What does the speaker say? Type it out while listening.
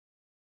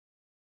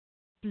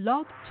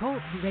Blog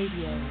Talk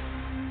Radio. Yeah.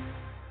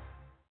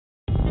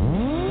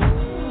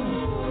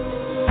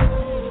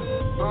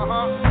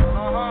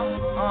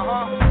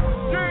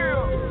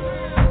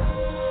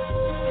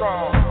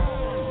 Strong.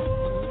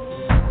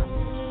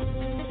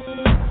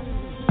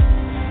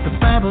 The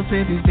Bible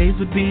said these days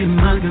would be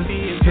among us.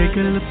 Take a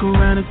look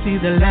around and see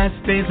the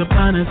last days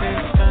upon us.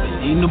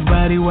 Ain't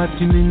nobody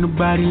watching, ain't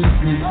nobody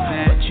listening.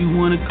 But you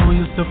wanna call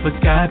yourself a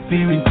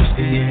God-fearing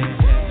Christian,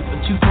 yeah.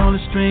 What you call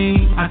it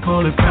strange, I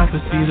call it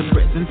prophecy. The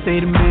present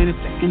state of man is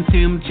 2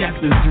 Tim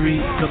chapter 3.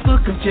 The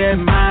book of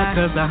Jeremiah,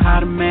 cause the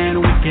heart of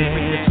man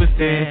wicked,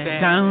 twisted,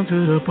 down to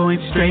the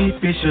point, straight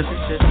vicious.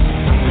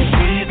 We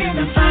live in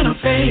the final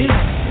phase.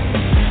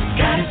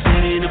 God is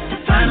setting up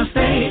the final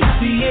stage.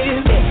 He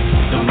is.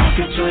 Don't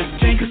make a choice,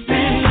 take a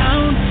stand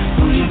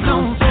down. Who you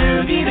gon'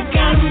 serve? Either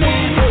God or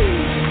man.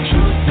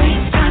 Truth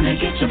ain't time to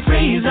get your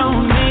praise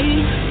on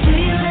me.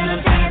 Play a little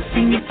dance,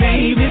 sing your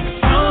favorite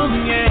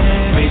song,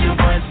 yeah. Raise your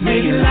voice,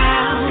 make it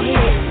loud,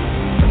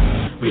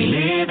 yeah. We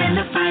live in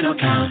the final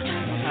count.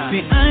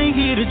 See, I ain't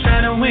here to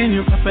try to win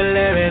your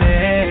popularity.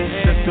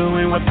 Just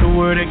doing what the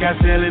word of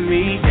God's telling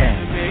me, yeah.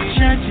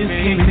 Church is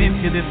giving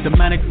into this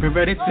demonic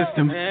perverted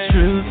system.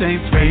 True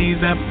saints, raise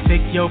up,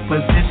 take your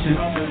position.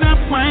 Stop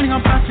whining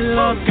about your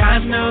Lord,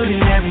 God knows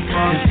in every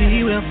cause.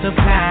 He will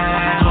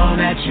supply all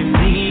that you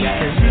need.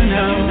 Cause you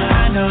know,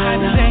 I know,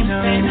 they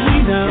know, and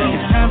we know.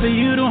 It's time for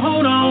you to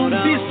hold on,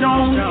 be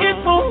strong, it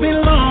won't be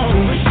long.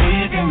 We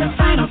live in the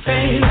final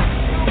phase.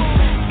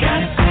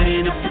 God is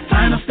setting up the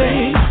final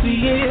stage.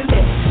 See it.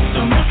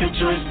 So make a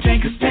choice,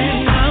 take a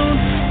stand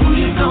down. Who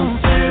you gon'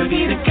 serve,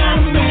 either God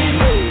or man.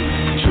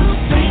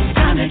 Truth ain't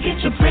time to get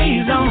your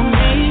praise on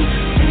me.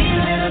 Sing a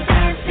little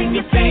dance, sing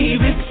your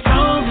favorite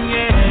song,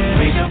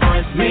 yeah. Raise your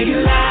voice, make it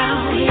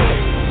loud,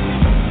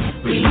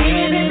 yeah. We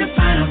live in the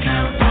final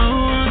count.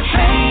 Oh,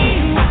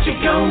 hey, what you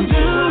gon'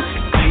 do?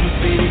 Things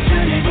for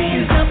eternity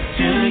is up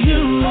to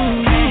you.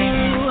 Hey,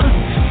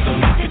 so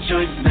make a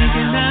choice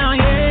now,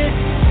 yeah.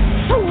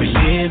 We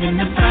live in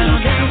the final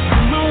count.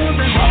 Come on,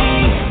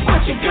 hey,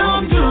 what you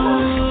gon' do?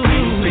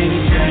 Things for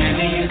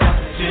eternity is up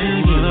to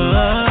you.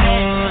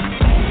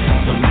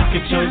 So make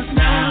a choice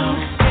now.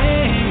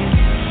 Hey,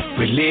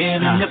 we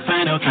live in the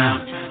final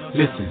count.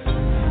 Listen.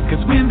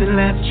 Cause when the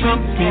last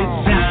trumpet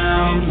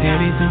sounds,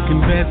 every tongue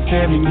confess,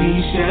 every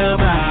knee shall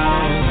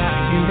bow.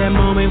 In that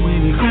moment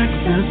when it cracks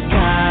the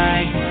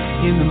sky,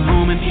 in the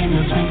moment, in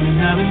the twinkling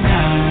of an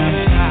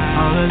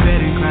eye, all of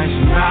it in Christ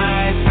shall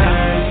rise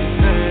first,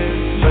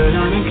 but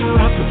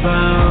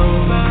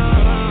incorruptible,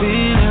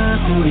 sinners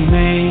who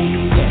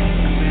remain,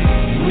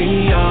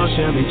 we all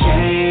shall be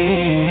changed.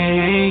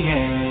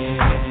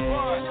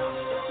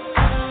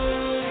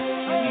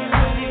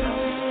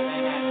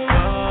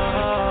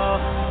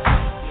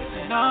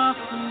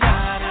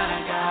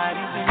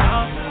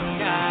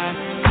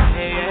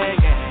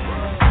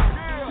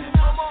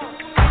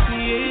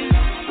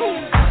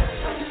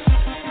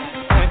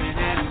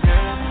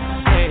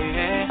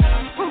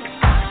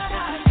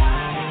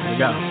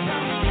 Go.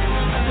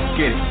 Let's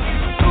get it.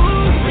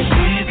 We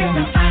live in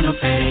the final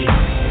phase.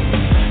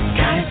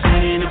 God is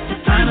setting up the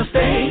final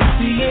stage.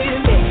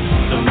 Yeah.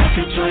 So make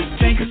a choice,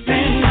 take a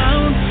stand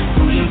down.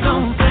 Who you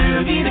gon'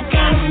 serve, either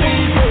God or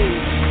man.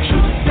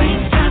 Truth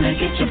ain't time to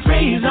get your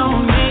praise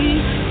on me.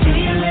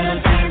 Sing a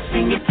little dance,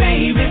 sing your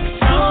favorite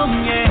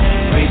song,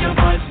 yeah. Raise your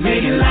voice,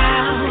 make it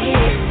loud,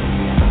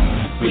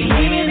 yeah. We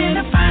live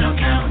in the final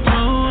count.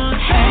 Oh,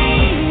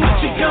 hey, what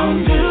you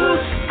gon' do?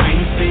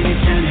 Praise for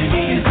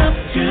eternity is up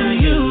to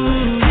you,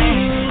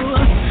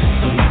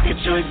 so make a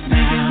choice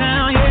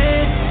now,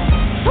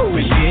 yeah.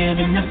 We live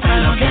in the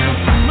final count.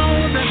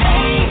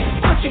 Hey,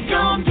 what you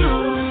gon' do?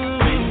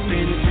 Praise for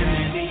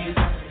eternity is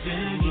up to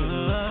you,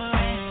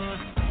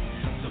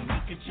 so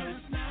make a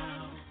choice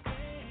now.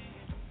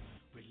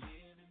 We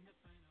live in the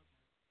final count.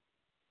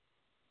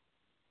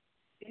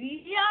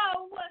 Yo,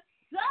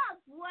 what's up?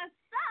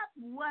 What's up?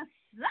 What's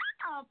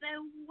up?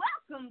 And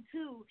welcome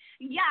to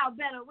Y'all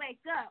Better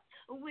Wake Up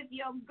with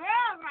your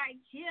girl right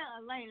here,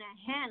 Alana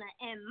Hannah,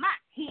 and my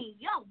king,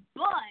 your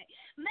boy,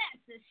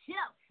 Master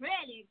Chef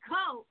Freddie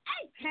Cole,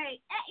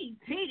 a.k.a.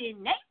 Petey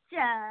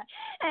Nature,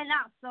 and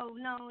also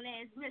known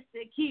as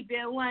Mr. Keep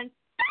It 1,000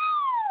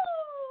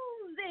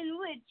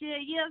 with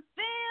you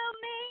feel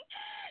me?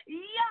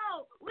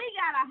 Yo, we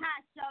got a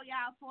hot show,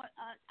 y'all, for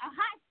a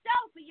hot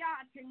show for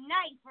y'all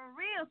tonight, for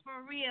real.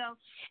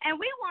 And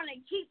we want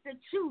to keep the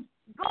truth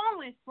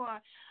going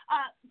for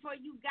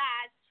you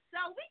guys.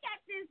 So we got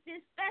this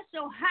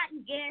special hot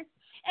guest,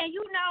 and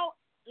you know,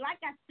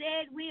 like I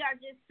said, we are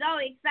just so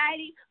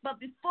excited. But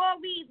before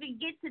we even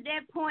get to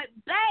that point,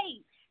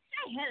 babe,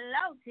 say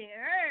hello to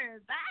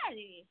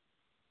everybody.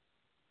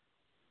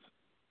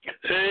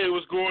 Hey,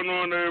 what's going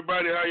on,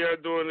 everybody? How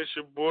y'all doing? It's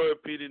your boy,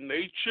 Petey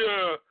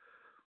Nature.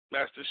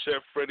 Master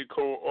Chef Freddie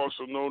Cole,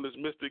 also known as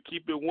Mr.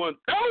 Keep It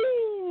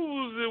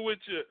 1,000 with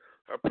you.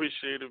 I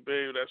appreciate it,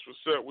 baby. That's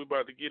what's up. We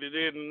about to get it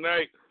in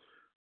tonight.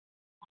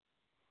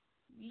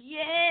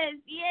 Yes,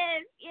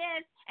 yes,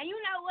 yes. And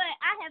you know what?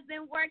 I have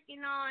been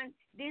working on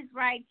this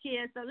right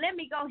here, so let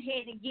me go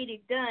ahead and get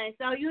it done.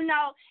 So,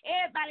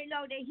 everybody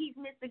know that he's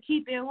Mr.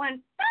 Keep It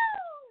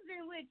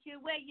 1,000 with you.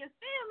 Where you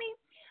feel me?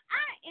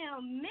 I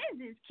am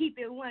Mrs.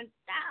 Keep It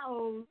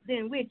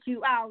 1,000 with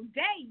you all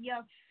day. You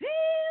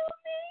feel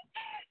me?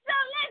 So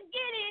let's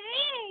get it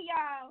in,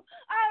 y'all.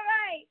 All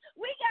right.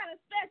 We got a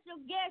special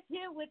guest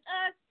here with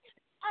us,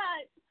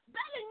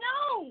 better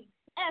known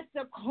as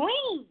the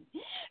Queen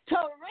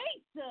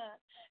Theresa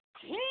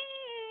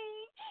King.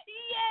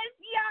 Yes,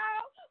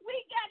 y'all. We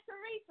got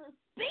Theresa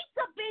Speak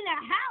up in the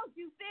house,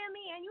 you feel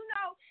me? And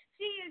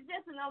she is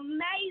just an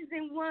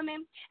amazing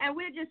woman, and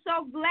we're just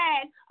so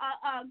glad.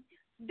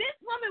 This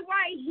woman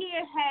right here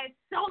has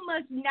so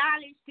much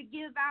knowledge to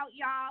give out,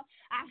 y'all.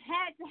 I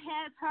had to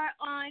have her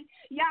on.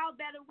 Y'all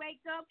better wake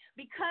up,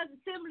 because the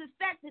simple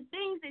fact, the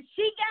things that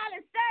she got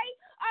to say,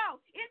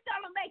 it's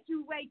going to make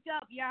you wake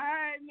up. You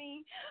heard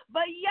me?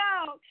 But,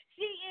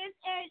 she is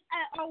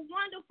a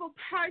wonderful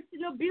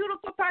person, a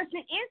beautiful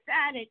person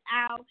inside and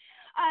out.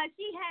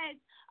 She has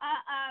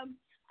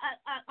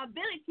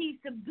abilities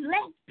to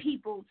bless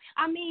people.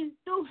 I mean,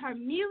 through her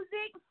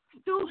music,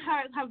 through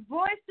her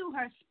voice, through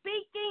her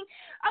speaking.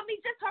 I mean,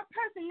 just her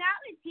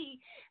personality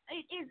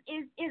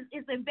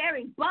is a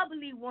very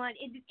bubbly one,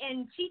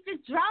 and she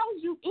just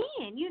draws you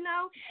in,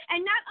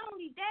 And not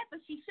only that, but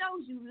she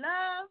shows you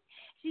love,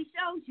 she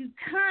shows you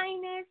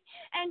kindness,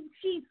 and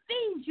she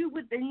feeds you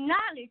with the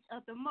knowledge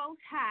of the Most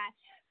High.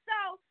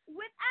 So,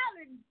 without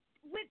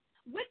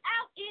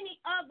any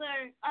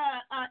other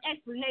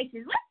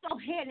explanations, let's go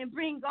ahead and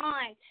bring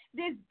on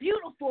this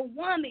beautiful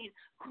woman,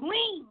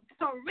 Queen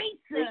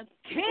Theresa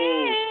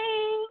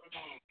King.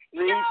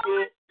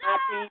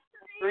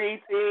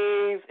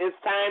 Greetings. It's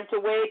time to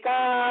wake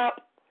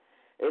up.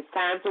 It's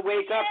time to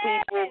wake up,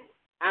 people.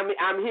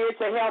 I'm here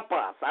to help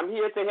us. I'm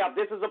here to help.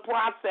 This is a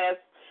process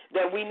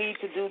that we need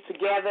to do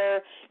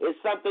together.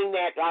 It's something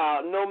that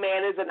no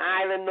man is an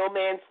island, no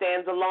man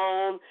stands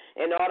alone.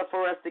 In order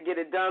for us to get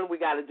it done, we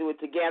got to do it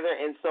together,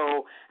 and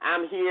so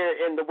I'm here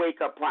in the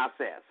wake-up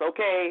process,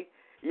 okay?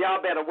 Y'all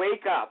better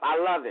wake up. I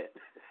love it.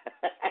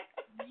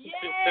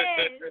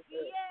 Yes,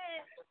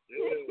 yes.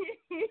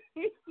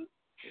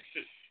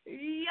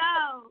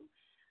 Yo.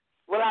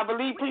 Well, I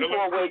believe people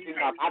are waking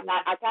up.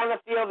 I kind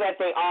of feel that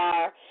they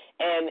are,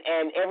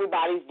 and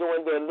everybody's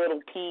doing their little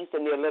piece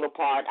and their little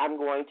part. I'm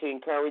going to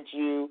encourage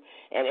you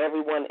and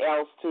everyone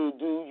else to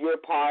do your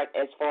part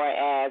as far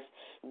as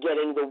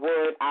getting the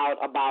word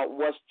out about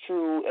what's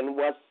true and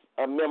what's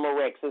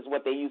Memorex is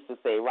what they used to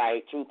say,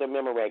 right? Truth or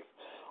Memorex.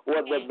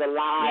 Or the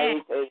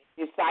lies,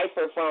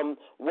 decipher from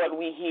what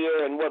we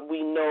hear and what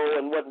we know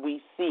and what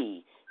we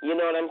see. You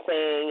know what I'm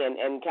saying?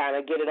 And kind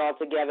of get it all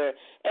together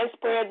and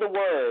spread the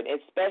word,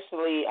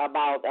 especially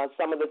about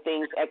some of the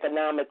things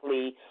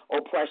economically,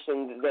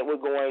 oppression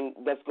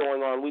that's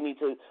going on. We need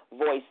to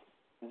voice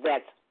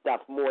that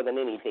stuff more than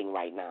anything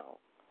right now.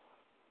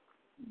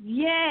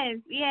 Yes,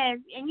 yes.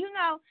 And I'm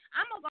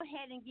going to go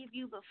ahead and give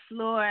you the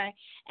floor,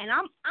 and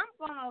I'm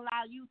going to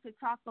allow you to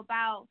talk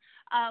about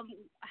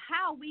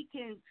how we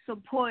can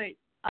support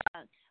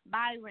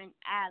Byron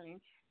Allen.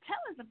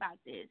 Tell us about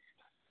this.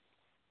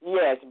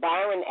 Yes,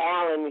 Byron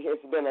Allen has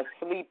been a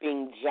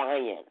sleeping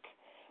giant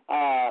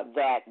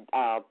that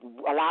a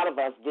lot of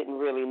us didn't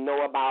really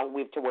know about.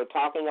 We're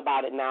talking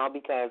about it now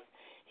because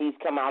he's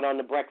come out on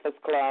the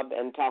Breakfast Club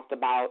and talked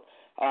about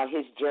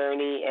his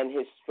journey and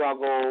his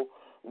struggle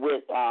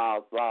with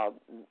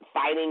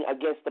fighting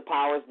against the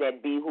powers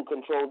that be who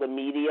control the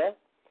media.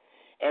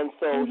 And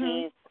so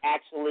he's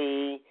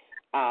actually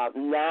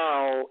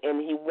now,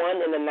 and he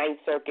won in the Ninth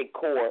Circuit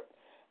Court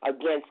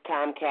against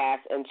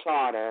Comcast and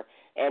Charter,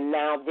 and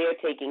now they're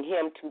taking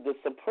him to the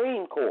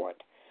Supreme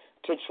Court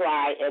to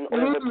try and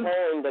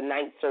overturn the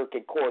Ninth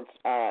Circuit Court's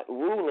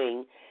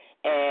ruling.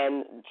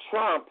 And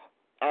Trump,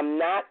 I'm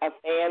not a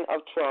fan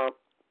of Trump,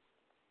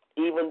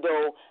 even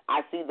though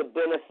I see the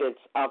benefits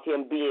of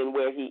him being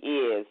where he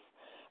is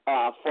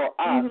for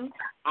us.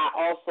 I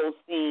also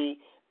see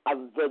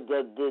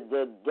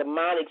the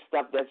demonic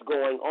stuff that's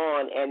going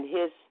on, and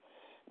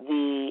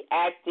the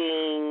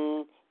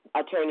acting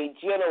Attorney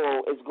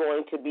General is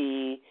going to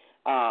be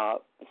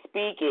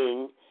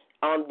speaking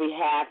on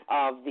behalf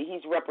of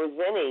he's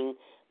representing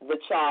the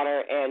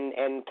Charter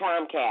and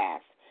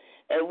Comcast.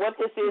 And what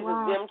this is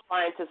them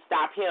trying to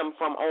stop him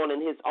from owning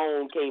his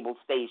own cable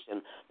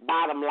station.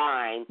 Bottom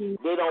line,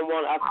 they don't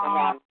want us to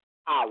have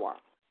power.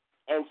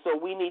 And so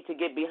we need to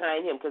get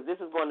behind him because this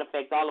is going to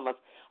affect all of us.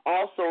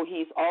 Also,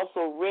 he's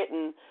also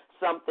written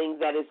something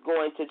that is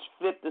going to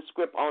flip the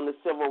script on the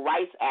Civil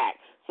Rights Act.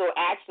 So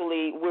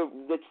actually,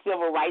 the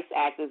Civil Rights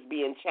Act is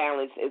being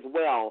challenged as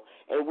well,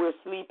 and we're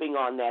sleeping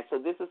on that. So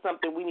this is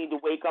something we need to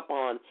wake up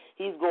on.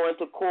 He's going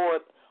to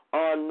court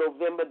on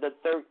November the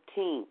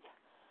 13th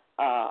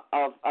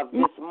of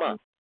this month.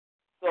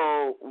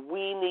 So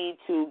we need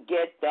to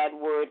get that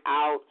word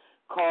out.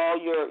 Call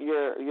your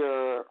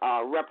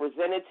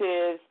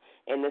representatives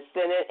in the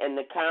Senate and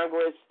the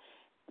Congress.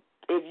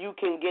 If you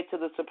can get to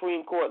the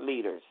Supreme Court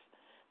leaders,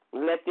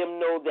 Let them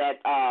know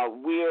that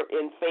we're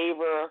in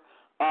favor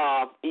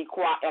of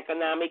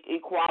economic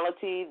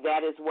equality.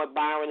 That is what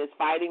Byron is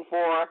fighting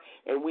for,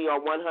 and we are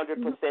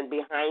 100%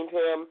 behind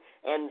him.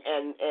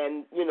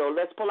 And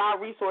let's pull our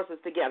resources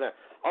together.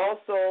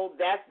 Also,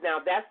 that's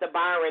the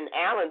Byron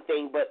Allen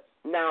thing, but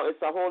now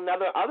it's a whole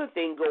other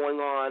thing going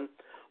on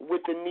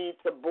with the need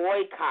to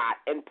boycott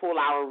and pull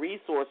our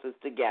resources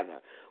together.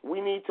 We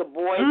need to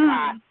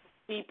boycott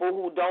people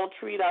who don't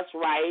treat us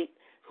right,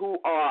 who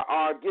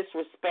are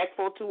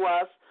disrespectful to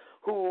us,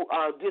 who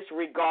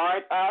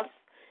disregard us,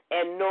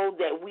 and know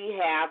that we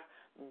have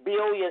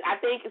billions. I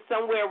think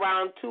somewhere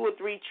around $2 or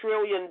 $3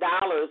 trillion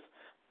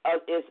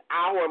is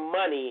our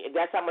money.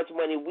 That's how much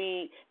money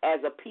we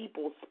as a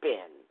people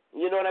spend.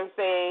 You know what I'm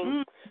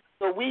saying?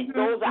 So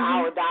those are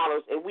our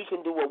dollars, and we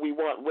can do what we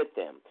want with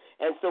them.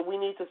 And so we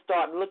need to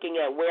start looking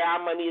at where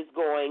our money is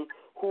going,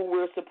 who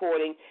we're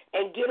supporting,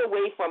 and get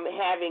away from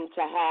having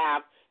to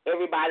have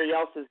everybody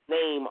else's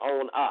name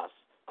on us.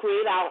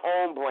 Create our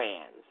own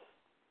brands.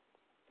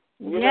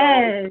 You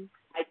know,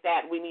 like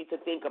that we need to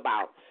think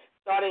about.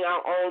 Starting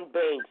our own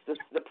banks.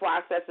 The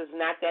process is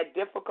not that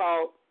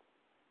difficult,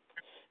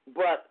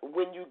 but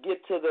when you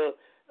get to the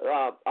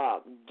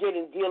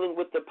dealing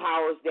with the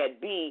powers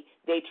that be,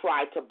 they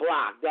try to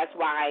block. That's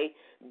why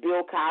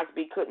Bill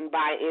Cosby couldn't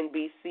buy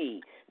NBC.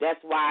 That's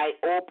why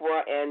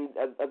Oprah and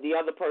the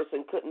other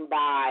person couldn't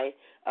buy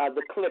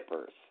the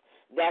Clippers.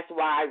 That's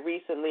why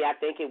recently, I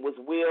think it was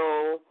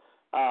Will,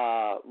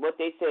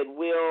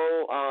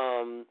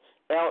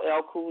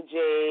 LL Cool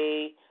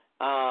J,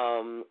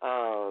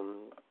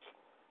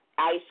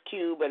 Ice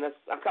Cube, and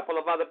a couple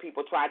of other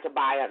people tried to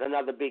buy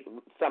another big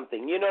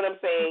something. You know what I'm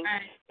saying?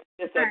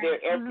 It's that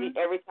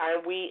every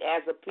time we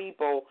as a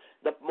people,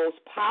 the most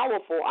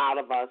powerful out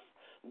of us,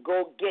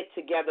 go get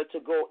together to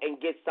go and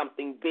get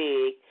something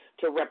big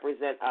to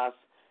represent us,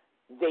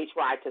 they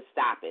try to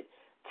stop it.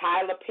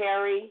 Tyler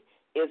Perry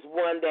is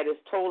one that is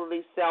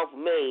totally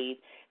self-made,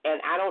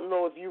 and I don't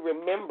know if you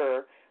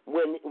remember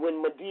when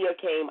Madea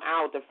came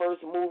out, the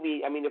first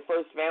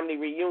family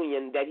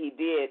reunion that he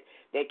did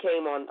that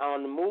came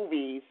on the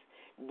movies,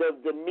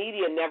 the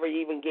media never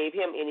even gave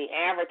him any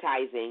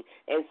advertising.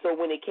 And so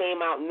when it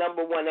came out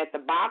number one at the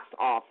box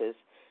office,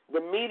 the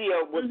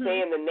media was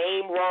saying the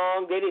name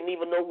wrong. They didn't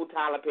even know who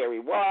Tyler Perry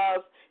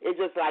was. It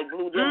just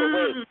blew them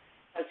away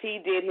because he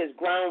did his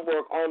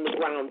groundwork on the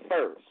ground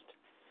first.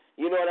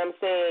 You know what I'm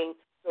saying?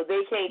 So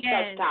they can't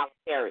touch Tyler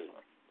Perry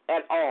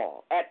at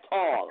all.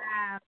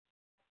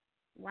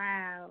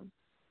 Wow.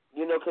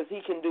 You know, because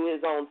he can do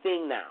his own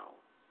thing now.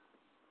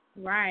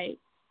 Right.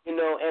 You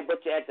know,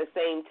 but at the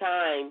same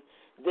time,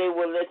 they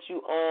will let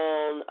you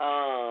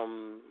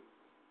on.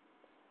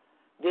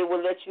 They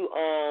will let you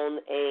on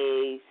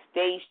a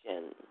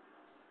station,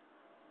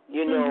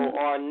 you know,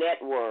 or a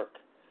network,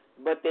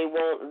 but they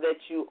won't let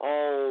you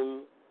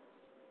on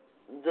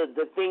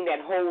the thing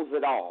that holds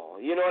it all.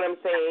 You know what I'm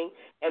saying?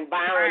 And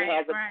Byron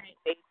has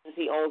stations.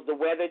 He owns the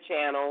Weather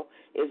Channel,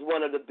 is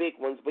one of the big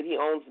ones, but he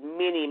owns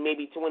many,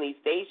 maybe 20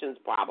 stations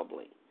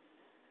probably.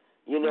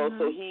 You know,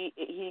 so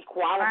he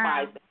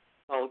qualifies his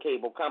own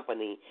cable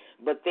company,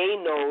 but they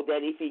know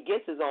that if he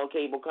gets his own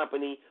cable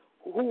company,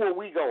 who are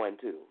we going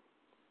to?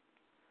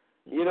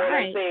 You know what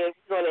I'm saying?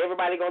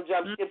 Everybody going to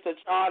jump ship to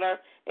Charter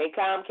and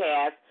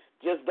Comcast.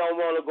 Just don't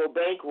want to go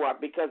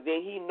bankrupt because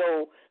then he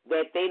know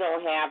that they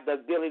don't have the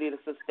ability to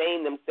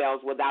sustain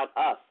themselves without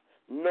us.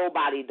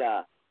 Nobody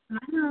does.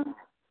 You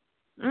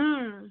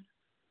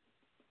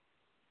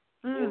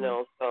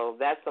know, so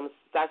that's some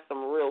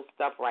real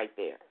stuff right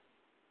there.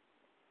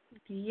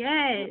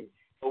 Yes.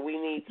 So we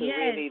need to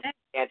really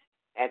look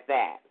at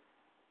that.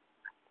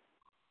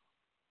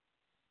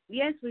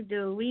 Yes, we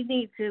do. We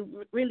need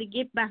to really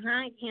get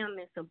behind him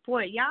and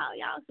support.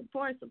 Y'all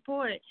support.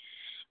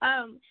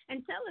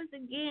 And tell us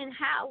again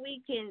how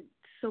we can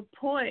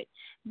support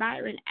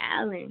Byron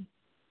Allen.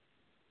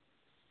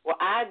 Well,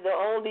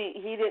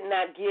 he did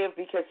not give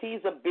because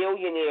he's a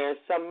billionaire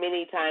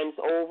many times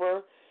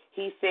over.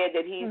 He said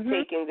that he's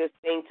taking this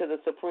thing to the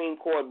Supreme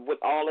Court with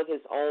all of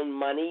his own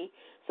money.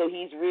 So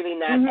he's really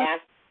not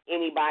asking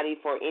anybody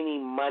for any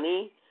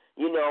money.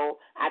 You know,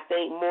 I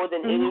think more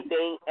than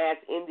anything, as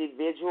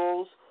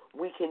individuals,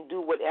 we can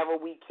do whatever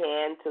we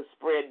can to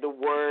spread the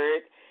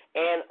word.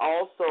 And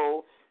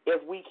also,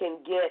 if we can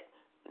get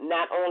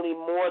not only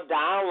more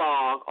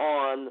dialogue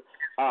on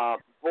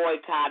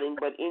boycotting,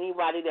 but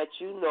anybody that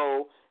you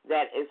know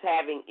that is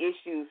having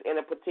issues in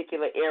a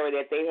particular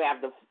area that they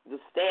have the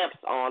stamps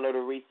on or the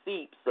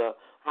receipts or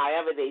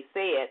however they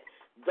say it,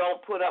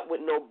 don't put up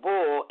with no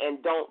bull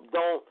and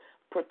don't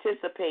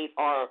participate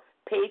or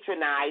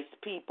patronize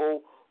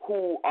people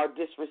who are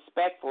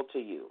disrespectful to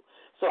you.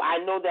 So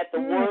I know that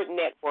the Word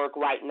Network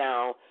right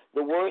now,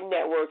 the Word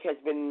Network has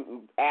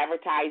been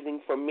advertising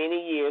for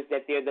many years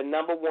that they're the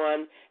number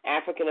one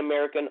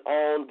African-American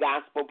owned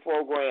gospel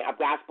program, a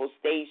gospel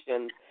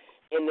station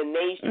in the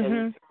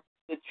nation.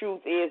 The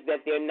truth is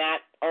that they're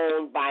not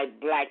owned by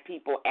black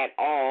people at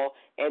all,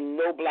 and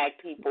no black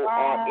people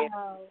are in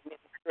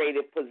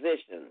administrative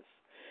positions.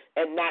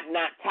 and not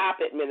top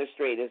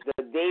administrators.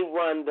 They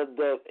run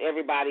the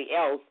everybody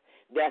else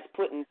that's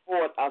putting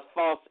forth a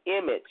false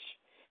image,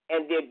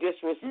 and they're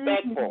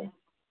disrespectful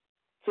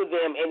to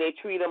them, and they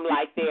treat them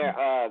like they're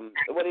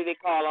what do they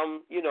call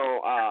them?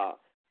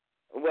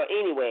 Well,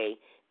 anyway,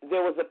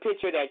 there was a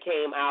picture that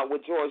came out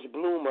with George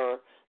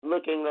Bloomer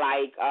looking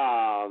like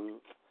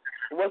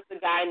what's the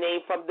guy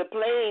named from the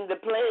plane?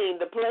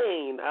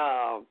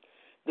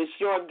 The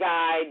short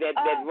guy that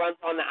runs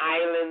on the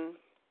island.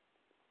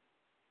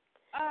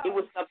 It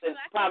was something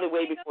probably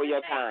way before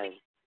your time.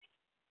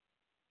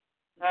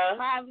 Huh?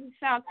 Probably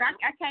so.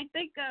 I can't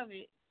think of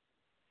it.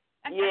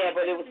 But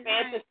it was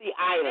Fantasy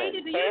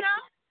Island. Do you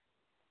know?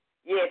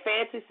 Yeah,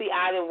 Fantasy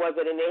Island was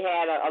it, and they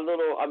had a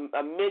little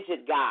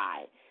midget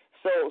guy.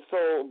 So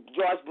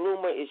George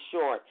Bloomer is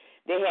short.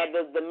 They had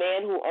the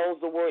man who owns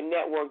the word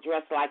network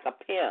dressed like a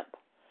pimp,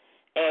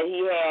 and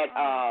he had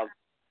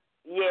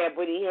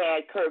but he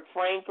had Kirk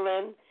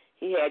Franklin,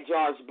 he had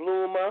George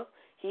Bloomer,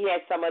 he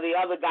had some of the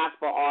other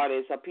gospel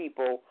artists or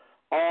people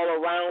all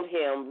around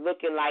him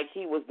looking like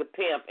he was the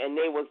pimp and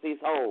they was his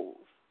hoes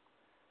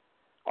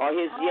or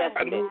his yes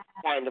men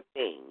kind of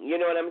thing. You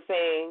know what I'm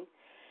saying?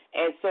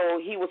 And so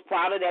he was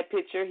proud of that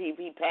picture. He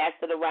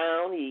passed it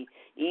around. He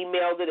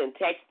emailed it and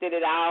texted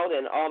it out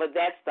and all of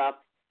that stuff,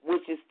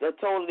 which is a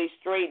totally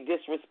straight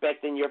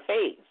disrespect in your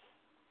face.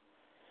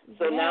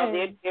 So now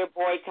they're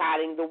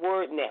boycotting the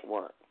Word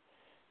Network.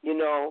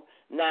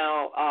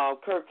 Now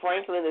Kirk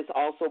Franklin is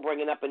also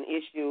bringing up an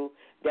issue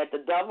that the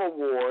Dove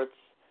Awards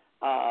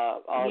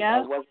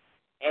was,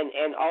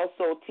 and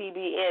also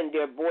TBN.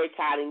 They're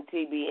boycotting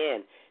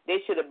TBN. They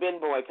should have been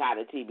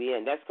boycotted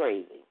TBN. That's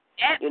crazy.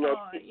 Yes.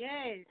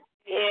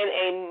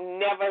 And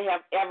never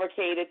have ever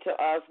catered to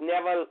us.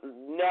 Never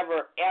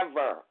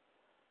ever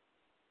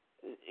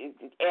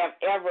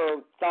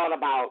thought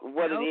about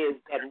what it is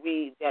and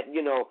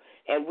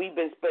we've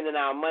been spending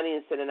our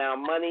money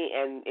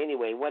and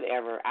anyway,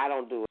 whatever. I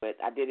don't do it.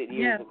 I did it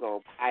years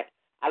ago.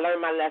 I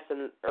learned my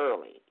lesson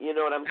early. You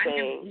know what I'm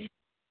saying?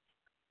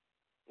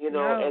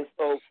 And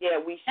so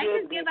we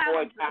should be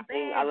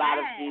boycotting a lot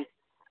of these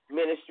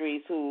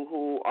ministries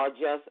who are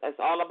just, it's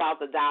all about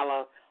the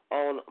dollar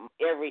on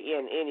every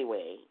end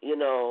anyway,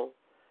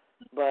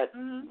 but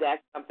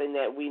that's something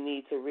that we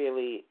need to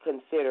really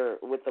consider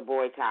with the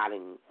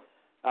boycotting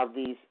of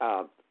these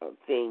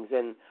things.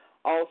 And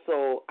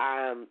also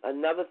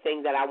another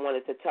thing that I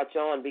wanted to touch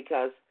on,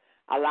 because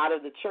a lot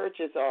of the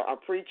churches or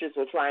preachers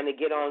were trying to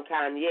get on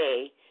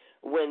Kanye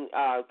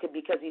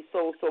because he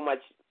sold so much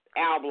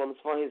albums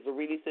for his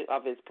release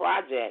of his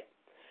project,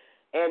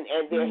 and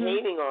they're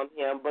hating on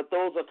him, but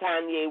those are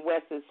Kanye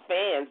West's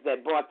fans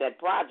that bought that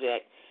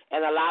project,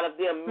 and a lot of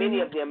them,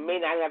 many of them may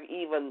not have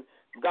even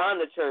gone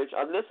to church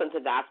or listened to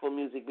gospel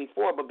music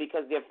before, but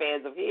because they're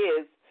fans of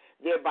his,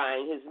 they're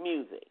buying his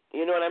music.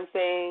 You know what I'm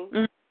saying?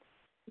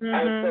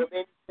 And so they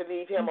need to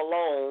leave him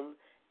alone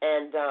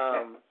and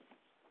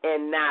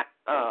not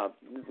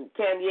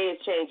Kanye is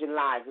changing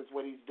lives is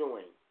what he's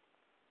doing.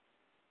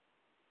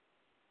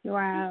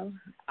 Wow.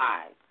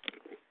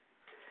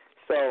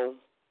 So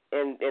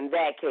in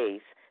that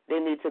case, they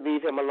need to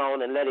leave him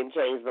alone and let him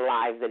change the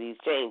lives that he's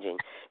changing,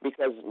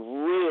 because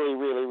really,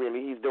 really,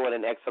 really, he's doing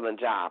an excellent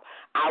job.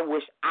 I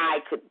wish I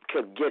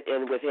could get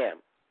in with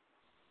him.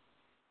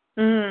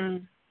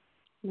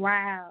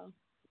 Wow.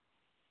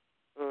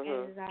 That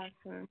is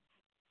awesome.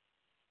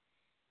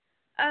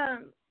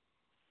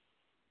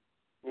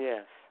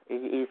 Yes,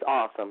 he's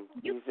awesome.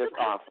 He's just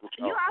awesome.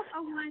 So. You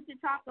also wanted to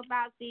talk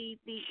about the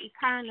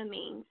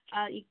economy,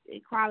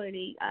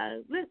 equality.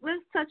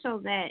 Let's touch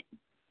on that.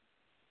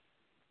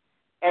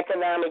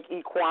 Economic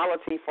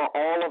equality for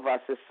all of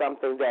us is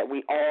something that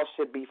we all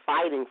should be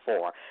fighting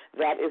for.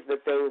 That is the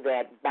thing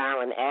that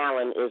Byron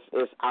Allen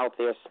is out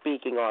there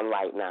speaking on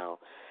right now.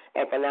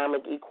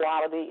 Economic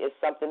equality is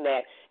something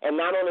that, and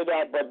not only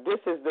that, but this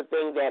is the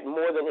thing that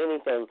more than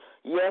anything,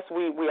 yes,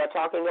 we are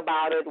talking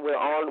about it. We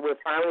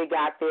finally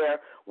got there.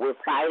 We're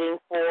fighting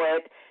for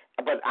it.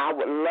 But I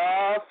would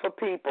love for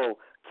people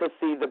to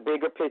see the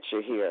bigger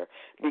picture here,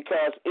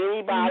 because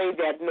anybody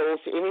that knows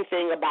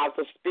anything about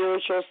the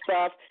spiritual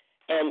stuff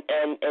and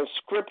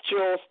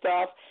scriptural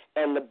stuff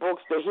and the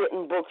books, the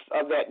hidden books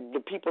that the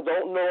people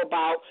don't know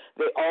about,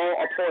 they all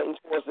are pointing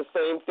towards the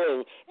same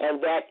thing,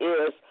 and that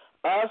is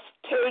us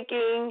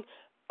taking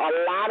a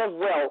lot of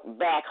wealth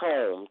back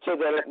home to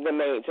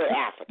to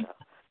Africa.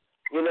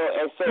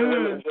 And so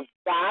when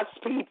God's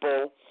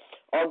people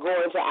are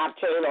going to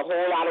obtain a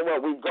whole lot of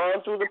wealth. We've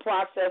gone through the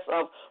process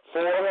of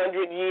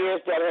 400 years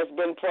that has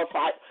been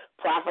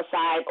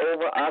prophesied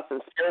over us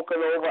and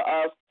spoken over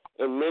us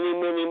in many,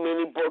 many,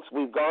 many books.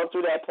 We've gone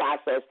through that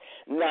process.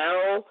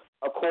 Now,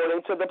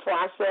 according to the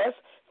process,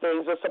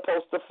 things are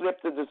supposed to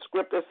flip. The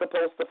script is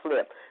supposed to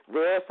flip.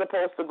 They're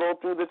supposed to go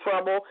through the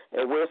trouble,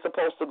 and we're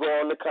supposed to go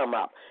on the come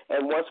up.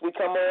 And once we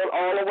come on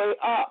all the way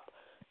up,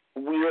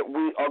 we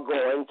are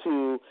going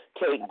to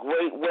take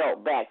great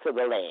wealth back to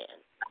the land.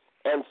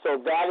 And so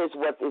that is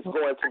what it's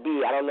going to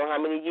be. I don't know how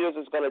many years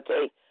it's going to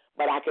take,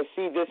 but I can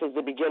see this as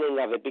the beginning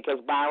of it,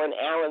 because Byron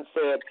Allen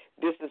said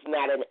this is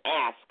not an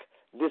ask.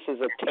 This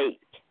is a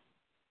take.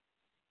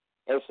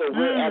 And so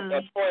we're at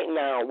that point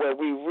now where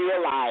we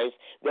realize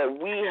that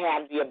we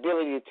have the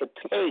ability to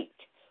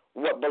take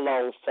what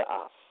belongs to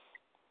us.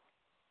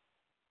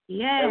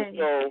 Yes. And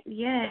so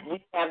we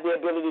have the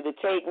ability to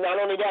take, not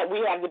only that, we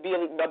have the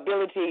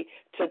ability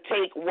to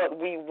take what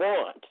we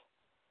want.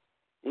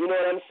 You know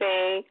what I'm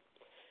saying?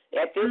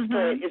 At this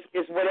point,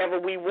 it's whatever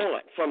we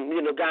want from,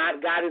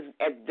 God is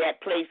at that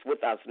place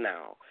with us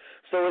now.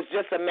 So it's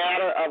just a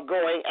matter of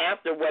going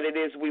after what it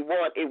is we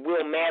want. It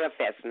will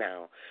manifest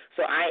now.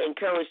 So I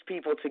encourage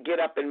people to get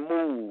up and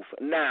move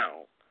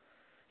now.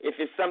 If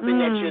it's something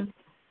that you're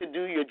to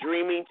do, you're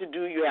dreaming to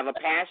do, you have a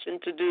passion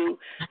to do,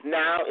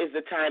 now is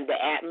the time.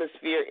 The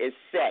atmosphere is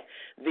set.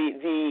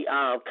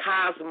 The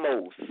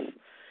cosmos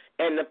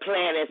and the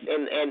planets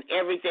and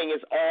everything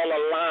is all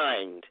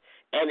aligned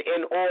and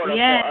in order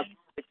for us to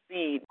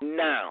succeed.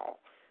 Now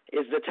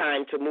is the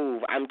time to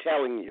move, I'm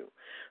telling you.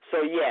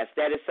 So, yes,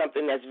 that is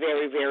something that's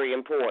very, very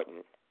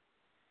important.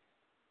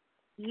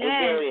 Yes,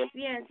 very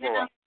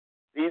important.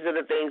 These are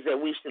the things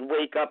that we should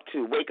wake up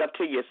to. Wake up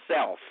to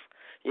yourself.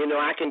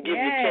 I can give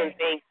you 10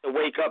 things to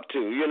wake up to.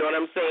 You know what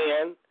I'm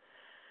saying?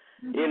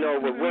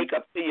 But wake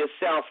up to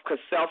yourself, because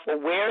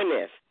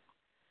self-awareness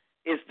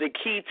is the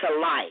key to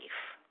life.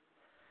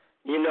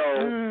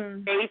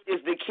 Faith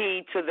is the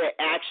key to the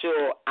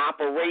actual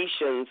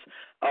operations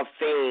of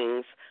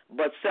things,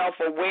 but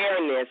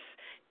self-awareness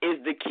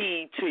is the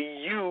key to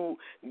you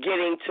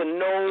getting to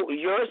know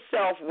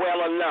yourself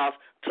well enough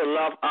to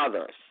love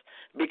others.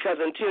 Because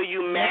until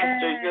you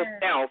master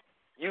yourself,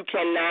 you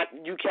cannot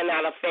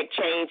affect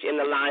change in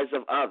the lives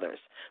of others.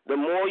 The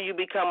more you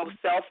become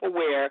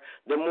self-aware,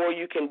 the more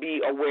you can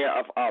be aware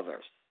of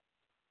others,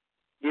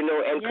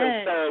 and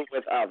concerned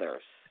with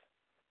others.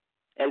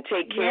 And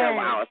take care of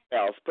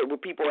ourselves.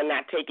 But people are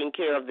not taking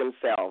care of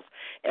themselves.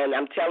 And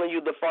I'm telling you,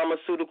 the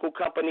pharmaceutical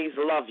companies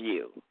love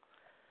you.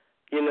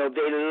 They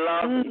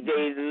love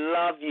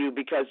you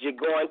because you're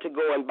going to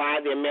go and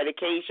buy their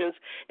medications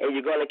and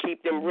you're going to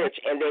keep them rich,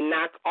 and they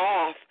knock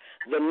off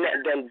the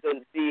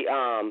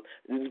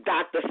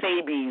Dr.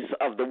 Sabies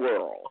of the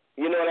world.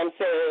 You know what I'm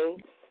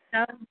saying?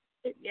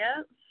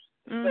 Yep.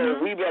 So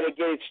we better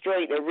get it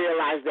straight and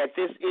realize that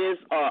this is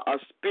a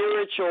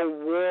spiritual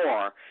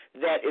war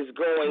that is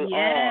going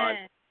on,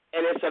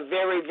 and it's a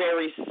very,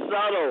 very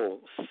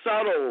subtle,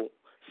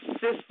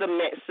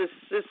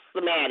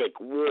 systematic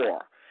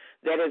war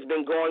that has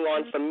been going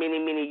on for many,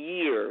 many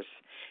years.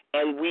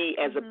 And we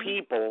as a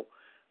people,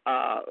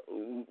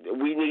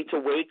 we need to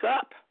wake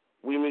up.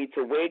 We need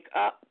to wake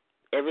up.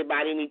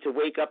 Everybody needs to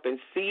wake up and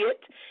see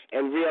it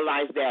and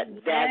realize that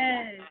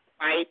that's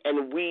right,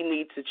 and we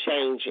need to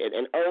change it,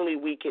 and only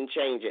we can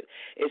change it,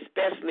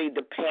 especially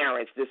the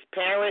parents. This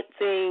parent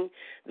thing,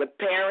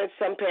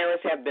 some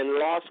parents have been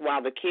lost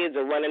while the kids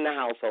are running the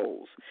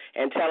households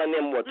and telling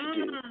them what to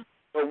do.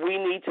 But we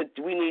need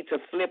to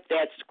flip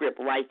that script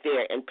right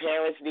there, and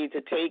parents need to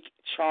take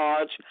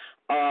charge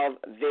of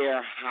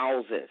their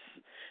houses,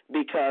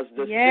 because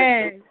the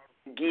system is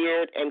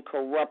geared and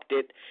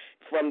corrupted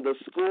from the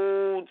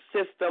school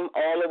system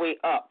all the way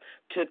up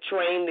to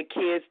train the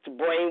kids, to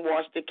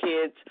brainwash the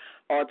kids,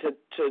 or to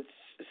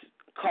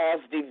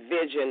cause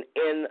division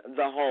in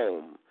the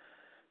home.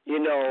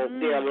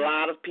 There are a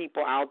lot of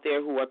people out there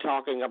who are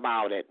talking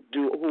about it,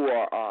 who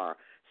are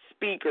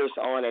speakers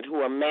on it, who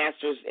are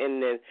masters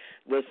in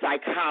the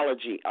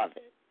psychology of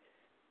it,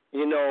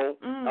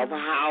 of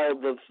how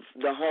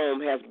the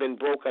home has been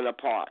broken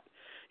apart,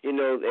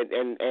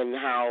 and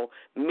how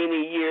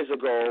many years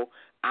ago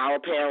our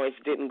parents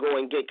didn't go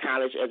and get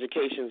college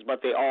educations,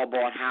 but they all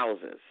bought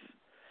houses.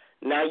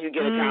 Now you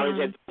get a college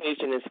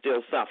education and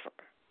still suffer.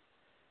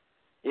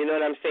 You know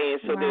what I'm saying?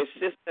 So there's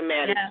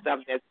systematic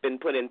stuff that's been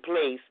put in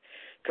place,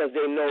 because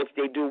they know if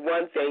they do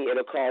one thing,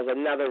 it'll cause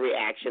another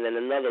reaction, and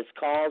another's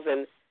cause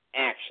and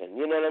action.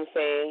 You know what I'm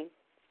saying?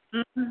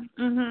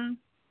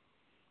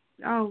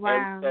 Oh, wow.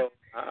 And so,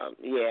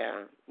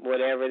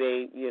 whatever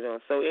they,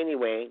 So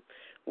anyway,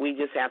 we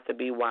just have to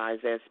be wise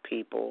as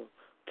people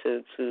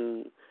to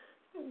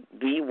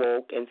be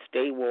woke and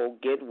stay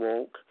woke, get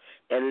woke,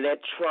 and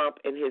let Trump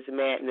and his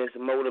madness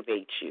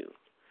motivate you.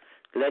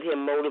 Let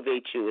him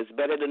motivate you. It's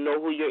better to know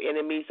who your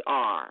enemies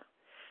are,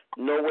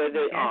 know where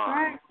they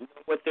are, know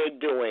what they're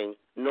doing,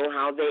 know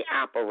how they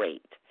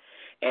operate.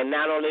 And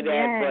not only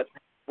that, but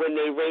when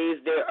they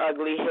raise their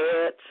ugly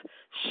heads,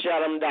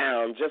 shut them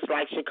down, just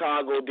like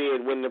Chicago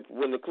did when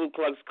the Ku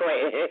Klux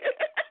Klan.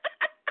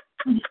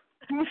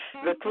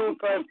 The Ku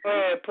Klux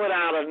Klan put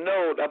out a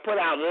note, or put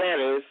out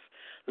letters,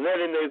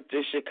 letting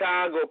the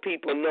Chicago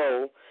people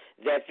know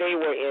that they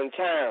were in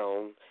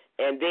town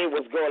and they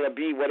was going to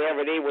be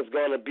whatever they was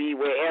going to be,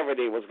 wherever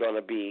they was going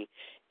to be.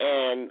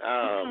 And,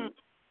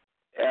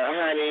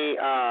 honey,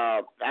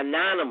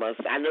 Anonymous,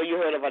 I know you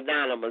heard of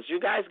Anonymous. You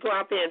guys go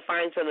out there and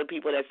find some of the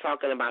people that's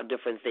talking about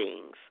different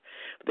things.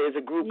 There's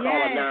a group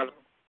called Anonymous.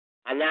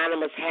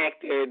 Anonymous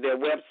hacked their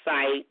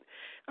website,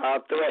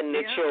 threatened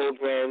their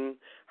children,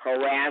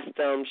 harassed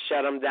them,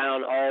 shut them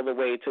down all the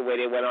way to where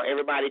they went on.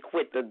 Everybody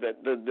quit the Klan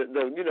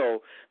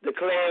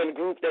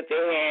group that they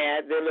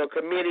had, their little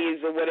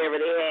committees or whatever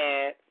they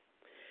had.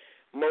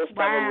 Most of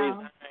them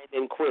resigned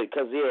and quit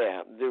because,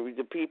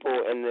 the people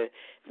and the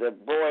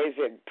boys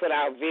that put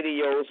out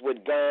videos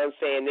with guns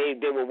saying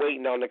they were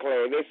waiting on the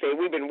Klan. They say,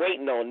 we've been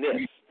waiting on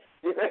this.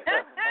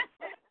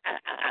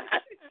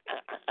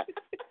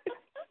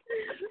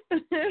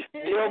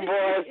 Your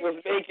boys was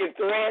making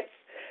threats.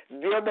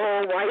 Them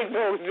old white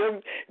folks,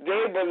 they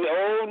believe,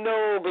 oh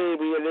no,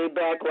 baby, and they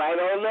back right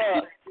on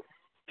up.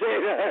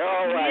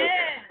 All right.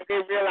 Yeah.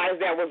 They realized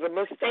that was a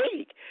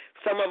mistake.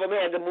 Some of them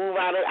had to move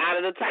out of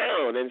the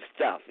town and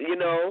stuff,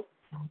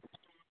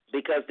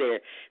 because their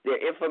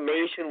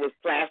information was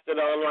plastered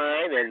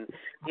online, and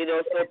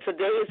so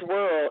today's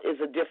world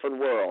is a different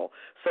world.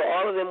 So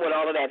all of them with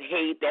all of that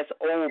hate, that's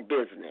old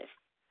business.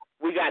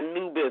 We got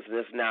new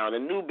business now. The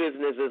new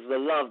business is the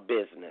love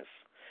business.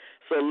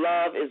 So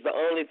love is the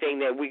only thing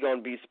that we're going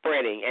to be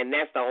spreading, and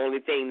that's the only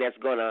thing that's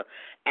going to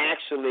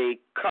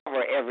actually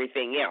cover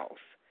everything else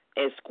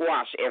and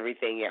squash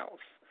everything else.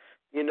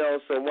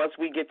 So once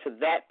we get to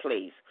that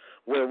place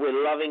where we're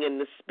loving in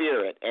the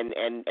spirit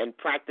and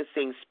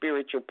practicing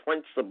spiritual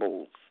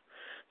principles,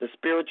 the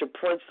spiritual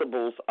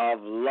principles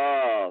of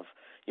love,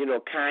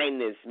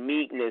 kindness,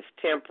 meekness,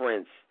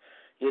 temperance,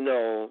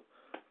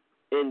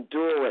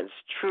 endurance,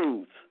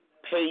 truth,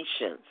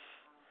 patience,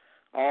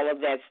 all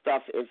of that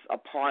stuff is a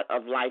part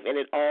of life, and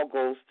it all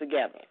goes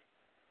together.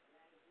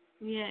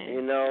 Yeah.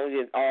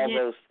 It all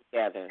goes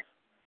together.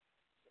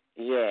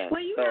 Yeah.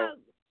 Well,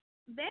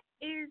 that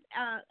is,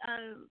 I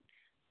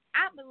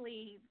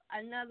believe,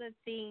 another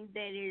thing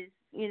that is,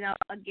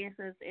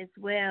 against us as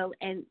well,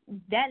 and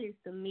that is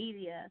the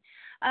media.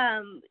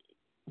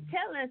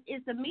 Tell us,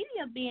 is the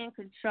media being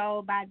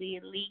controlled by the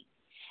elite?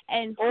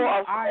 And who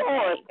of are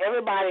course, they?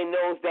 everybody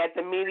knows that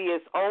the media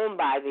is owned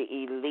by the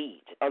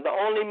elite. The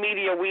only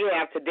media we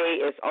have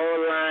today is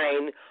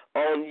online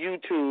on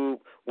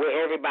YouTube, where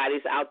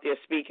everybody's out there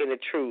speaking the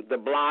truth. The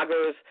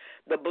bloggers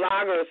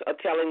are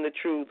telling the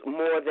truth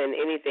more than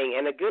anything.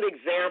 And a good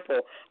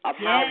example of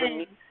how the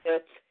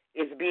media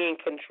is being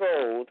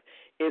controlled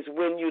is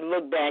when you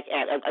look back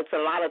at, it's a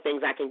lot of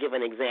things I can give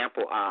an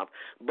example of.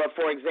 But,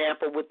 for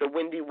example, with the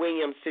Wendy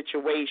Williams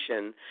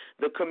situation,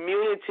 the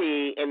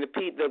community and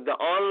the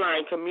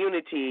online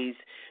communities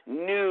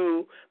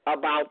knew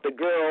about the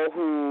girl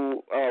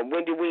who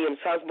Wendy Williams'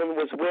 husband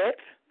was with.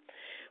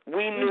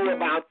 We knew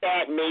about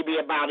that maybe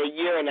about a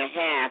year and a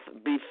half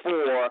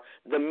before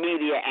the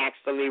media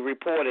actually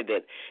reported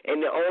it.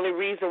 And the only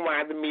reason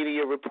why the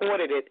media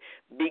reported it,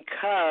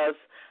 because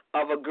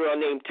of a girl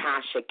named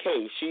Tasha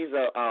K. She's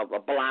a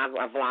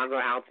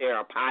vlogger out there,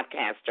 a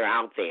podcaster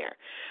out there.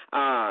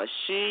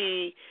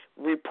 She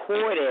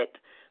reported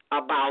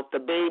about the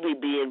baby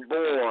being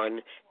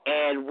born,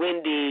 and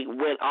Wendy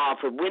went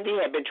off. Wendy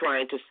had been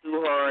trying to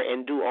sue her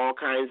and do all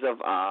kinds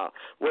of,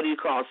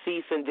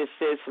 cease and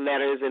desist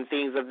letters and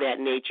things of that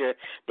nature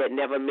that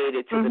never made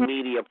it to the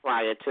media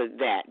prior to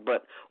that.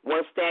 But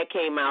once that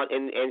came out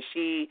and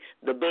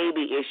the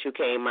baby issue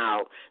came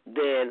out,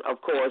 then,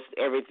 of course,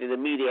 the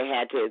media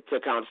had to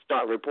kind of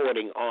start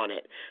reporting on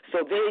it.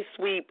 So they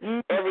sweep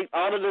listen,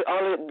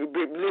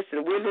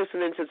 we're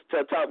listening to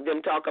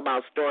them talk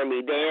about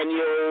Stormy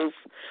Daniels.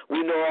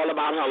 We know all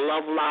about her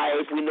love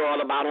life. We know all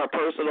about her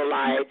personal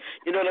life.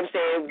 You know what I'm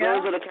saying? Yeah.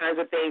 Those are the kinds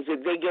of things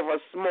that they give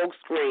us smoke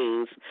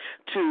screens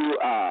to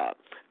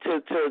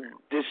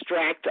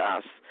distract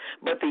us.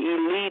 But the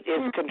elite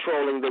is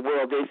controlling the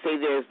world. They say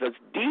there's the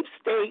deep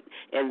state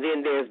and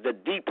then there's the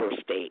deeper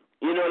state.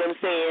 You know what I'm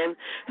saying?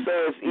 So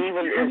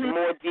it's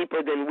more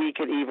deeper than we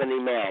could even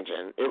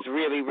imagine. It's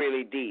really,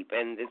 really deep.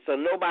 And so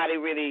nobody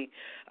really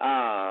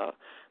a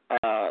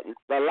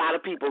lot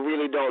of people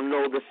really don't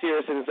know the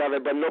seriousness of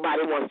it, but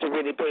nobody wants to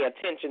really pay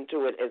attention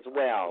to it as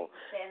well.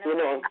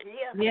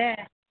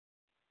 Yeah.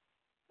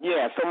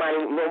 Yeah,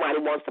 nobody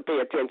wants to pay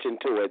attention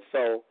to it.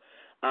 So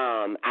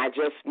I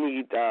just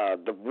need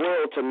the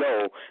world to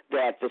know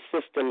that the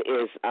system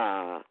is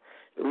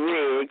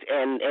rigged,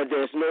 and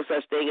there's no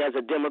such thing as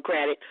a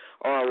Democratic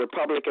or a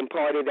Republican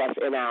Party that's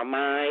in our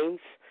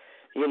minds.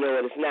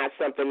 It's not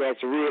something that's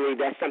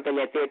something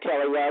that they're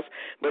telling us.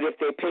 But if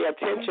they pay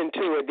attention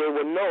to it, they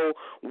will know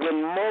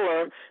when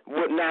Mueller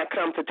would not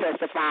come to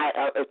testify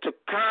to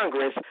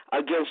Congress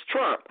against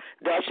Trump.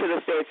 That should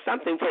have said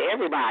something to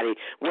everybody.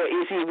 Well,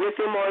 is he with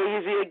him or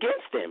is he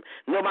against him?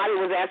 Nobody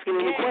was asking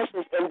any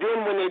questions. And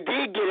then when they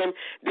did get him,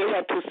 they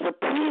had to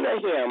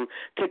subpoena him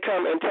to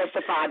come and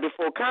testify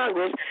before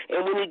Congress.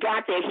 And when he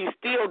got there, he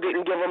still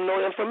didn't give them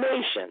no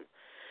information.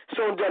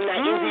 So they're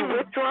not is he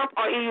with Trump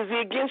or is he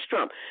against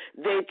Trump?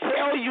 They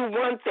tell you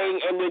one thing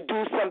and they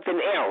do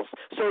something else.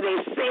 So they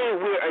say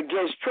we're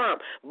against Trump,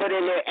 but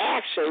in their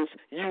actions,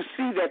 you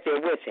see that they're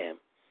with him.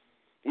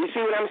 You see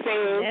what I'm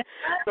saying? Yeah.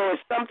 So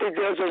it's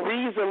there's a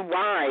reason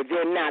why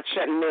they're not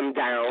shutting them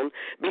down,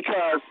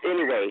 because,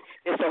 anyway,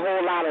 it's a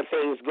whole lot of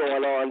things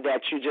going on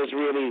that you just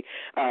really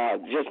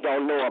just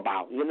don't know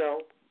about, Let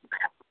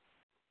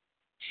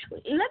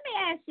me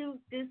ask you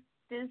this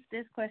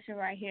this question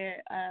right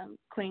here,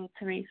 Queen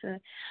Theresa.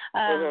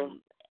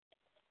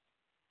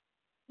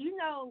 You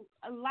know,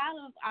 a lot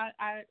of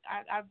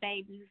our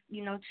babies,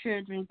 you know,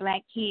 children,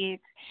 black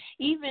kids,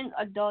 even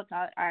adults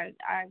are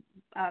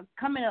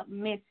coming up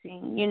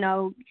missing. You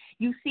know,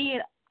 you see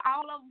it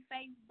all over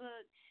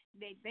Facebook.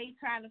 They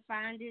trying to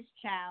find this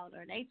child,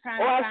 or they trying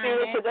to find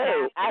that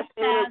child. I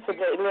seen it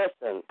today.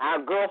 Listen, our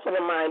girlfriend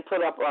of mine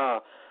put up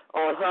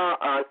on her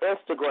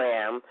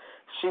Instagram.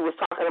 She was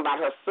talking about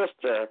her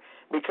sister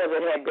because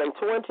it had been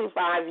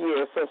 25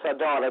 years since her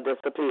daughter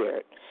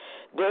disappeared.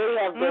 They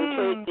have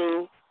been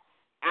taking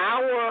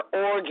our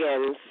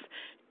organs.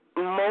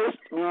 Most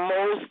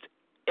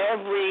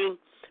every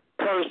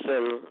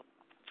person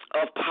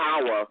of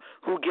power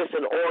who gets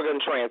an organ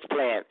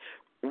transplant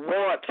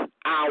want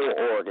our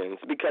organs,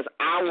 because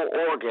our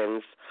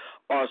organs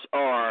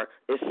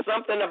is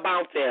something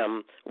about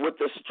them with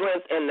the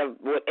strength and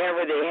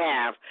whatever they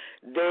have,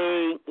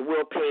 they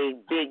will pay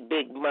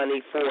big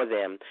money for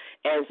them.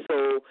 And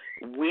so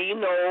we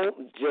know,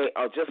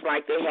 just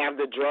like they have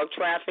the drug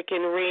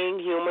trafficking ring,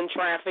 human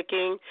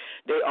trafficking,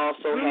 they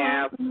also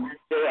have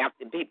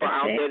people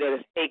out there that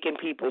are taking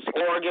people's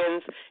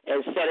organs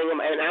and setting them.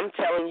 And I'm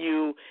telling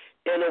you,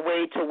 in a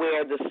way to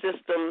where the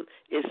system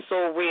is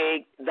so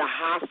rigged, the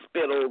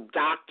hospital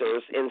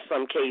doctors in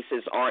some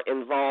cases are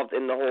involved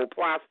in the whole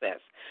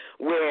process,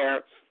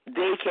 where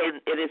they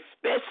can, and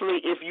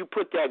especially if you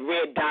put that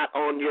red dot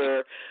on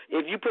your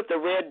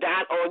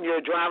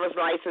driver's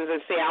license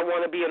and say, I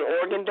want to be an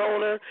organ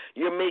donor,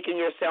 you're making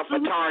yourself a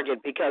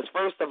target, because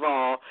first of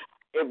all,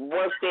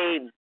 once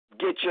they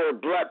get your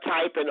blood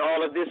type and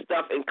all of this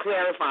stuff and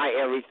clarify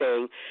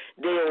everything,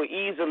 they'll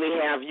easily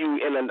have you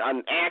in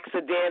an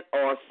accident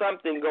or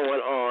something going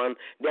on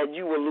that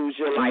you will lose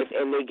your life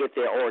and they get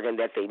their organ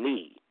that they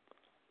need.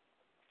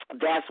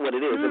 That's what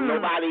it is. And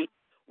nobody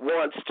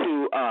wants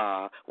to,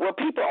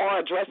 people are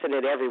addressing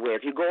it everywhere.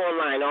 If you go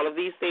online, all of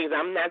these things,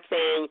 I'm not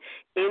saying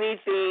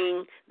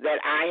anything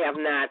that I have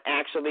not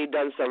actually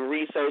done some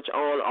research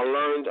on or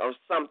learned or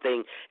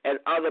something, and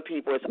other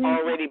people, it's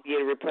already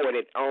being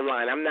reported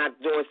online. I'm not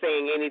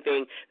saying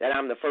anything that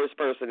I'm the first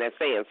person that's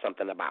saying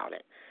something about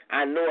it.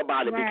 I know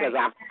about it because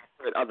I've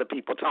heard other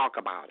people talk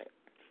about it.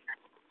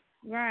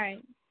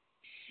 Right.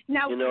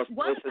 Now, you know,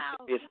 what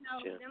about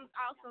them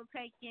also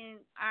taking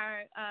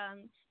our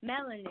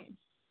melanin?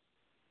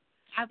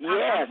 I've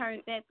heard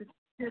that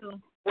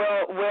too.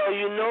 Well,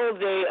 you know,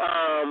 they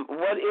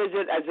what is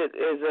it?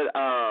 Is it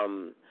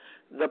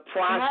the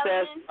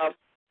process of?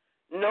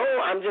 No,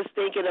 I'm just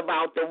thinking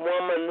about the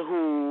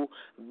woman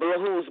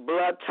whose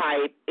blood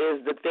type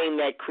is the thing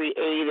that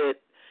created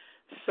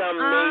some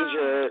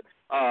major.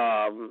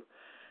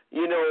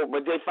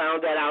 But they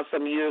found that out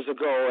some years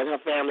ago, and her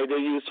family,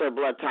 they used her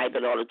blood type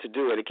in order to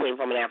do it. It came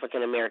from an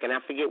African American. I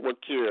forget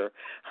what cure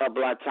her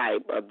blood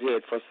type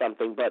did for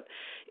something, but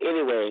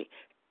anyway.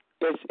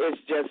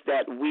 It's just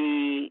that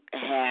we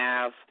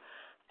have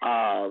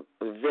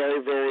very,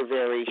 very,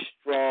 very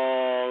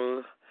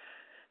strong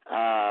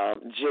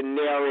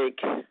generic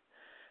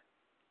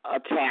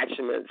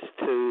attachments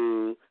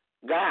to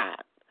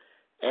God.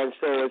 And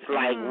so it's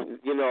like,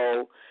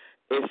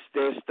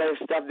 there's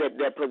stuff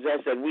that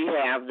possess that we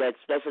have, that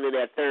especially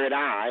that third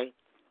eye,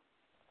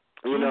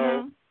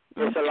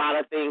 there's a lot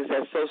of things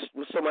that's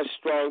so much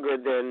stronger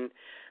than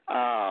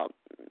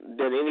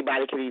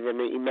anybody can even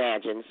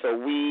imagine. So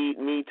we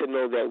need to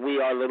know that we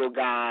are little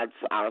gods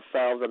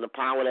ourselves, and the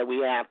power that we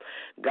have,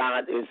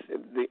 God in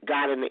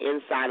the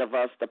inside of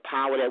us, the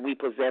power that we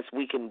possess,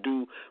 we can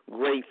do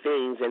great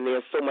things, and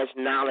there's so much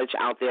knowledge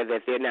out there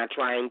that they're not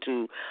trying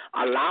to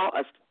allow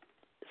us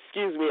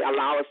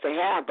to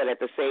have, but at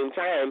the same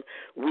time,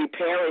 we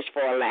perish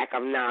for a lack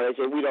of knowledge,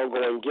 and we don't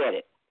go and get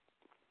it.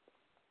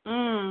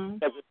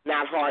 Because it's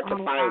not hard to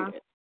find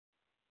it.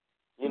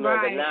 The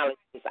knowledge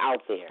is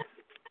out there.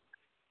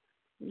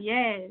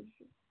 Yes.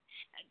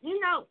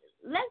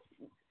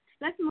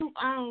 Let's move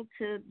on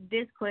to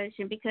this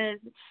question, because,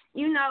 I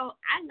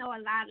know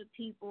a lot of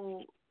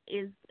people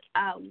is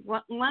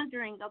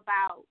wondering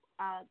about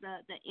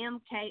the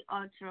MK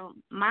Ultra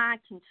mind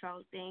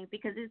control thing,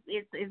 because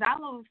it's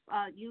all over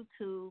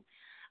YouTube,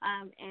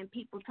 and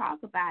people talk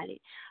about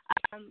it.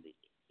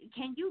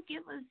 Can you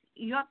give us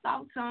your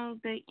thoughts on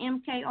the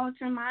MK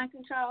Ultra mind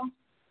control?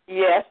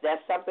 Yes,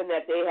 that's something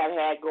that they have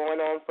had going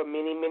on for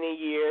many, many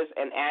years,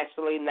 and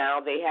actually now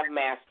they have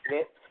mastered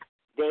it.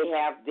 They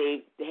have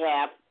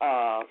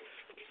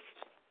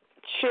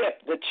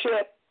chip. The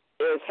chip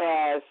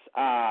has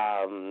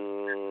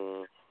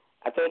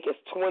I think it's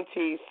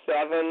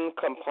 27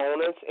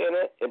 components in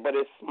it, but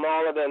it's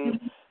smaller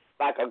than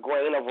like a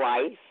grain of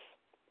rice.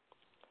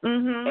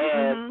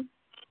 And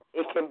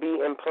it can be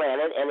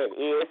implanted, and it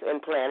is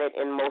implanted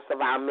in most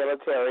of our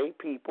military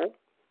people.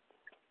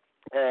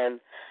 And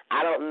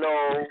I don't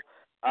know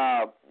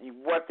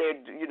what they're,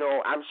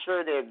 I'm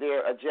sure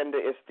their agenda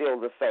is still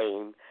the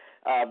same.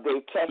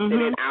 They've tested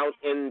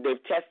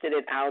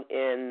it out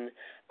in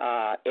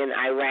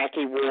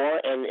Iraqi war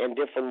and in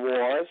different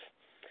wars,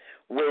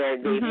 where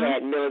they've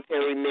had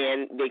military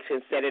men. They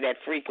can set it at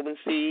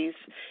frequencies,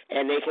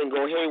 and they can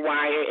go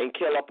haywire and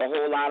kill up a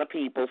whole lot of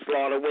people,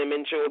 slaughter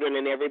women, children,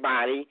 and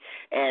everybody.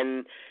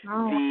 And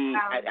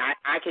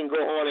I can go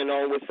on and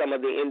on with some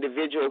of the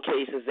individual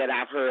cases that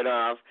I've heard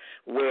of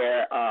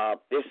where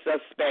it's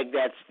suspect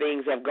that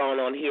things have gone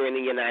on here in the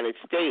United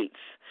States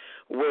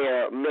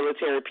where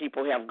military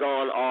people have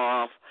gone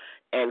off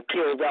and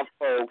killed up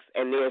folks,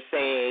 and they're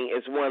saying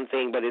it's one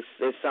thing, but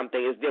it's something.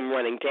 It's them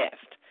running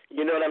tests.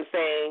 You know what I'm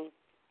saying?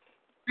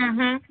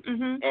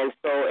 And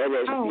so,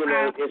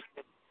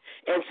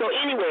 and so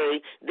anyway,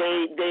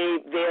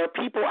 there are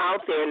people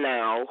out there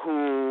now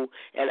who,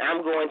 and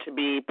I'm going to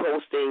be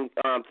posting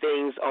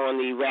things on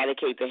the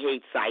Eradicate the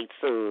Hate site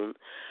soon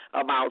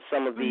about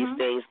some of these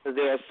things. So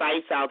there are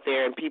sites out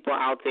there and people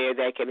out there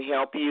that can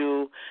help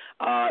you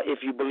if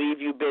you believe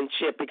you've been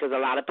chipped, because a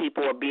lot of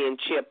people are being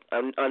chipped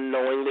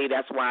unknowingly.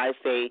 That's why I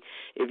say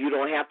if you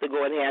don't have to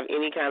go and have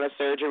any kind of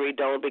surgery,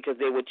 don't, because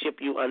they will chip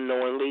you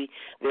unknowingly.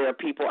 There are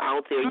people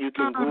out there you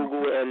can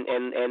Google and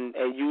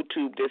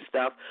YouTube this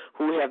stuff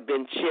who have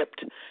been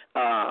chipped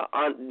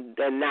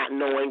and not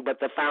knowing, but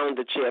found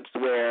the chips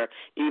where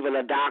even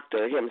a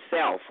doctor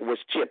himself was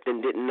chipped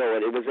and didn't know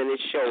it. It was in his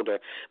shoulder.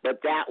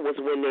 But that was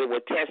when they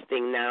were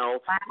testing. Now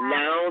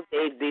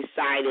they've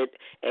decided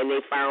and they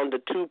found the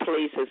two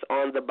places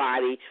on the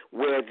body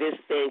where this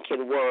thing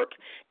can work,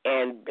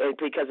 and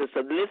because it's a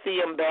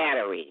lithium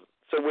battery.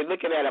 So we're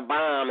looking at a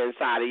bomb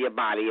inside of your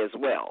body as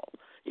well.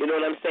 You know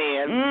what I'm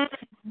saying?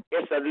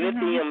 It's a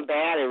lithium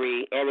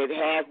battery, and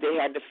they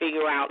had to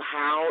figure out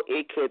how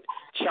it could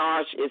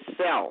charge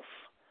itself.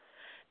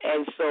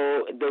 And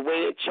so the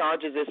way it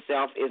charges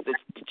itself is the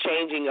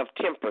changing of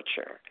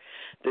temperature.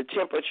 The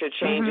temperature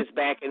changes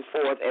back and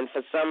forth, and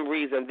for some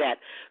reason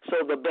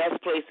so the best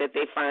place that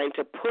they find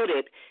to put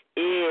it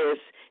is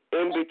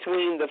in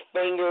between the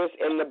fingers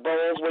and the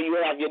bones where you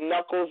have your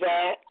knuckles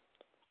at.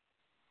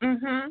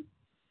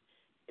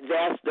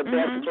 That's the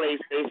best place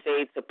they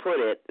say to put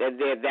it.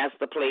 That's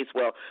the place.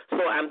 Well,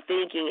 so I'm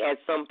thinking at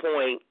some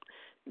point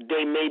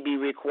they may be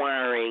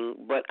requiring,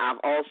 but I've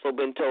also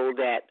been told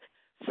that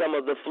some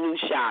of the flu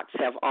shots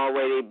have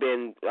already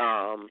been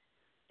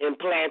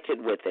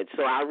implanted with it.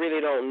 So I really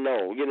don't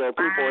know. You know,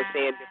 people are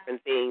saying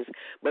different things,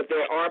 but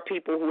there are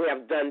people who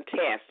have done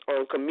tests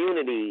on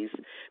communities,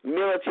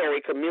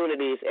 military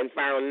communities, and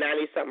found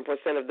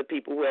 90-something% of the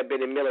people who have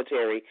been in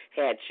military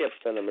had chips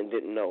in them and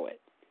didn't know it.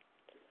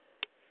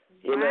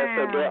 You know,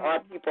 so there are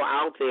people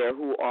out there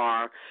who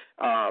are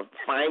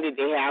finding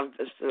they have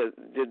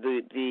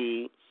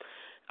the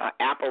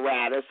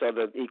apparatus or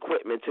the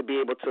equipment to be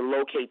able to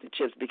locate the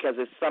chips, because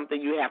it's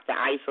something you have to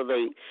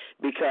isolate,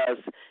 because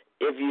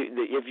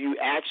if you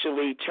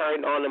actually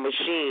turn on the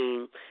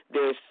machine,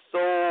 there's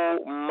so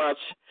much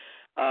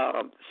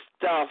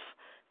stuff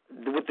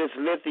with this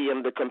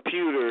lithium, the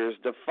computers,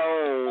 the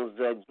phones,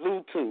 the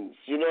Bluetooth,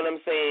 you know what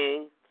I'm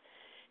saying?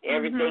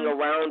 Everything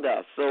around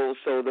us. So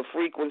the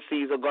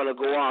frequencies are going to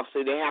go off,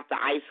 so they have to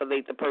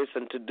isolate the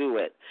person to do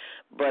it.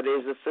 But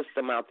there's a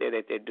system out there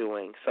that they're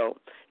doing. So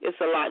it's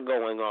a lot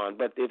going on.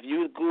 But if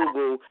you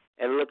Google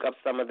and look up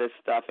some of this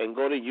stuff and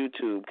go to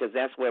YouTube, because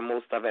that's where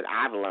most of it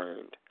I've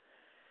learned,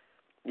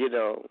 you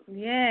know.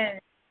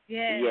 Yes.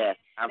 Yes,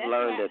 I've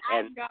learned it.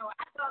 I go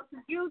to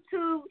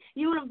YouTube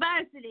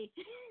University.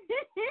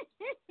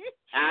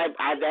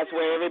 That's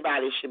where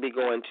everybody should be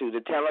going to.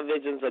 The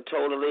televisions are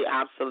totally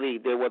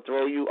obsolete. They will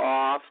throw you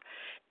off,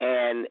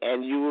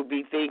 and you will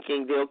be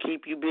thinking they'll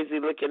keep you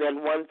busy looking at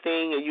one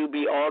thing, and you'll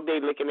be all day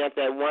looking at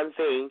that one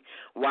thing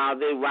while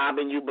they're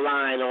robbing you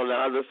blind on the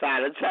other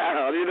side of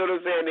town. You know what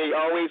I'm saying? They're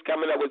always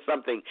coming up with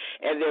something,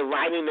 and they're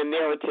writing the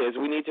narratives.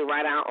 We need to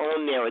write our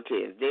own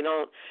narratives.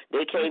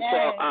 They can't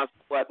tell us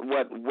what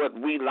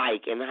we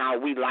like and how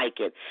we like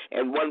it.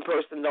 And one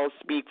person don't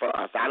speak for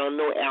us. I don't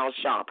know Al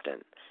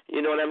Sharpton.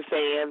 You know what I'm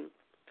saying?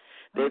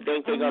 They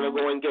think they're going to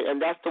go and get, and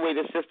that's the way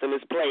the system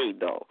is played,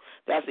 though.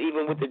 That's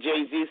even with the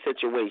Jay-Z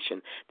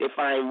situation. They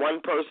find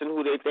one person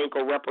who they think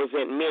will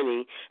represent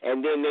many,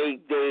 and then they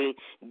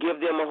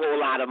give them a whole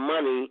lot of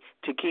money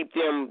to keep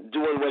them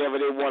doing whatever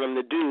they want them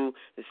to do.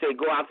 They say,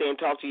 go out there and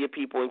talk to your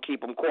people and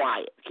keep them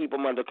quiet, keep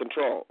them under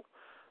control.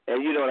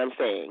 And you know what I'm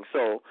saying?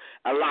 So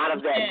a lot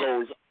of that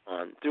goes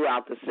on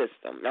throughout the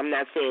system. I'm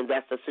not saying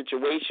that's the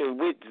situation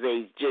with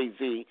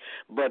Jay-Z,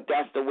 but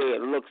that's the way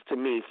it looks to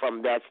me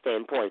from that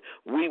standpoint.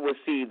 We will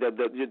see the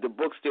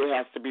book still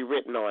has to be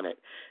written on it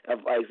of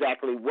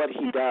exactly what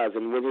he does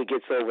and when he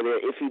gets over there,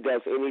 if he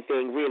does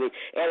anything really.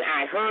 And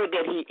I heard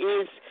that he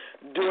is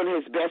doing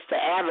his best to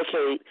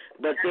advocate,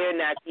 but they're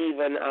not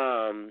even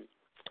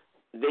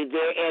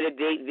they're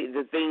editing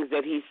the things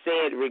that he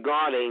said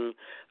regarding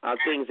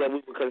things that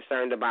we were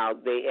concerned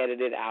about. They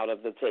edited out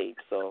of the tape,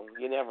 so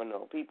you never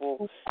know.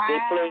 People they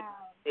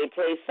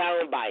play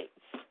sound bites.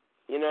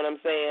 You know what I'm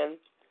saying?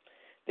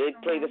 They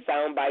play the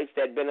sound bites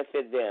that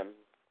benefit them,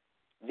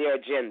 their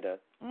agenda.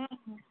 So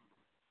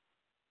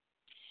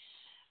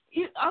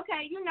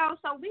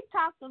we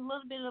talked a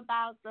little bit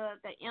about the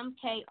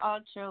MK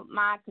Ultra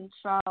mind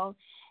control.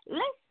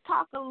 Let's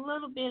talk a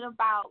little bit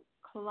about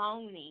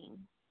cloning.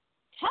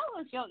 tell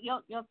us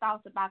your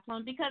thoughts about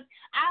cloning, because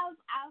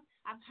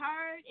I've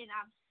heard and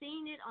I've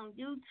seen it on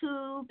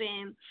YouTube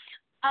and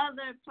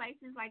other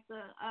places like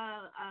the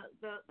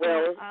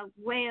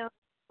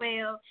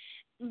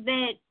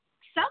that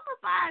some of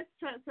our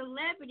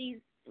celebrities,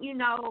 you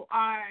know,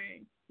 are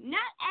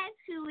not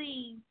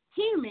actually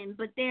human,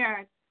 but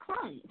they're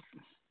clones.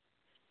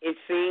 It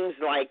seems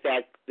like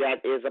that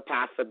is a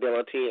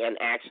possibility, and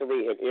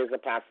actually it is a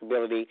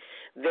possibility.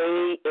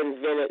 They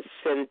invented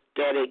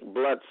synthetic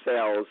blood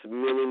cells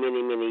many,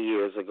 many, many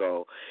years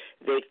ago.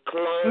 They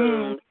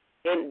cloned.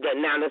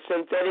 Now, the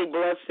synthetic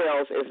blood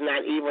cells is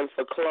not even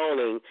for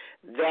cloning.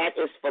 That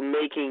is for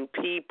making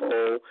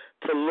people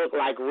to look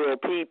like real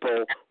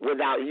people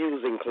without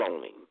using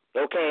cloning,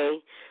 okay?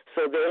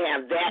 So they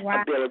have that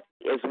ability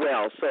as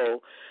well.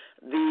 So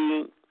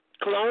the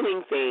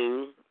cloning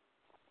thing,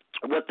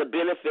 what the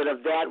benefit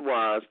of that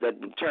was, that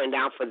turned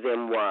out for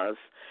them was,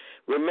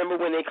 remember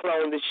when they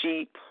cloned the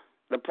sheep?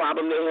 The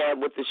problem they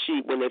had with the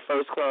sheep when they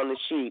first cloned the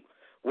sheep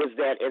was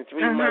that in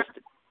 3 months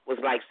it was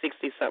like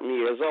 60-something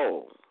years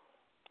old.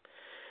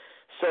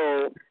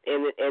 So,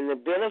 and the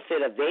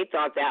benefit of, they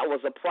thought that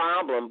was a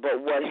problem,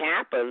 but what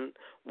happened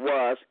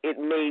was it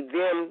made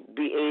them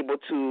be able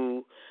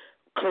to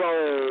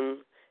clone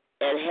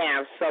and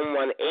have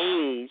someone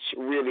age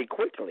really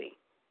quickly.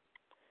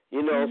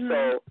 You know,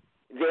 so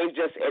they've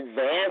just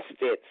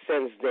advanced it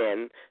since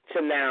then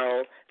to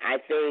now, I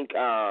think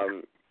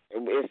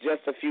it's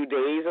just a few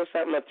days or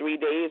something, or 3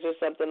 days or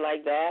something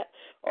like that,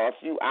 or a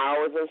few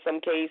hours in some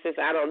cases.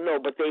 I don't know,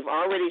 but they've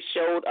already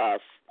showed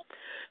us.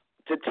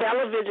 The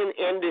television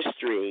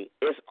industry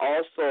is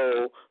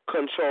also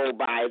controlled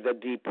by the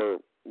deeper,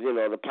 you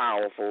know, the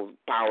powerful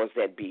powers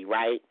that be,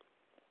 right?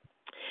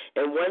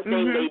 And one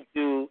thing they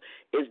do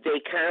is they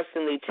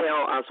constantly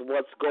tell us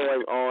what's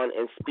going on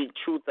and speak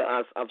truth to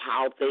us of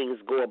how things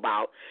go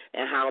about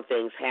and how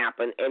things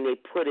happen, and they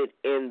put it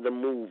in the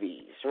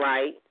movies,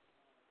 right?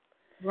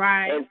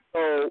 Right. And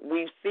so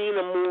we've seen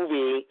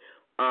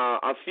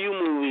a few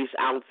movies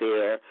out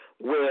there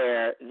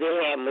where they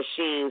have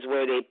machines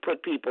where they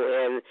put people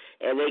in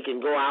and they can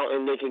go out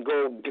and they can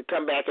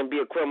come back and be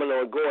a criminal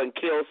and go and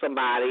kill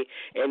somebody,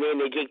 and then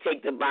they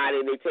take the body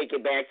and they take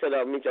it back to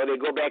or they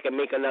go back and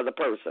make another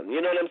person.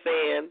 You know what I'm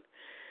saying?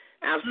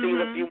 I've seen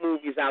a few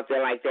movies out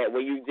there like that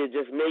where they're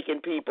just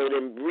making people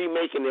and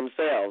remaking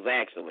themselves,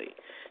 actually,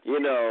 you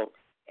know,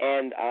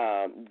 and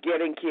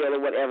getting killed or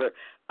whatever.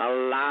 A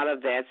lot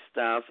of that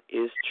stuff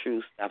is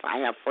true stuff. I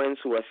have friends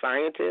who are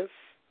scientists,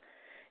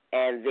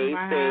 and they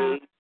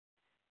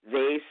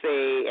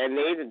say, and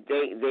they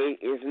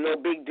it's no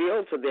big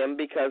deal to them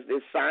because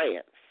it's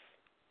science.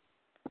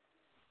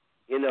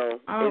 You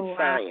know, it's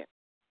science.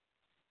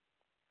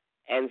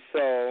 And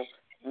so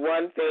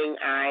one thing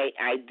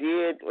I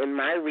did in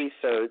my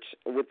research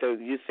with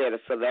you said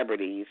of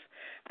celebrities,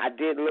 I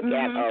did look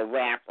at a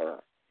rapper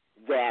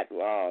that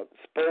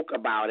spoke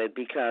about it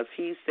because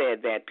he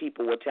said that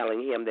people were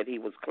telling him that he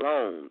was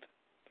cloned.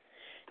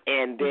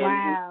 And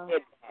then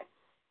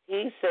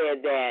he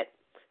said that,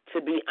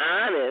 to be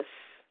honest,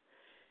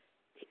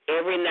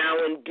 every now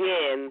and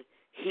then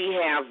he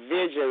have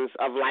visions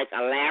of like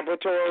a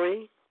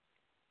laboratory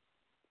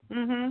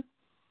and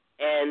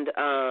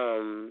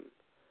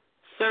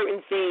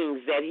certain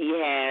things that he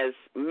has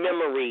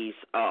memories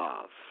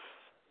of.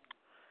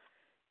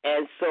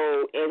 And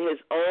so in his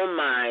own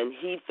mind,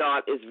 he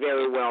thought it's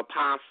very well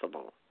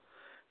possible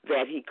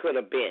that he could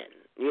have been,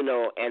 you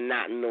know, and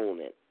not known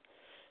it.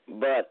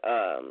 But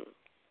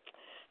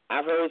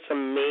I've heard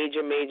some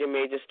major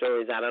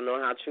stories. I don't know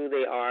how true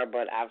they are,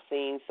 but I've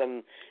seen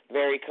some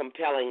very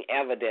compelling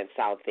evidence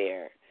out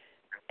there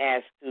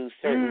as to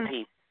certain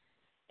people.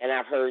 And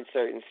I've heard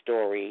certain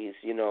stories,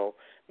 you know,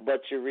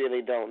 but you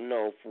really don't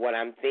know. What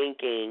I'm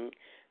thinking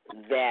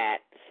that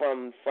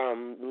from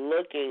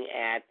looking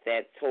at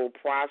that whole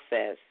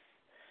process,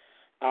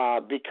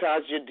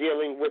 because you're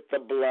dealing with the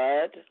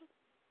blood,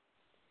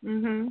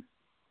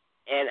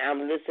 and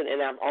I'm listening,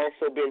 and I've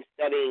also been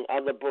studying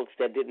other books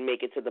that didn't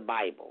make it to the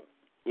Bible.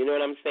 You know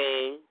what I'm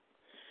saying?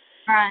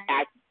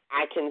 Right.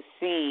 I can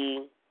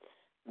see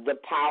the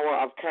power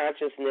of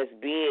consciousness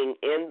being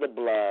in the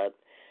blood,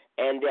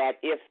 and that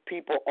if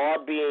people are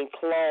being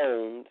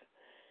cloned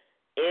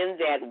in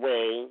that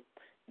way,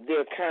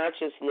 their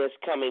consciousness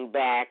coming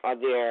back, or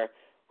their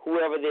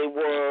whoever they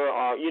were,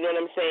 or you know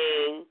what I'm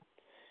saying?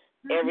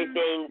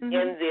 Everything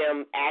in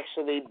them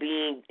actually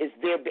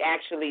they're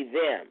actually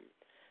them.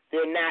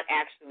 They're not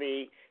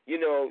actually, you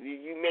know,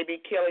 you may be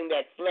killing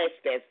that flesh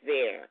that's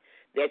there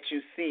that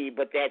you see,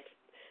 but that's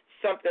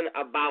something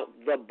about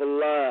the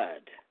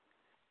blood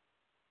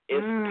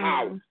is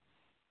power.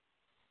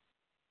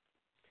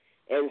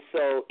 And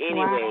so,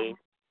 anyway,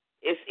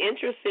 it's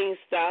interesting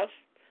stuff,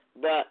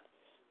 but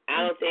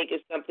I don't think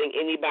it's something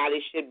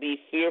anybody should be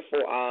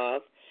fearful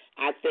of.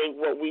 I think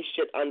what we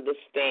should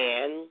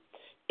understand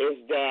is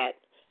that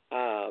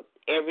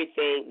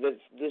everything,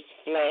 this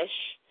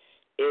flesh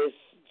is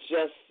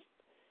just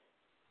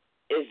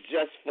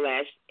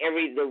flesh.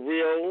 The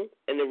real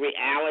and the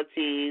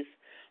realities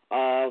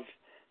of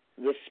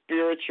the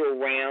spiritual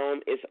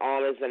realm is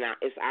all in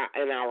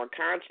our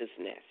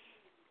consciousness.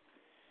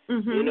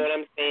 Mm-hmm. You know what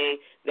I'm saying?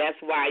 That's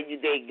why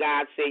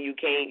God say you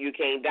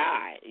can't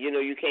die.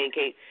 You can't.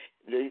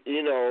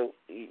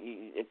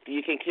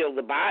 You can kill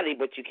the body,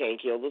 but you can't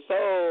kill the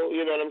soul.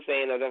 You know what I'm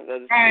saying? Or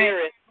the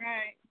spirit.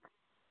 Right.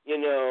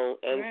 And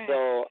right.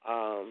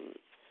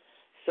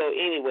 so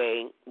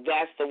anyway,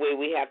 that's the way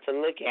we have to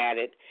look at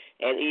it.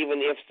 And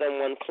even if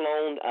someone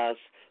cloned us,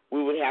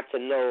 we would have to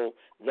know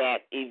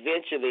that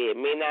eventually, it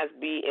may not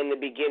be in the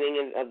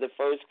beginning of the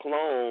first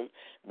clone,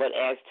 but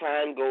as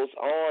time goes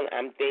on,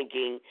 I'm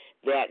thinking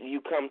that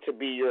you come to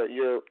be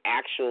your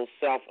actual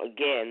self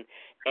again,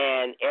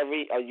 and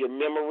your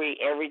memory,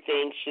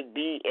 everything should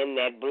be in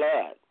that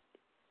blood.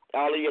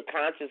 All of your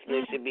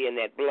consciousness should be in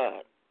that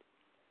blood.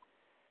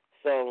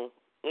 So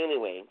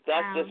anyway,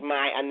 that's just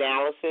my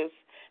analysis.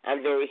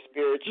 I'm very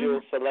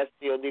spiritual,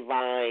 celestial,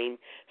 divine,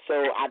 so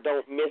I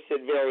don't miss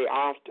it very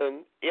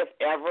often, if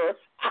ever.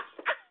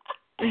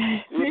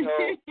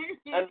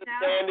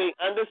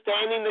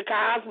 Understanding the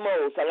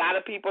cosmos. A lot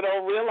of people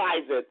don't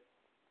realize it,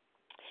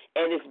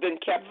 and it's been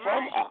kept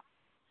from us.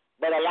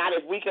 But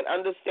if we can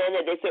understand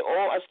it, they say,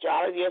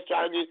 astrology.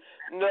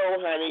 No,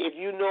 honey, if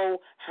you know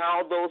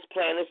how those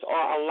planets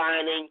are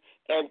aligning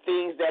and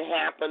things that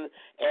happen,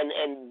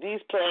 and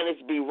these planets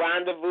be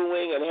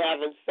rendezvousing and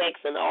having sex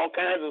and all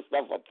kinds of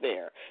stuff up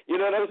there. You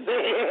know what I'm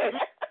saying?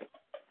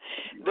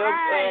 Those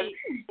planets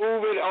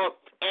moving up,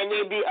 and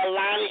they be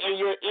aligning, and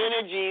your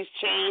energies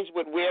change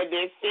with where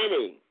they're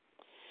sitting.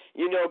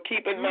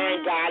 Keep in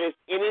mind, God is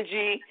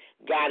energy,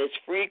 God is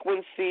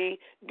frequency,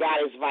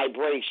 God is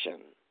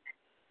vibration.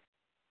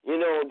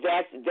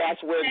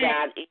 That's where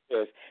God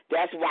is.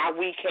 That's why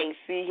we can't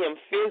see him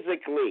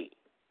physically.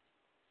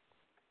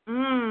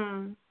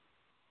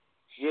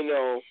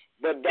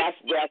 But that's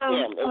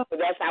him. And so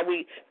that's how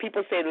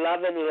people say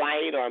love and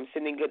light, or I'm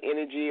sending good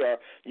energy, or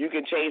you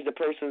can change the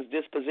person's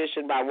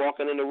disposition by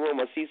walking in the room,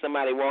 or see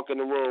somebody walk in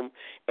the room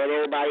and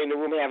everybody in the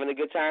room having a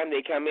good time.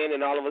 They come in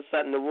and all of a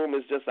sudden the room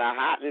is just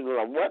what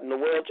in the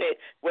world changed?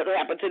 What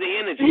happened to the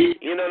energy?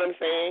 You know what I'm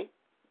saying?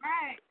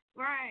 Right.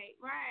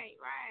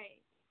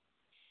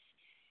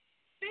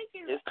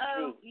 Speaking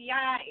of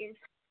Yah and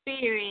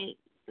spirit,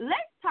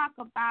 let's talk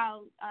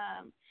about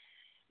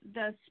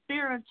the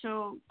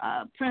spiritual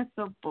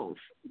principles.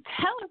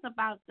 Tell us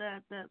about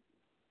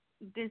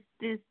this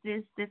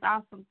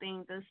awesome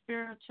thing, the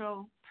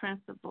spiritual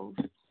principles.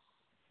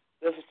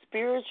 The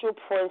spiritual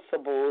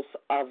principles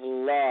of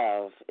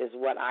love is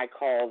what I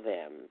call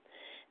them,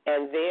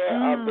 and they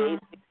are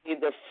basically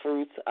the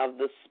fruits of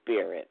the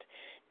spirit.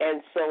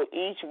 And so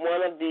each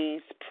one of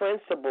these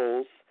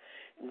principles,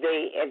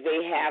 they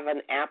have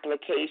an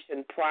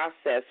application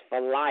process for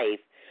life.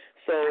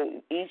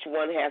 So each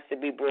one has to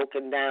be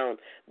broken down.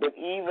 But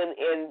even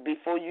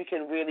before you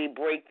can really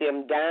break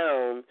them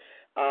down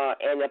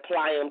and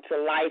apply them to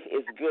life,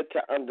 it's good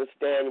to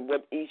understand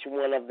what each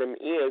one of them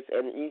is,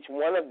 and each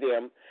one of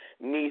them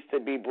needs to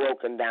be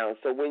broken down.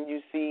 So when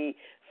you see,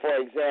 for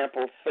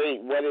example,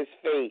 fate, what is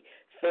fate?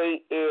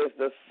 Fate is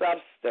the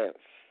substance.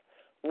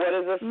 What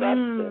is a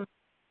substance?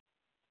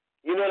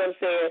 You know what I'm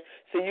saying?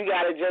 So you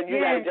gotta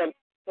jump.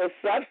 So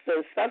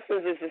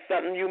substance is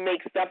something you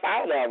make stuff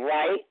out of,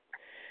 right?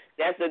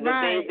 That's the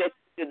things that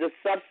the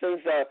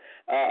substance of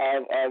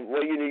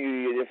you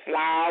need your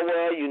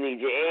flour, you need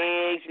your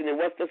eggs, and then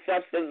what's the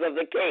substance of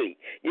the cake?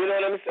 You know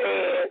what I'm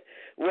saying?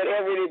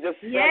 Whatever it is, the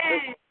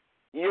substance.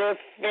 Your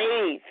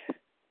faith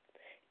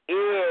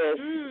is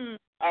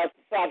a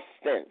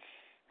substance.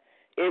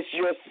 It's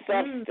your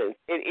substance.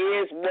 It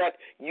is what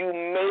you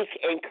make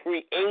and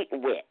create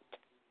with.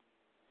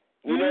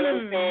 You know what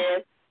I'm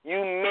saying? You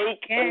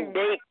make and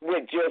bake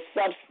with your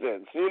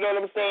substance. You know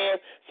what I'm saying?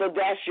 So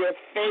that's your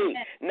faith.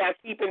 Now,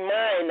 keep in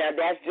mind,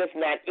 that's just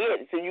not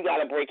it. So you got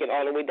to break it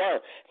all the way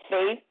down.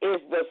 Faith is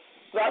the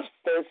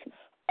substance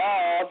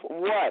of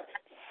what?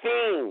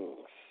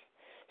 Things.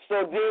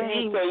 So then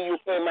you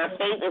say, my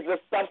faith is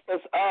the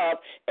substance of,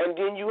 and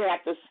then you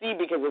have to see,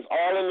 because it's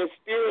all in the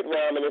spirit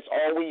realm, and it's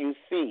all what you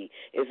see.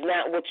 It's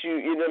not what you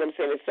know what I'm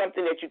saying? It's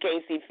something that you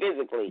can't see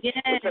physically. It's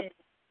something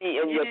you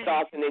see in your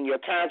thoughts and in your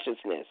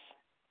consciousnness.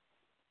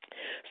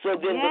 So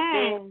then the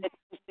things that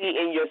you see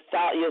in your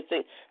thought,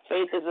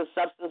 faith is the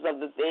substance of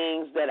the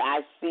things that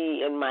I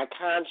see in my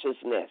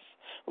consciousness,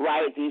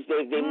 right? Okay,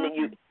 so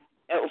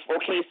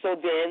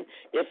then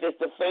if it's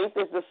the faith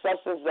is the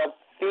substance of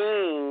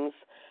things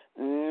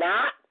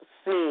not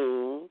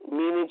seen,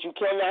 meaning you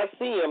cannot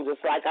see them,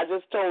 just like I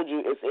just told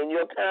you, it's in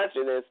your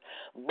consciousness,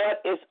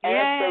 but it's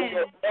also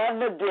your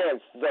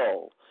evidence,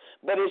 though.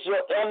 But it's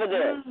your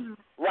evidence,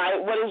 right?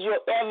 What is your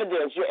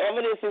evidence? Your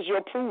evidence is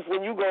your proof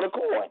when you go to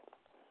court.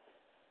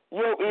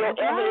 Your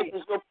evidence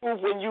is your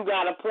proof when you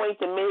got a point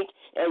to make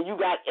and you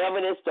got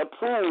evidence to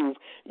prove.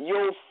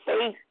 Your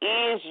faith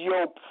is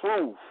your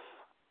proof.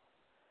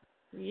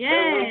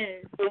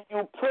 Yes.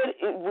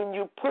 When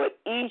you put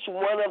each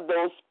one of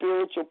those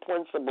spiritual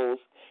principles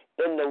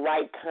in the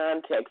right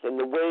context and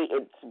the way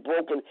it's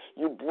broken,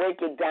 you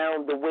break it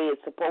down the way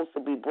it's supposed to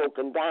be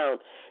broken down,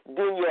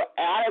 then your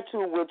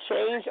attitude will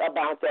change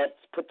about that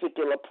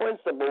particular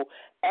principle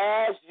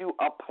as you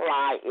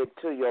apply it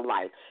to your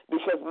life.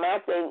 Because my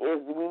thing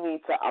is we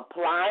need to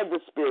apply the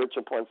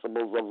spiritual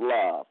principles of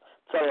love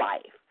to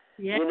life.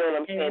 Yes. You know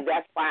what I'm saying?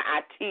 That's why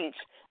I teach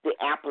the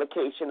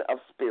application of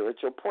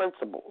spiritual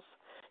principles.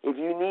 If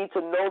you need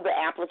to know the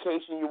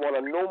application, you want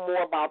to know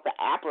more about the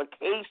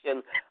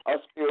application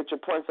of spiritual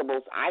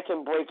principles, I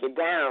can break it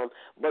down.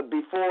 But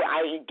before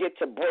I get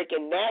to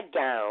breaking that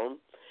down,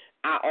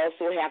 I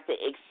also have to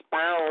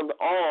expound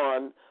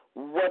on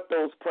what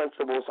those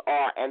principles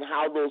are and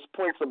how those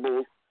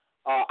principles,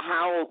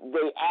 how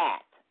they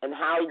act and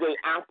how they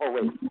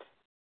operate.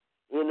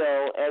 You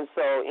know, and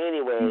so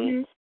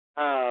anyway,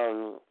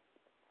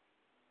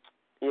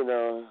 you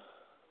know,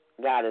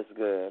 God is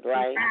good,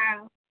 right?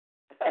 Wow.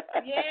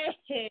 Yes.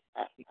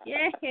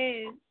 Yes.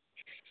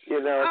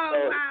 You know,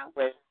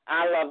 wow.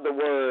 I love the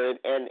word,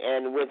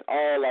 and with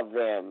all of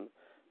them,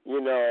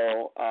 you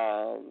know,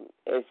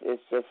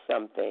 it's just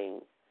something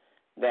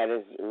that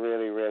is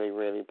really, really,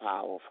 really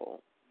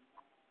powerful.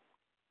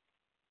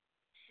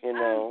 You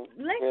know,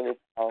 let's really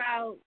talk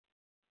about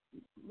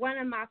one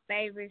of my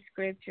favorite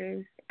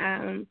scriptures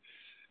in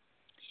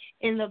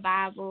the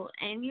Bible,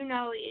 and you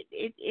know,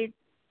 it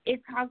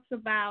talks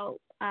about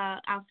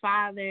our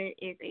Father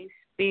is a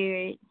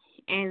spirit,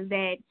 and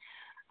that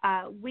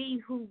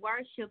we who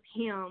worship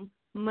Him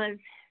must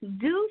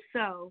do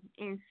so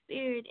in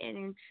spirit and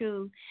in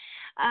truth.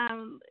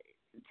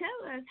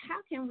 Tell us,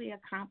 how can we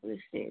accomplish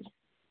this?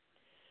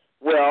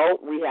 Well,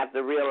 we have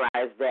to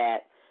realize that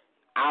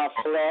our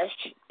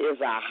flesh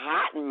is a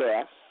hot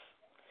mess,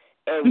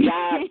 and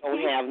God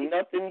don't have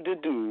nothing to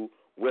do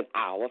with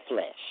our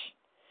flesh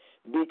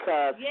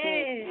because He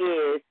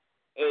is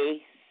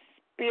a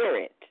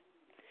spirit.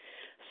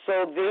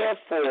 So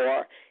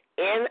therefore,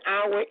 in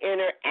our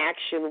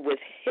interaction with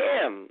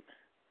Him,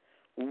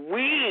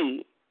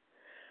 we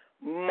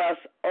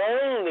must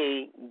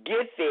only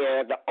get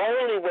there, the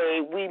only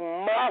way we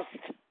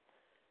must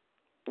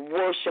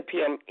worship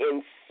Him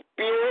in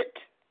spirit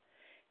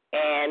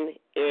and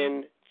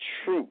in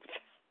truth.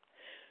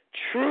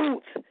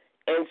 Truth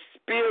and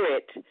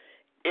spirit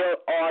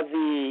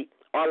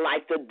are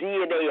like the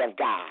DNA of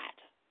God.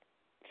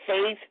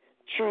 Faith,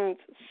 truth,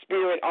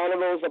 spirit, all of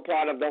those are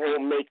part of the whole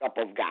makeup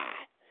of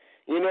God.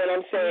 You know what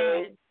I'm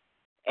saying?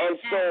 And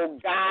so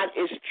God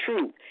is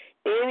truth.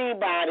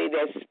 Anybody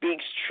that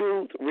speaks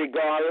truth,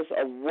 regardless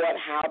of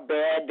how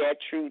bad that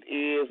truth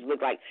is,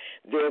 look like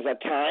there's a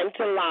time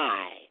to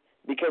lie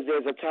because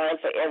there's a time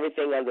for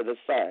everything under the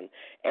sun.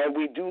 And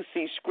we do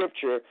see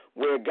scripture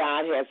where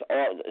God has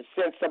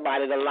sent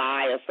somebody to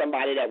lie, or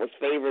somebody that was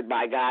favored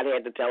by God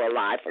had to tell a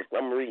lie for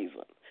some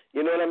reason.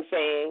 You know what I'm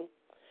saying?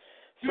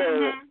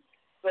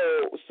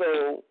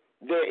 So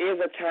there is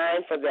a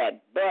time for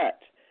that. But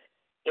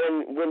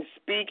when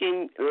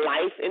speaking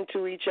life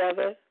into each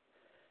other,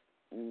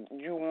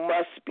 you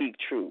must speak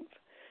truth.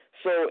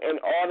 So in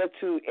order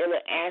to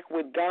interact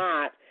with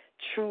God,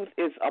 truth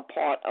is a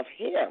part of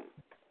Him.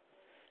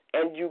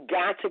 And you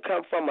got to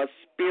come from a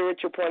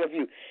spiritual point of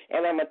view.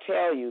 And I'm going to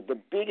tell you, the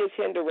biggest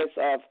hindrance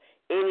of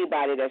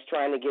anybody that's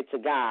trying to get to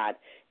God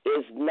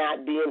is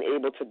not being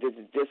able to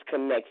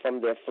disconnect from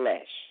their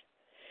flesh.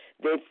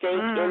 They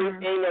think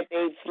anything that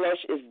their flesh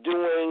is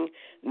doing,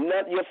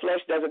 your flesh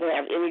doesn't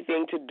have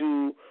anything to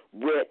do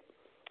with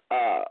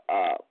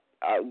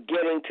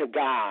getting to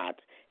God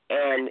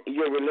and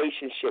your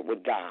relationship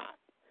with God.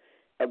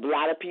 A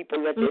lot of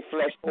people let their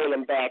flesh hold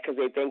them back because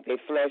they think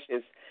their flesh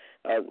is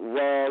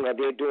wrong, or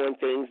they're doing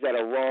things that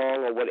are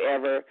wrong or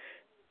whatever.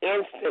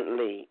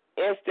 Instantly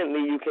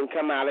you can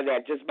come out of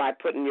that just by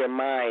putting your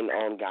mind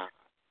on God.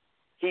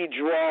 He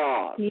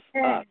draws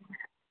us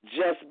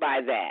just by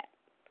that.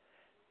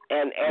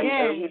 And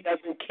He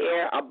doesn't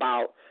care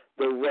about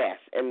the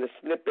rest, and the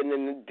slipping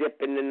and the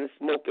dipping and the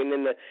smoking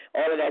and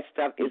all of that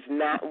stuff is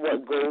not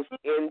what goes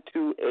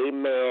into a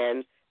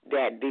man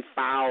that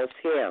defiles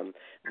him.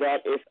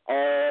 That is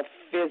all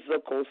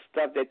physical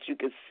stuff that you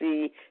can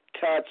see,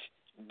 touch,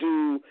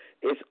 do.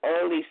 It's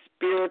only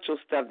spiritual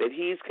stuff that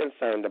He's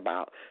concerned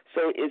about.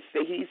 So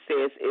He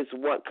says it's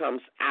what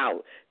comes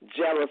out: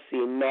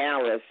 jealousy,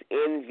 malice,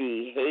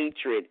 envy,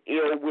 hatred,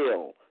 ill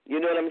will. You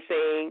know what I'm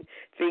saying?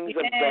 Things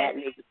of that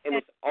nature. And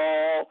it's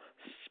all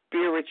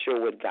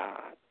spiritual with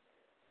God.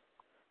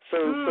 So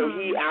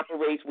He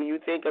operates, when you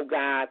think of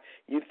God,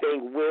 you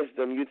think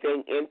wisdom, you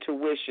think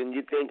intuition,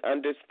 you think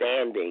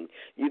understanding.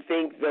 You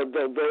think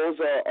those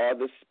are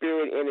the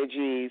spirit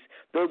energies.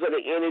 Those are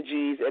the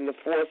energies and the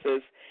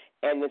forces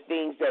and the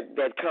things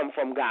that come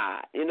from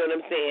God. You know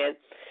what I'm saying?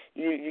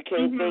 You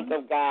can't think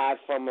of God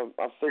from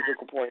a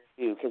physical point of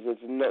view because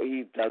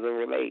He doesn't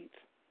relate.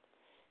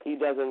 He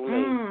doesn't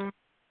relate.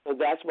 So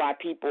that's why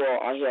people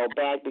are held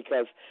back,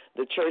 because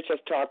the church has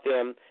taught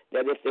them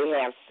that if they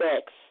have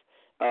sex,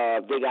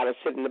 they got to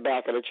sit in the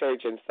back of the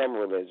church in some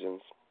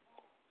religions.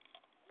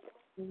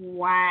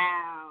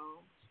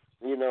 Wow.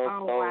 You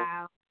know,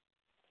 wow.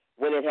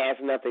 When it has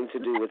nothing to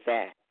do with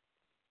that.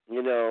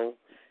 You know,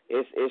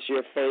 it's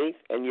your faith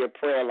and your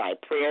prayer life.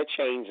 Prayer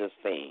changes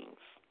things.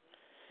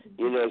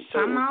 You know,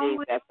 certain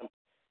things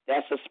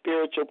that's a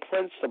spiritual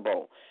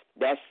principle.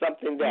 That's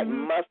something that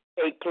must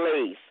take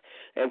place.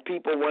 And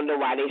people wonder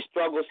why they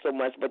struggle so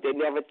much, but they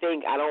never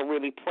think, I don't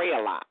really pray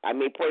a lot. I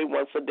may pray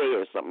once a day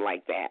or something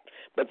like that,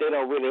 but they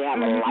don't really have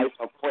a life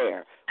of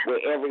prayer where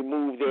every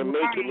move they're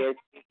making,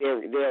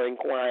 they're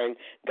inquiring,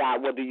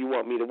 God, what do you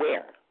want me to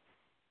wear?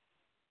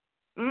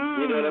 You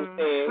know what I'm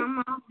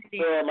saying?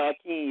 Where are my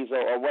keys,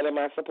 or what am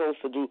I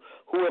supposed to do?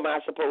 Who am I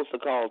supposed to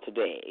call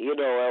today? You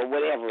know, or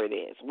whatever it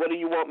is. What do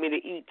you want me to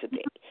eat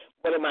today?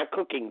 What am I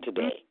cooking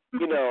today?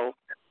 You know,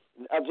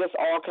 just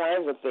all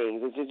kinds of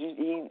things. It's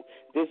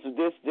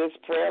just this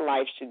prayer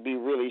life should be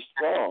really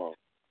strong.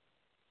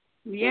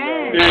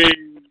 Yeah. You know,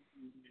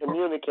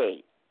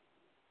 communicate.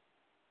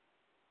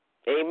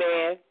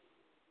 Amen.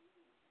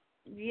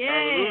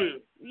 Yeah.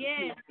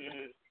 Yeah.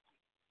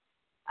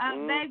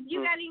 Babe,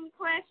 you got any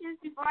questions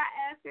before I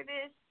answer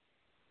this?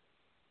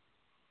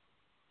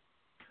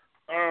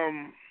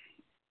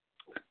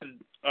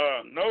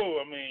 No,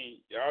 I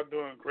mean, y'all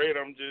doing great.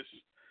 I'm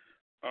just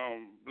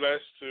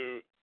blessed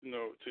to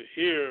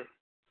hear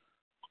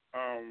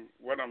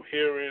what I'm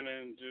hearing,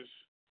 and just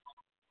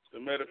the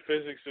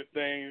metaphysics of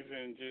things,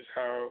 and just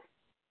how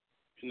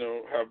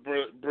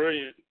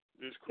brilliant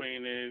this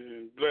queen is,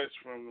 and blessed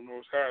from the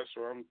Most High.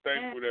 So I'm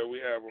thankful that we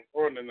have her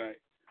on tonight.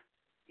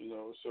 You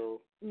know,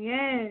 so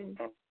I'm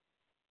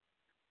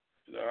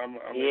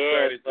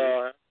excited.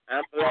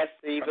 I'm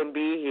blessed to even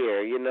be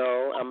here. You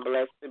know, I'm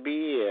blessed to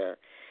be here.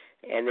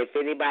 And if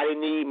anybody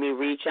need me,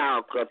 reach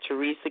out.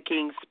 Theresa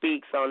King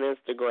Speaks on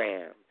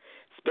Instagram.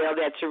 Spell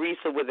that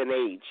Teresa with an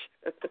H.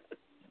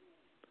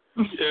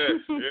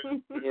 Yes.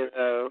 You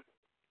know.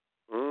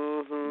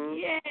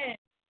 Yeah.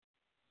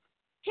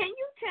 Can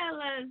you tell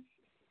us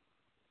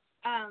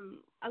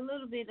a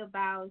little bit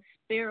about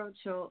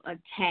spiritual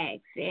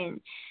attacks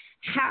and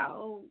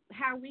how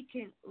we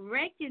can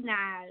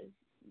recognize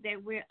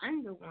that we're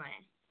under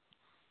one?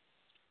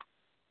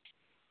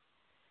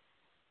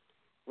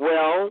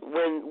 Well,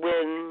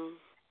 when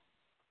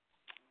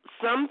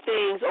some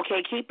things,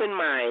 keep in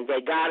mind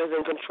that God is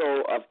in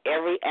control of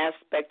every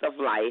aspect of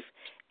life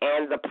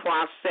and the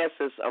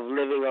processes of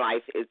living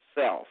life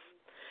itself.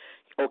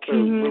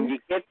 When you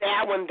get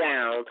that one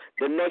down,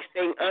 the next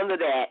thing under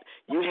that,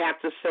 you have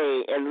to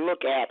say and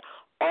look at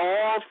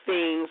all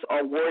things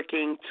are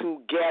working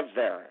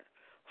together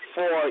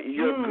for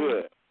your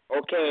good.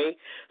 Okay?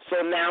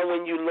 So now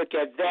when you look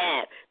at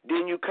that,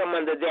 then you come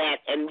under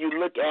that and you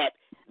look at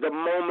the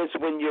moments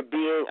when you're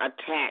being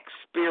attacked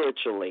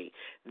spiritually.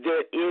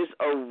 There is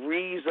a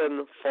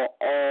reason for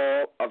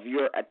all of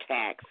your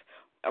attacks.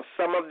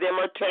 Some of them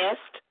are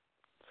tests.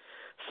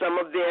 Some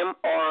of them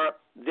are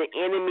the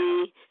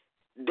enemy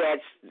that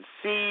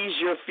sees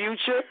your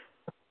future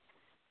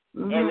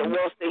and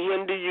wants to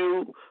hinder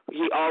you.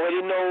 He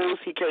already knows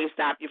he can't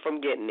stop you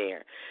from getting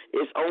there.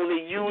 It's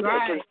only you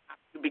that can stop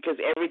you, because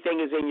everything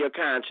is in your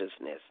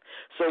consciousness.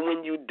 So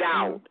when you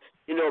doubt,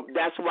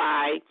 that's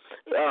why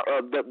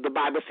the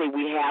Bible says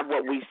we have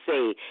what we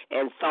say,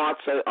 and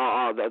thoughts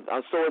are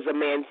so as a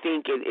man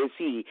thinketh is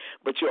he.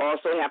 But you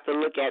also have to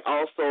look at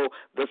also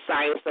the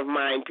science of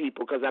mind,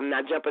 people, because I'm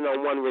not jumping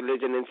on one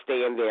religion and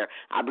staying there.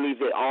 I believe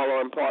they all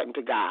are important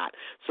to God.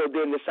 So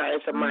then the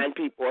science of mind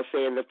people are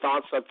saying the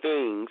thoughts are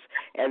things,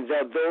 and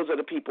those are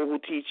the people who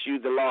teach you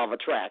the law of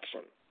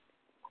attraction.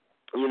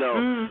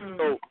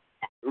 So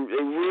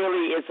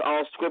really it's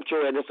all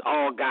scripture and it's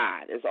all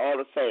God. It's all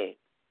the same.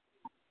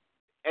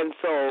 And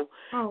so,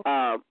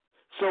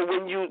 so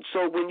when you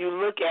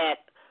look at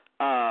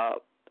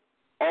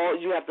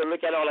you have to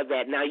look at all of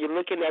that. Now you're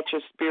looking at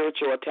your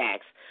spiritual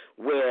attacks,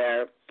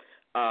 where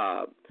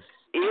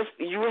if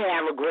you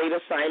have a great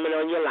assignment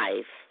on your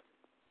life,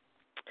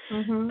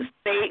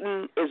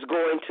 Satan is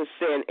going to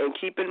send. And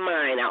keep in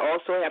mind, I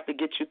also have to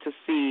get you to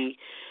see.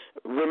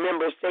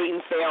 Remember,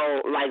 Satan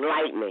fell like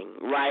lightning,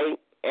 right?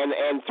 And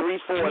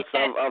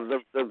 3/4 of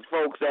the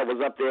folks that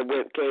was up there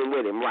came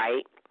with him,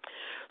 right?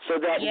 So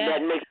that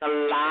makes a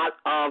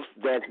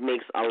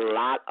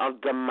lot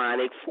of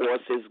demonic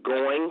forces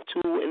going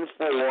to and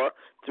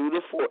through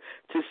the four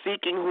to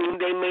seeking whom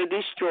they may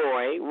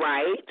destroy,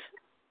 right?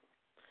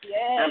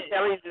 Yes. I'm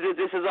telling you,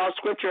 this is all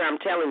scripture. I'm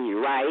telling you,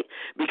 right?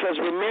 Because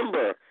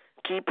remember,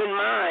 keep in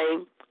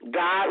mind,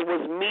 God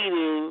was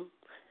meeting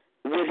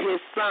with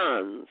his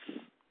sons,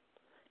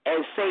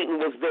 and Satan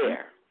was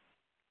there.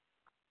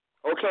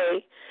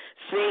 Okay,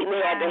 Satan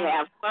had to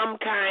have some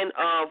kind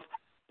of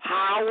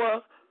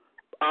power.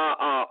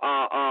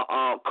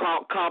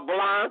 Carte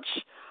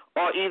blanche,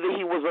 or either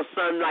he was a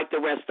son like the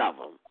rest of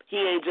them. He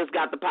ain't just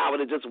got the power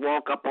to just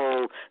walk up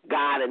on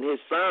God and his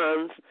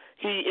sons.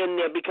 He in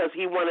there because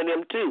he wanted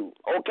them too.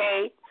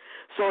 Okay,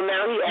 so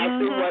now he asked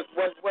him,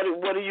 what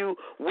are you?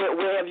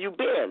 Where have you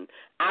been?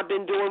 I've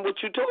been doing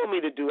what you told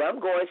me to do. I'm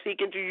going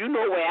seeking you. You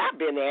know where I've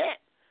been at.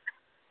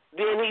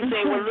 Then he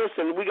said, well,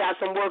 listen, we got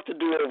some work to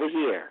do over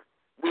here.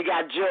 We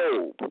got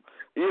Job.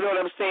 You know what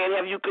I'm saying?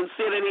 Have you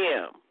considered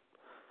him?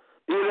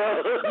 You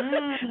know?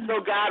 So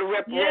God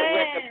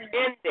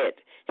recommended.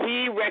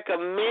 He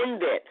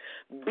recommended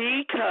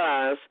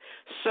because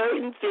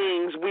certain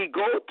things we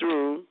go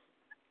through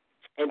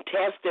and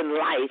test in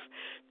life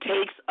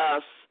takes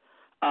us,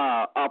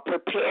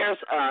 prepares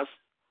us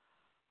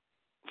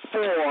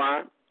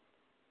for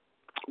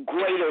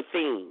greater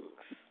things.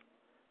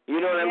 You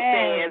know what I'm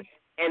saying?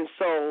 And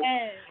so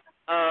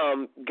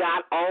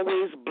God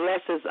always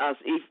blesses us.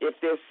 If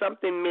there's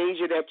something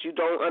major that you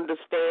don't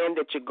understand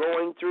that you're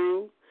going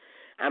through,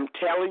 I'm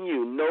telling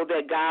you, know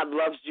that God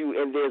loves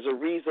you, and there's a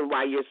reason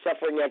why you're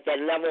suffering at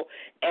that level.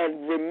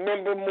 And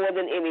remember, more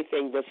than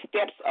anything, the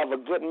steps of a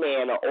good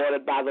man are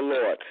ordered by the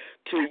Lord.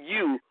 To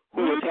you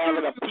who is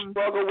having a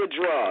struggle with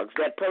drugs,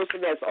 that person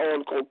that's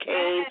on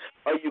cocaine,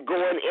 or you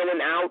going in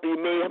and out, you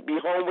may be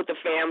home with the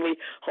family,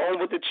 home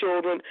with the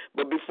children,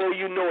 but before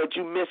you know it,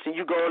 you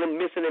going and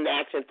missing in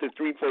action for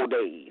 3-4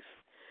 days.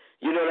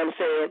 You know what I'm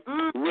saying?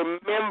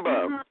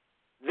 Remember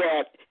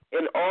that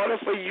in order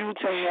for you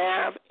to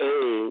have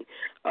a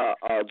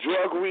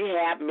drug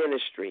rehab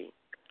ministry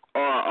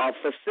or a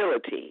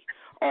facility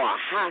or a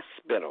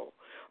hospital,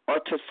 or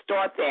to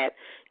start that,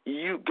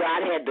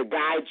 God had to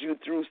guide you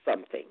through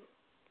something.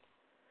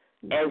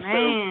 And so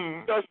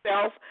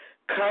yourself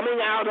coming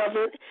out of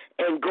it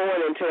and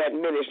going into that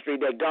ministry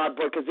that God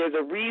brought, because there's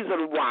a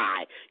reason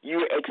why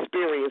you're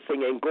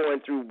experiencing and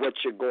going through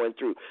what you're going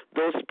through.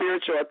 Those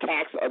spiritual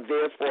attacks are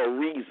there for a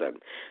reason.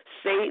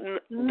 Satan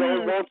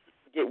don't want you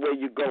to get where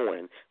you're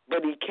going,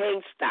 but he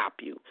can't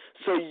stop you.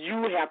 So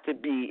you have to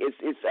be,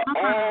 it's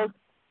all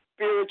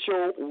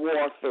spiritual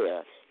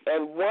warfare.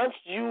 And once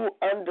you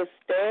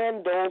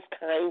understand those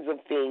kinds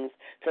of things,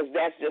 because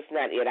that's just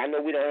not it. I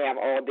know we don't have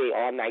all day,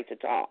 all night to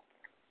talk.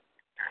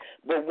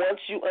 But once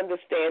you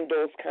understand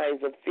those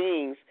kinds of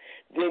things,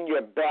 then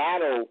your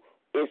battle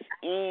is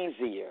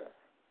easier.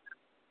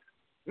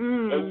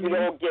 And you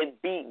don't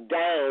get beat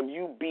down,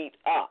 you beat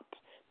up,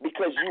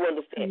 because you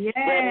understand.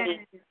 That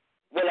means,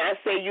 when I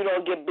say you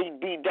don't get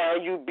beat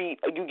down, you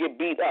get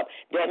beat up.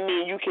 That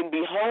means you can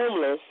be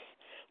homeless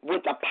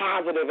with a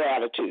positive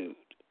attitude.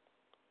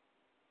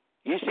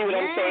 You see what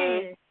I'm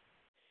saying?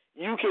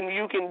 You can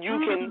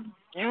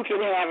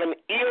have an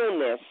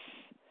illness,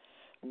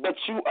 but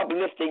you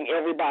uplifting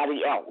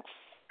everybody else.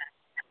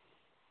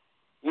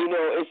 You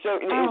know, it's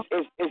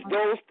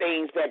those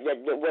things that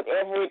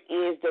whatever it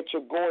is that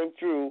you're going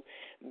through,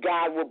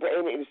 God will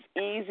bring it. It's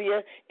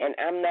easier, and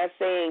I'm not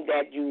saying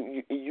that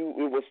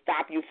it will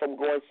stop you from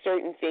going.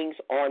 Certain things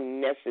are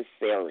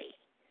necessary,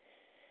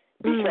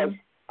 because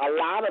a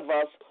lot of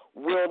us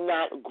will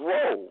not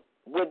grow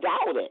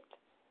without it.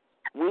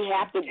 We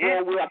have to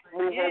grow, we have to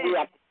move on, we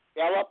have to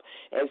develop,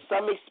 and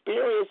some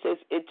experiences,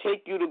 it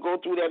take you to go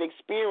through that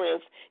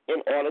experience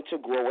in order to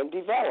grow and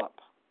develop.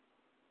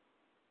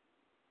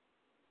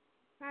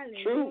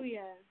 Hallelujah. True.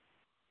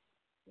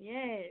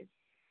 Yes.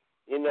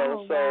 You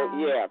know,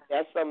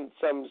 that's some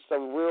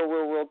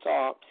real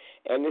talk.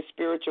 And this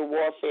spiritual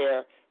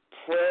warfare,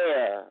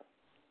 prayer,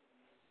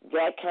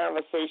 that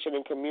conversation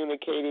and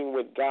communicating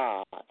with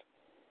God.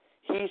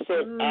 He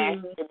said,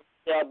 ask and it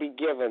shall be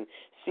given.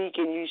 Seek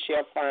and you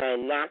shall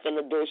find. Knock and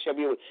the door shall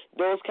be opened.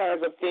 Those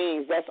kinds of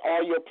things, that's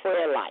all your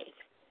prayer life.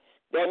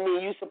 That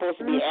means you're supposed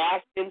to be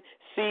asking,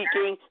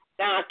 seeking,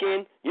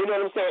 knocking, you know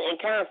what I'm saying, and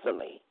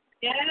constantly.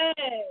 Yes.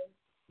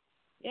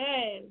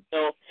 You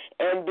know,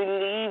 and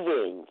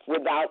believing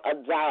without a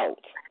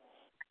doubt.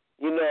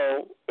 You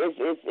know,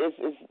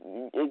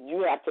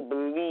 you have to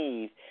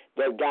believe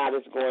that God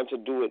is going to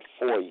do it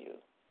for you.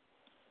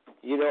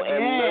 You know,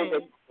 and know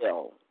that He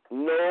will.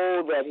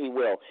 Know that He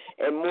will.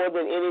 And more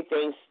than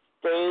anything,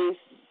 stay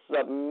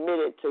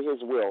submitted to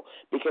His will,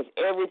 because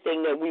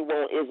everything that we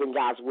want is in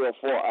God's will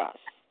for us.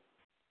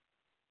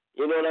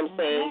 You know what I'm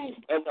saying?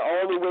 And the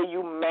only way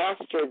you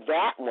master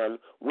that one,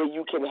 where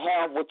you can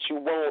have what you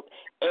want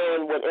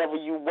and whatever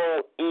you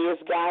want is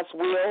God's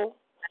will,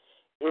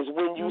 is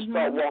when you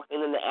start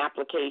walking in the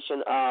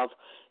application of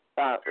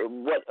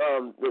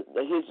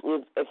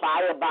if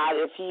I abide,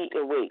 if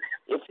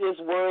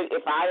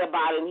I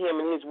abide in Him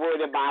and His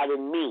word abide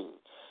in me,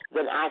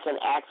 then I can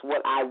ask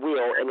what I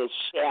will and it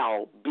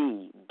shall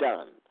be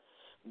done.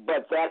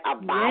 But that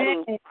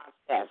abiding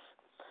process,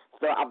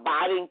 the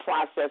abiding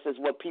process is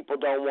what people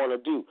don't want to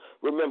do.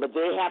 Remember,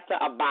 they have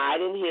to abide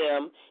in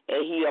Him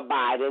and He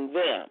abide in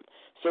them.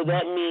 So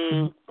that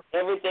means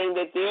everything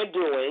that they're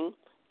doing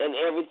and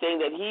everything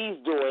that He's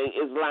doing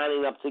is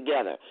lining up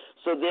together.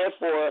 So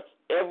therefore,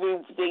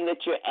 everything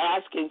that you're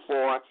asking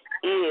for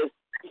is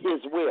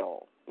His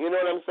will. You know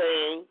what I'm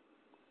saying?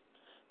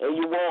 And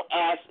you won't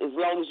ask, as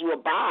long as you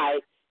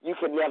abide, you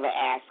can never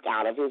ask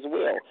out of His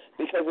will,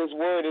 because His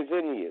word is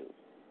in you.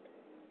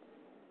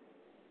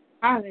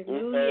 Hallelujah.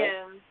 Okay?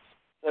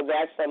 So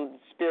that's some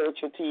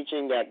spiritual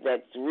teaching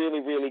that's really,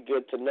 really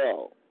good to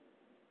know.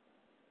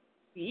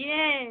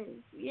 Yes.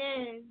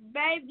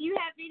 Babe, do you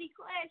have any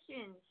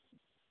questions?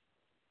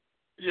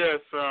 Yes,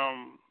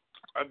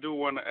 I do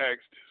want to ask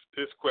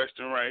this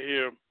question right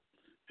here.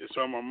 It's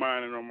on my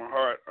mind and on my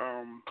heart.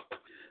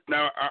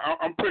 Now,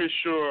 I'm pretty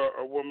sure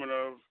a woman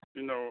of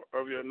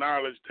your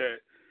knowledge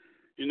that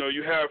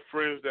you have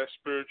friends that's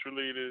spiritual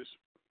leaders,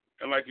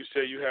 and like you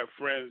said, you have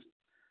friends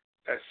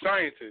as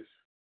scientists.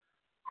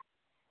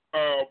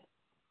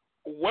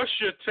 What's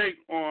your take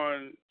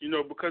on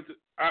because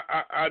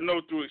I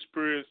know through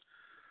experience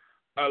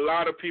a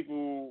lot of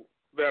people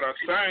that are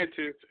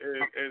scientists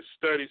and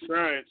study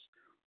science,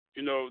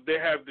 they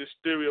have this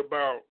theory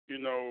about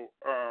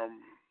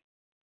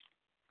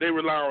they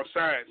rely on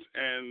science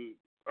and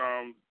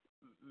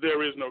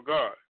there is no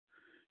God.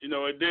 And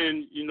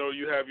then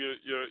you have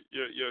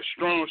your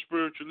strong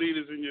spiritual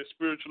leaders and your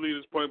spiritual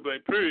leaders point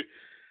blank period.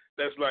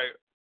 That's like,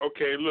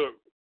 okay, look,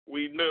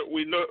 we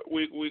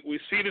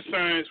see the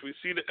science, we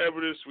see the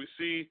evidence, we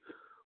see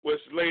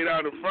what's laid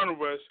out in front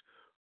of us,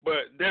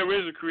 but there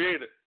is a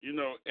creator,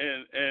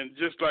 and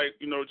just like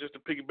just to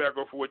piggyback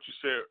off of what you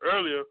said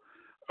earlier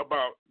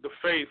about the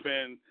faith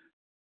and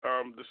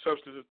the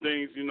substance of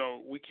things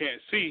we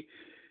can't see.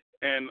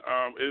 And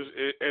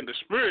and the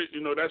spirit,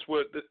 that's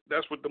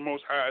what the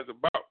Most High is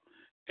about,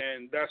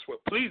 and that's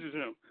what pleases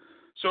Him.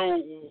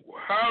 So,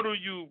 how do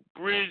you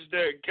bridge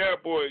that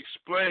gap or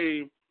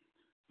explain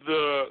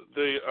the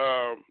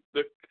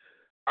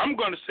I'm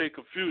going to say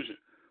confusion,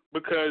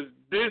 because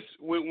this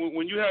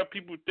when you have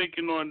people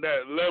thinking on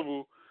that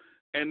level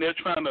and they're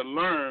trying to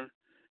learn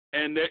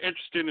and they're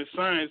interested in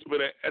science,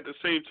 but at the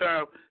same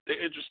time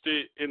they're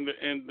interested in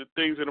the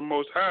things of the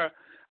Most High,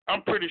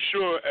 I'm pretty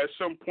sure at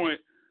some point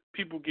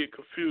people get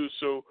confused.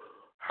 So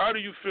how do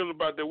you feel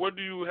about that? What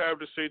do you have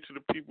to say to the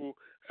people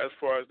as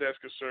far as that's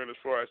concerned, as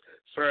far as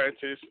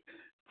scientists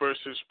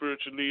versus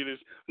spiritual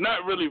leaders?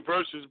 Not really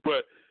versus,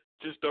 but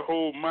just the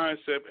whole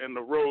mindset and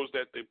the roles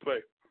that they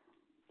play.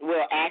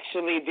 Well,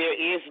 actually, there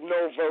is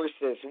no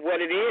versus.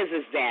 What it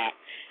is that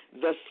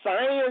the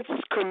science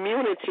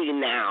community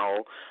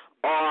now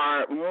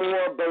are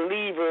more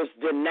believers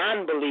than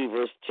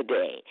non-believers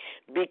today,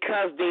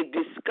 because they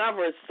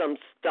discovered some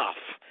stuff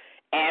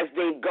as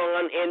they've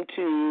gone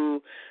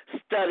into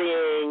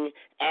studying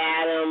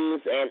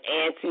atoms and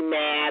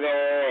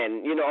antimatter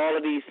and, all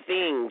of these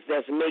things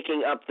that's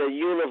making up the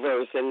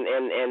universe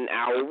and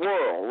our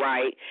world,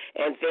 right,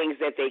 and things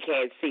that they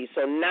can't see.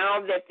 So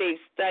now that they've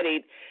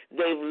studied,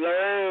 they've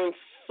learned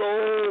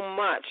so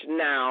much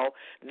now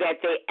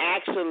that they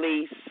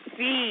actually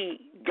see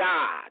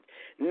God.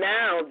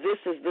 Now this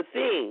is the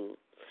thing.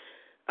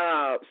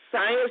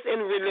 Science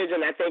and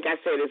religion, I think I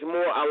said, is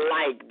more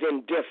alike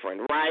than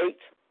different, right?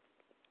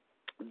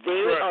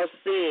 They are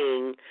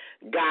seeing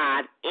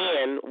God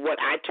in what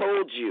I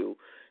told you,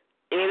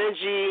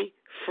 energy,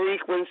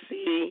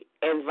 frequency,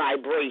 and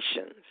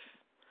vibrations.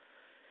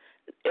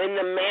 In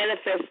the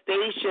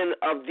manifestation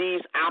of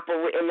these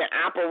in the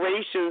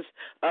operations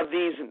of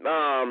these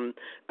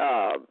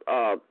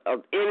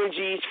of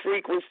energies,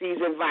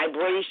 frequencies, and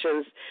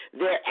vibrations,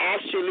 they're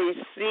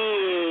actually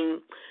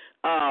seeing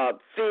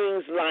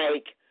things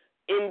like,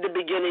 in the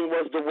beginning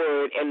was the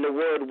Word, and the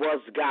Word was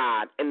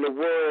God, and the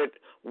Word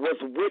was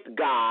with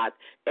God,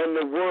 and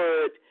the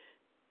Word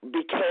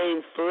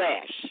became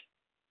flesh.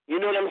 You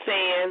know what I'm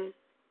saying?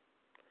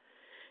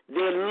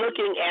 They're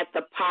looking at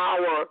the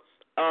power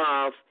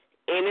of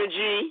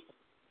energy,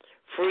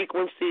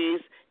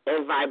 frequencies,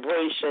 and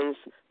vibrations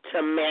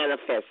to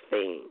manifest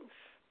things.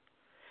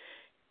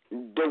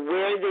 The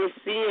way they're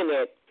seeing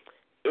it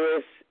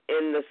is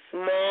in the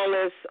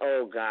smallest,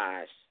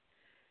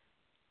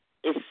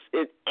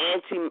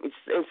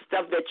 it's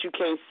stuff that you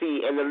can't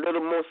see, and the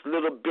most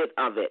little bit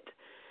of it.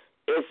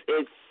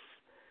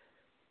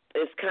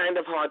 It's kind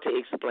of hard to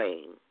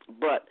explain,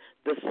 but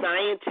the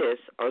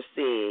scientists are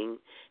seeing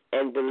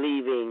and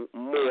believing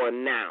more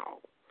now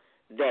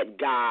that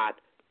God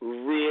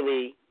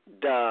really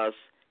does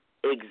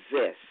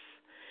exist.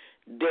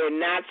 They're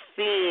not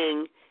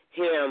seeing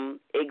Him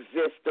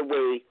exist the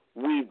way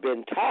we've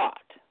been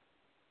taught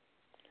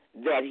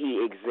that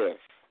He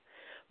exists.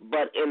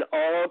 But in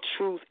all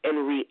truth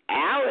and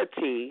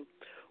reality,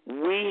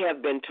 we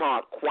have been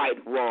taught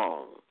quite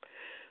wrong.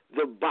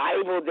 The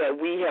Bible that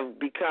we have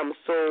become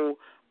so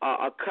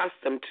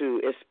accustomed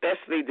to,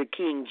 especially the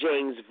King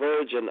James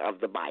Version of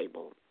the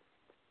Bible.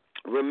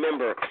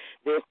 Remember,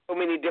 there's so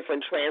many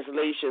different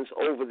translations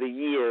over the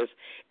years,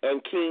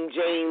 and King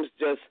James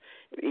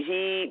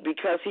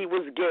because he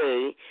was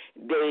gay,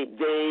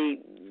 they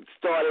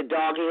started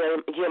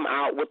dogging him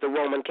out with the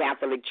Roman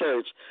Catholic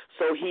Church.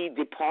 So he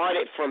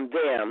departed from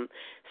them,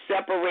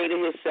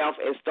 separated himself,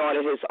 and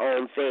started his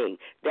own thing.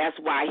 That's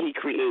why he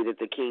created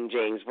the King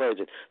James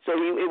Version. So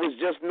it was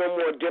just no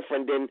more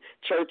different than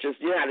churches.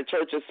 You know how the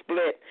churches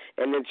split,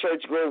 and the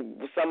church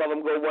some of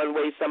them go one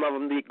way, some of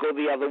them go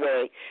the other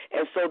way.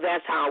 And so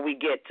that's how we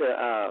get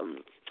to,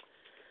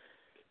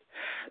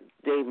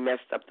 they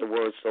messed up the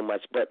word so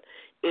much. But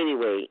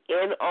anyway,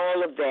 in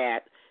all of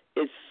that,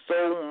 it's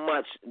so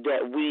much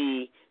that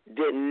we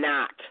did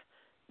not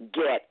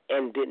get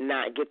and did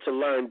not get to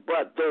learn,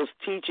 but those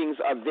teachings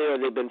are there.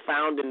 They've been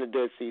found in the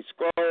Dead Sea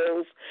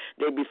Scrolls.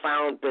 They've been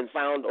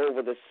found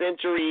over the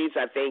centuries,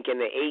 I think in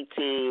the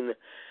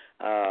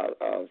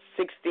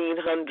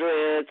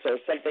 1600s or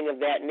something of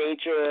that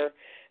nature.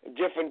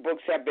 different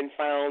books have been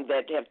found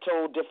that have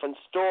told different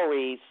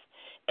stories,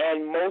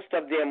 and most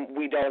of them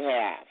we don't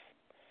have.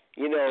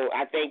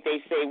 I think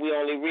they say we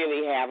only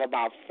really have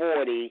about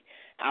 40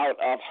 out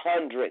of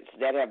hundreds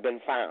that have been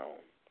found,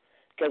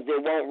 because they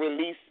won't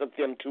release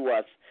them to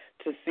us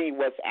to see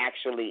what's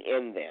actually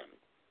in them.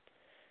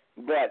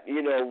 But,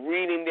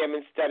 reading them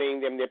and studying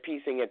them, they're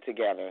piecing it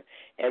together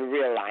and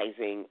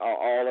realizing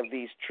all of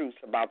these truths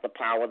about the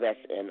power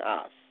that's in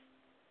us.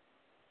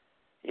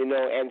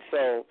 And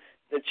so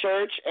the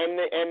church and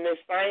the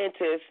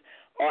scientists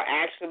are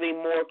actually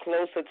more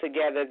closer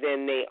together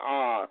than they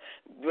are,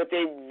 but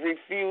they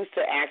refuse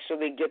to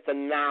actually get the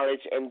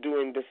knowledge and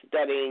doing the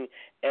studying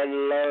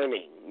and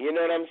learning. You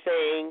know what I'm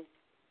saying?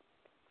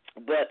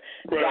 But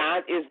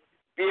God is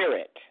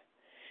spirit.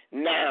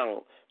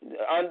 Now,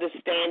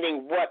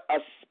 understanding what a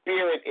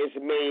spirit is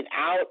made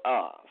out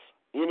of.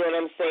 You know what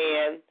I'm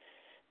saying?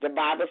 The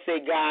Bible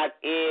says God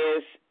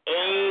is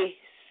a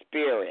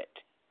spirit.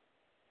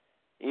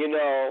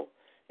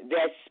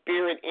 That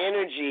spirit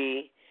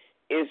energy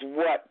is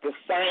what the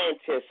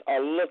scientists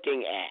are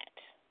looking at.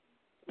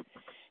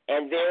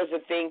 And there's a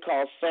thing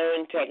called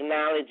CERN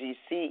technology,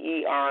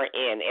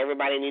 CERN.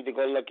 Everybody needs to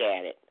go look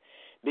at it.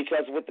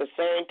 Because with the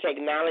CERN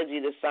technology,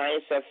 the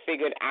scientists have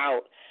figured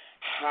out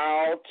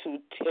how to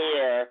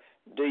tear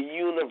the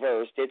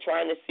universe. They're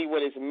trying to see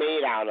what it's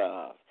made out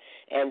of.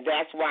 And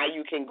that's why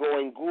you can go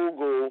and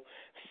Google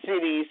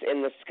cities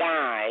in the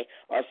sky,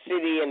 or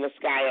city in the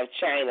sky of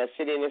China,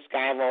 city in the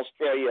sky of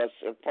Australia,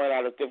 or point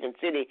out a different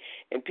city,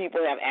 and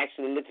people have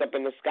actually looked up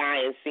in the sky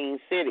and seen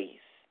cities,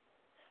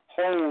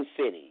 whole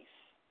cities,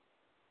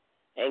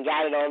 and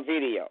got it on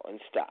video and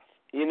stuff,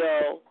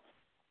 because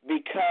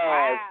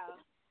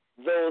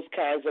those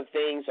kinds of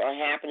things are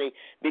happening,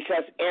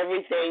 because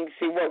everything,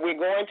 what we're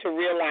going to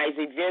realize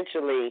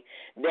eventually,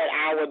 that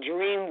our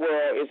dream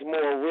world is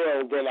more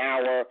real than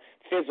our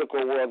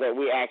physical world that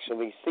we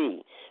actually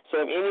see. So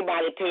if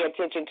anybody pay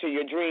attention to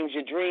your dreams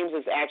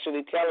is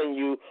actually telling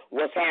you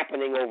what's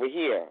happening over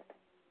here.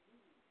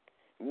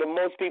 But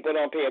most people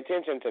don't pay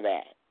attention to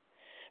that.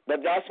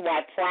 But that's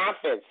why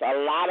prophets, a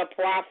lot of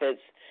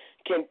prophets,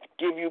 can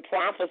give you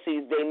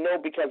prophecies they know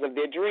because of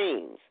their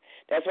dreams.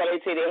 That's why they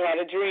say they had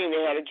a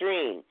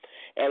dream.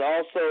 And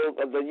also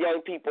the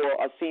young people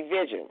see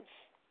visions.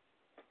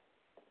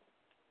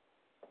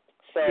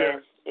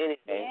 So,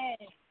 anyway.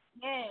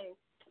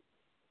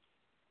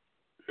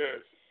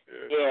 Yes.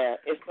 Yeah,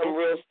 it's some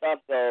real stuff,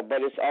 though,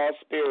 but it's all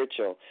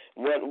spiritual.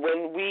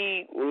 When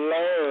we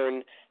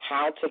learn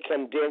how to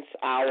condense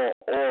our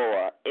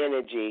aura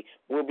energy,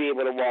 we'll be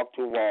able to walk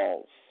through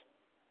walls.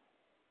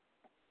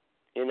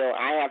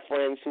 I have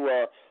friends who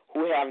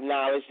have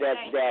knowledge that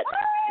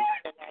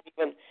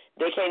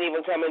they can't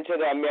even come into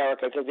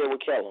America because they will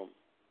kill them.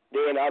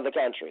 They're in other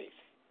countries.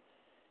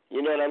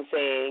 You know what I'm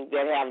saying?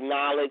 That have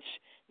knowledge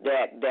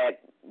that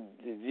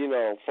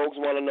folks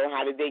want to know,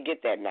 how did they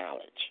get that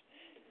knowledge?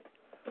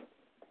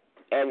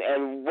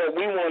 And what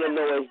we want to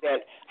know is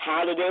that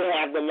how do they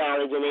have the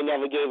knowledge and they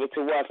never gave it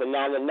to us, and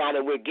now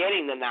that we're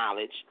getting the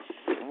knowledge,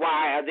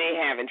 why are they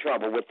having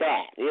trouble with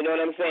that? You know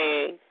what I'm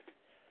saying?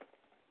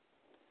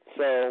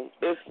 So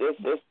it's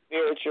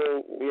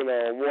spiritual,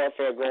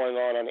 warfare going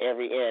on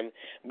every end.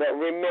 But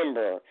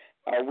remember,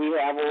 we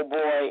have old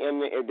boy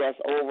that's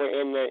over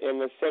in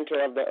the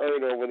center of the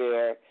earth over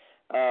there,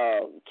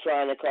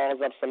 trying to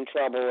cause up some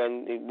trouble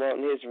and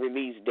wanting his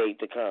release date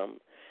to come.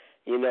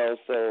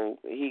 So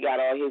he got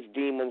all his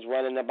demons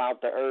running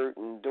about the earth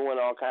and doing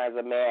all kinds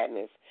of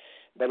madness.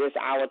 But it's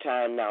our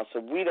time now, so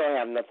we don't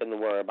have nothing to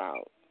worry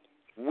about.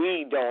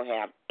 We don't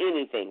have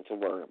anything to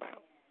worry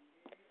about.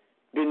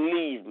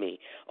 Believe me.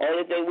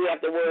 Only thing we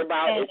have to worry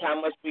about is how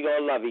much we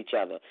going to love each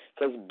other,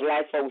 because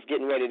black folks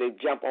getting ready to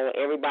jump on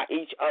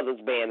each other's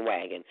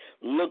bandwagon.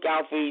 Look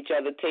out for each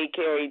other, take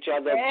care of each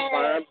other,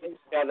 sponsor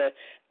each other.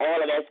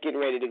 All of that's getting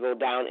ready to go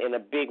down in a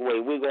big way.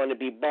 We're going to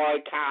be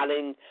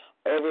boycotting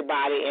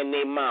everybody and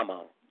their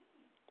mama.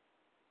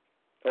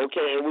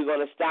 Okay, and we're going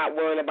to stop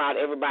worrying about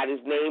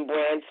everybody's name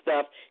brand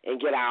stuff and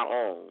get our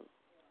own.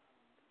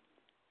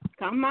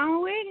 Come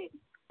on with it.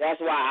 That's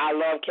why I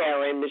love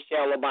carrying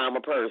Michelle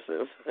Obama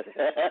purses.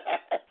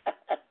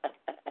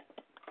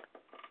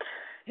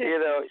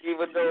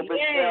 Even though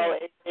Michelle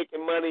ain't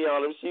making money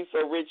on them, she's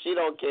so rich she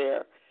don't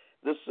care.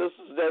 The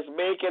sisters that's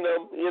making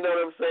them, you know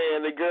what I'm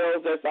saying, the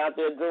girls that's out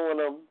there doing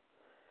them,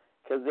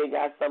 because they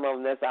got some of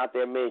them that's out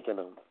there making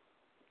them.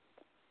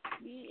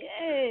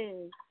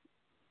 Yes.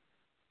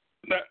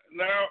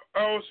 Now,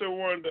 I also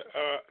wanted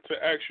to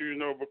ask you,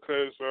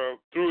 because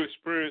through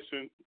experience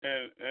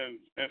and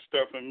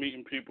stuff and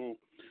meeting people,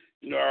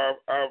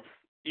 I've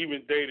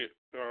even dated,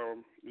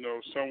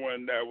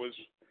 someone that was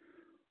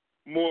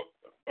more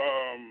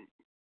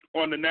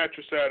on the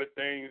natural side of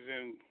things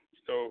and,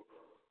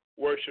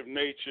 worship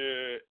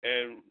nature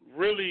and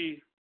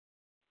really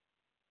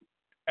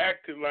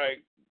acted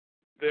like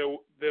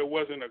there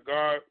wasn't a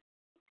God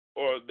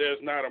or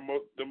there's not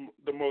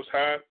the Most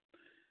High,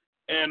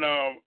 and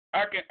I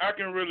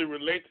can really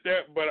relate to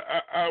that. But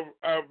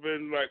I've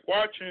been like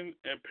watching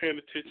and paying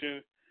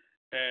attention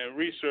and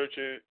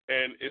researching,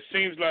 and it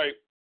seems like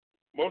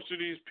most of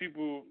these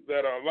people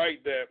that are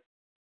like that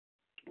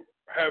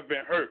have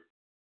been hurt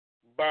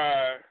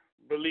by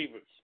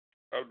believers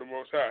of the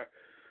Most High.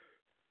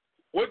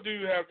 What do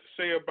you have to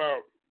say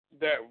about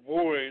that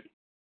void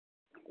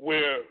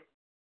where,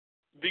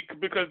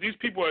 because these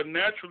people are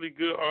naturally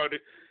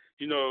good-hearted,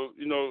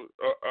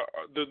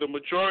 the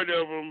majority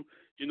of them,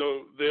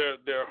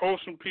 they're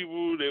wholesome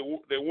people.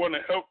 They want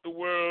to help the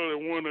world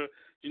and want to,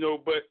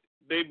 but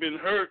they've been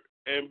hurt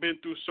and been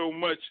through so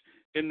much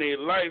in their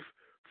life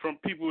from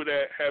people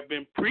that have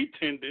been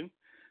pretending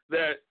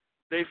that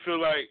they feel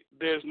like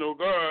there's no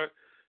God,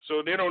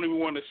 so they don't even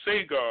want to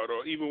say God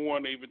or even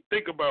want to even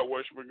think about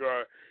worshiping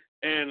God.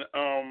 And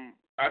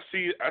I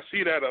see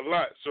that a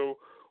lot. So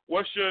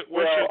what's your take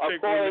on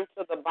according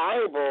to the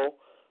Bible,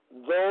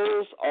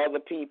 those are the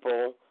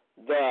people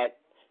that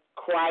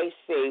Christ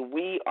say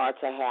we are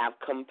to have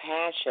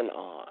compassion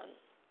on.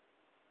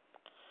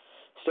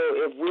 So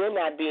if we're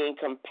not being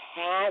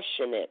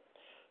compassionate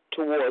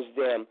towards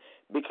them,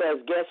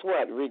 because guess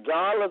what?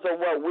 Regardless of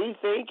what we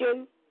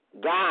thinking,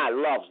 God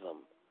loves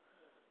them.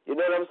 You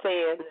know what I'm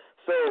saying?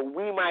 So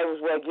we might as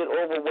well get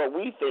over what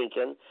we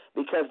thinking,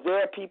 because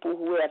there are people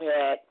who have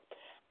had.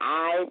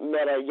 I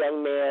met a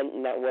young man,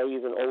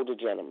 he's an older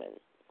gentleman.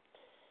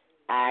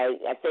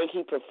 I think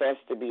he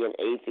professed to be an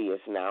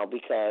atheist now,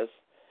 because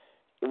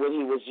when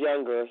he was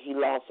younger, he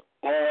lost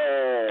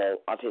all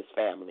of his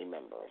family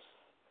members.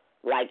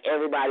 Like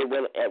everybody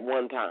went at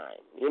one time.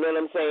 You know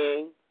what I'm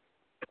saying?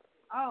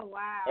 Oh,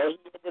 wow. And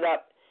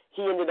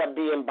he ended up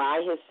being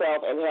by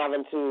himself and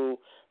having to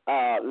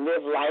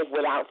live life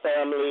without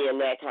family and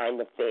that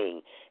kind of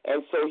thing.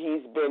 And so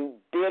he's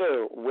been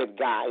bitter with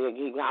God.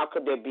 How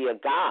could there be a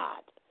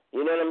God?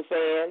 You know what I'm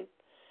saying?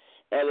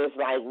 And it's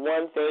like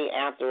one thing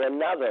after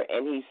another,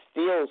 and he's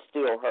still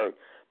hurt.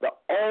 The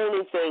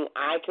only thing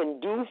I can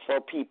do for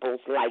people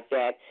like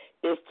that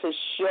is to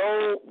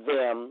show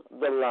them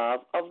the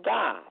love of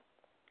God.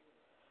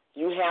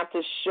 You have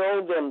to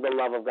show them the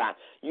love of God.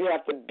 You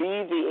have to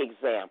be the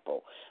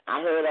example.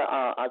 I heard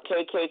a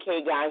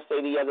KKK guy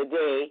say the other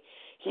day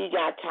he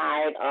got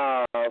tired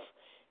of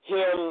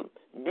him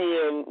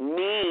being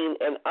mean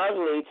and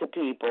ugly to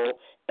people,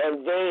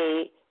 and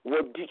they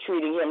would be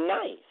treating him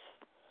nice.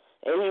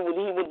 And he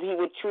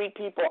would treat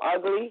people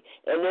ugly,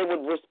 and they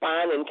would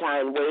respond in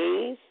kind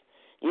ways,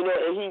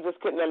 and he just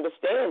couldn't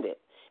understand it.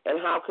 And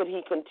how could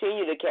he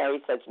continue to carry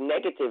such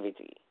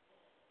negativity?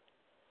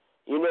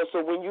 So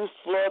when you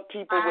flood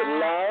people with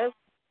love,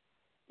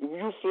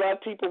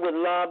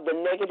 the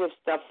negative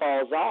stuff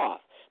falls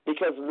off,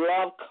 because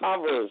love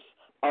covers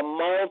a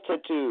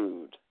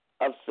multitude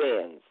of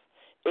sins.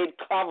 It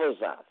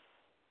covers us.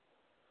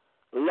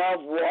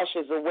 Love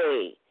washes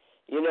away.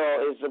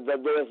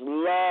 There's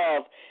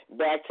love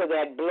back to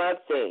that blood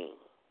thing.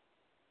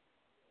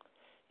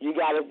 You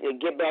got to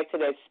get back to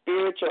that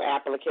spiritual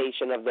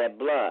application of that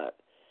blood,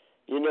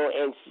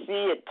 and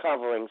see it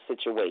covering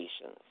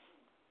situations.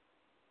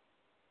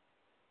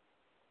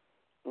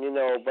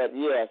 But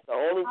yes, the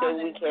only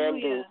thing we can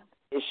do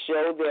is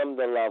show them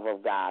the love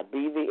of God.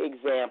 Be the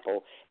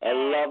example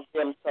and love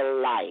them to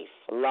life.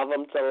 Love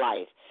them to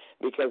life.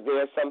 Because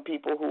there are some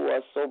people who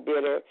are so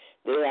bitter,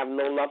 they have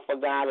no love for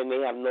God and they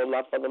have no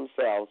love for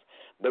themselves.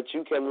 But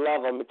you can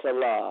love them to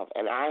love.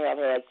 And I have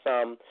had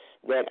some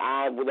that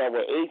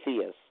were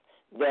atheists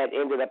that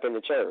ended up in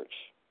the church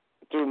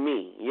through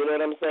me. You know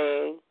what I'm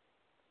saying?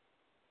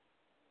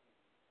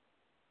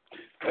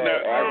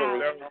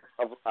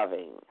 Of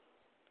loving.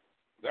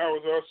 That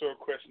was also a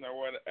question I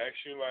wanted to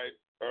ask you.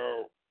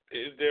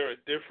 Is there a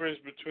difference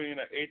between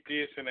an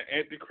atheist and an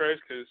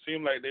antichrist? Because it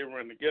seemed like they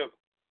run together.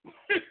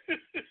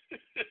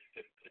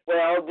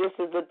 Well, this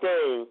is the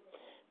thing.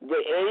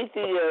 The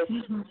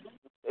atheists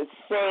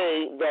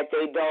say that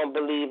they don't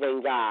believe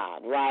in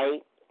God,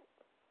 right?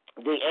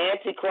 The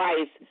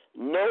antichrist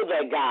know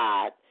that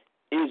God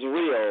is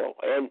real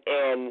and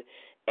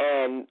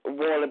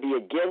want to be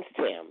against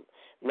him.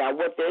 Now,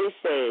 what they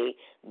say,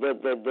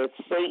 the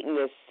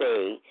Satanists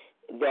say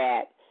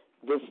that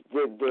the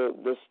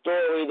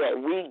story that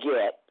we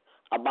get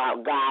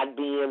about God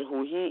being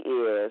who he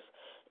is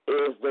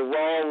the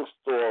wrong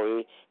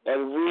story,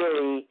 and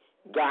really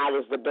God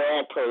is the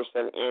bad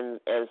person and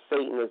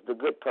Satan is the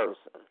good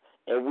person,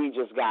 and we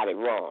just got it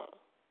wrong.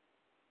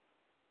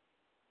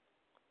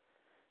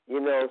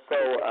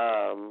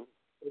 Wow.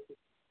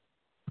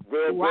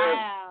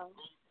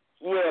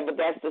 But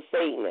that's the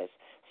Satanists.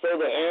 So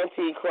the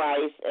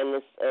Antichrist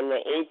and the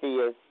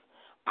atheists,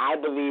 I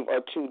believe,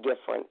 are two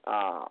different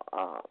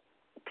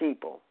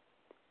people.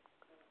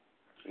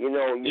 The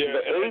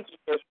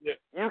atheist,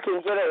 you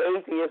can get an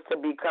atheist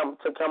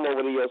to come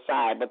over to your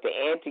side, but the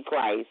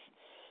Antichrist,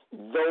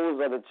 those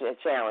are the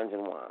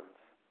challenging ones,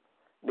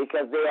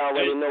 because they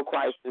already know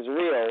Christ is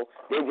real.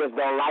 They just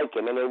don't like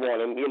him, and they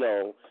want him,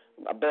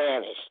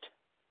 banished.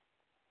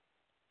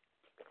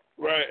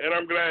 Right, and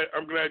I'm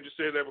glad you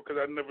said that, because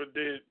I never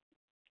did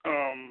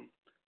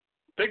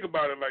think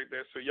about it like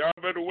that. So y'all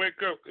better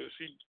wake up, because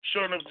she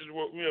sure enough just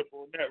woke me up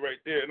on that right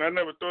there. And I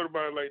never thought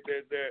about it like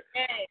that, that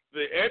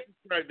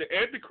the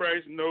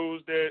Antichrist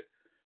knows that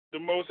the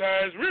Most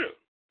High is real.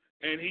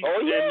 And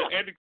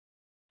and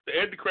the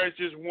Antichrist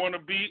just want to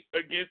be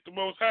against the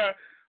Most High.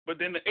 But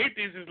then the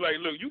atheist is like,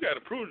 look, you got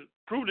to prove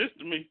this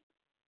to me.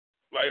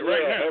 Like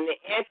right now. And the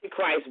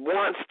Antichrist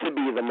wants to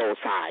be the Most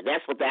High.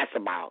 That's what that's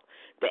about.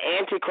 The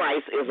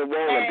Antichrist is a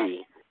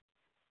wannabe.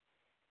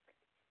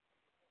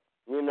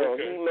 You know,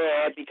 He's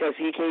mad because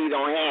he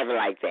don't have it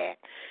like that.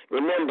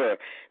 Remember,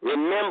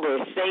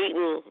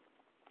 Satan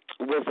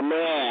was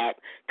mad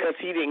because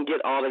he didn't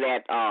get all of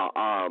that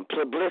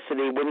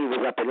publicity when he was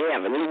up in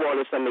heaven. He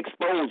wanted some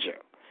exposure.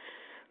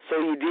 So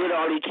he did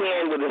all he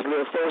can with his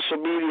little social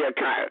media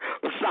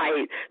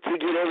site to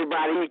get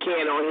everybody he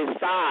can on his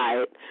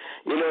side.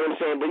 You know what I'm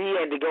saying? But he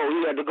had to go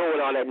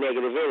with all that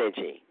negative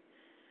energy.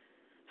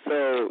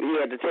 So he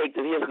had to take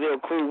his little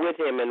crew with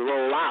him and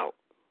roll out.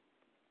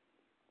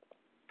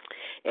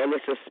 And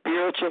it's a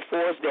spiritual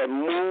force that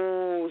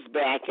moves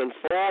back and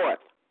forth.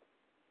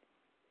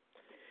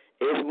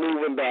 It's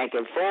moving back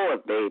and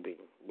forth, baby.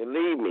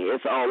 Believe me,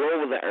 it's all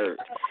over the earth.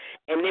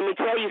 And let me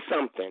tell you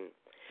something.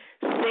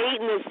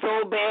 Satan is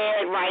so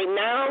bad right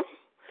now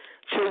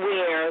to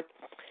where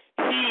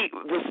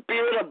the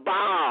spirit of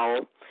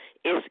Baal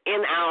is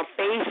in our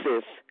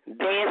faces,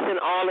 dancing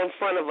all in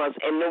front of us,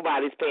 and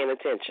nobody's paying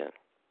attention.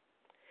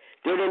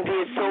 They done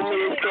did so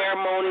many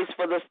ceremonies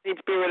for the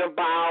spirit of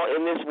Baal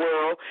in this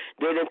world.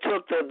 They done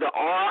took the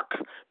arch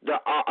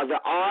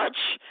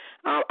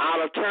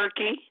out of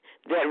Turkey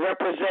that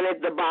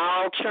represented the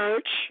Baal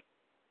church.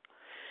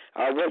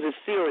 Was it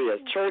Syria?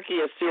 Turkey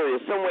or Syria?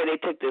 Somewhere they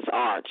took this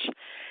arch.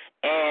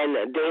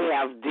 And they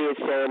did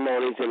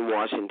ceremonies in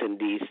Washington,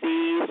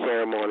 D.C.,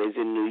 ceremonies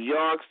in New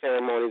York,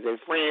 ceremonies in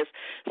France,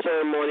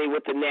 ceremony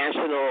with the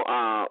national,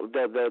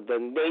 the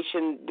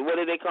nation, what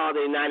do they call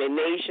the United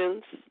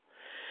Nations?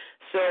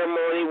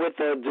 Ceremony with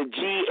the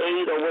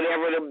G8 or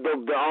whatever,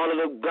 all of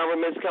the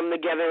governments come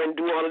together and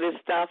do all of this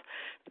stuff.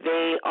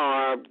 They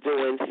are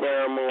doing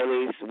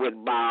ceremonies with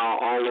Baal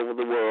all over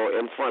the world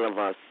in front of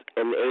us,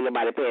 and ain't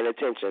nobody paying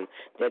attention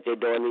that they're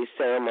doing these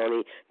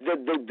ceremonies.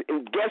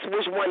 Guess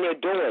which one they're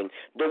doing?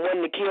 The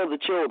one to kill the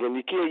children,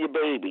 to kill your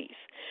babies.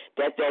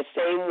 That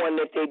same one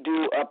that they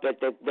do up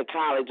at the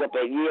college up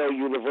at Yale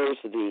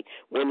University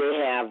when they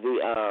have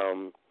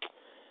the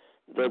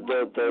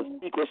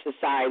secret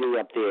society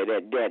up there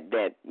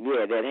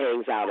that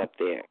hangs out up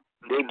there.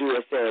 They do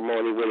a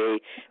ceremony where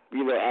they,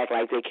 act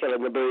like they're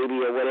killing the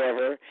baby or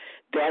whatever.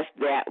 That's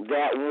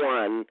that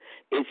one.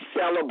 It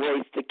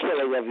celebrates the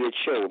killing of your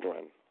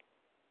children.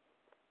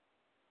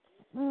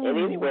 And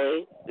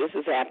anyway, this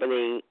is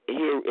happening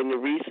here in the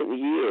recent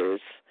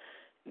years.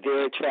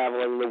 They're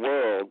traveling the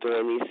world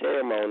during these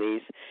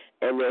ceremonies,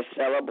 and they're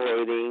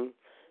celebrating.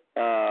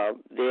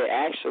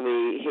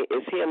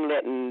 It's him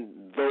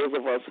letting those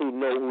of us who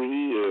know who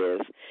he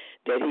is,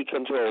 that he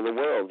control the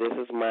world. This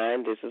is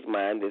mine, this is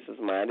mine, this is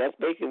mine. That's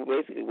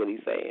basically what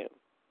he's saying.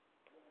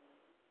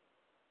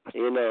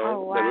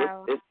 Oh,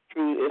 wow. But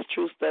it's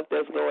true stuff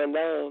that's going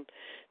down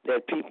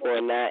that people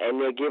are not,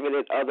 and they're giving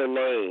it other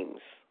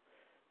names.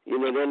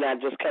 They're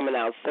not just coming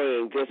out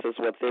saying this is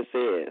what this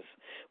is.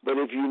 But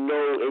if you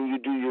know and you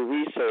do your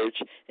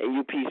research and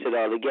you piece it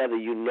all together,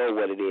 you know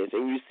what it is.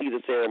 And you see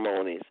the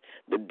ceremonies,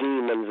 the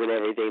demons and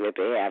everything that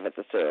they have at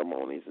the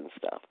ceremonies and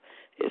stuff.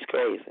 It's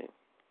crazy.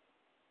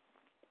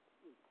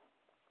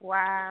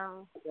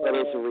 Wow. But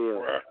it's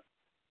real. Right.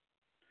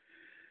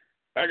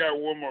 I got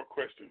one more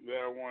question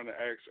that I want to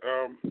ask.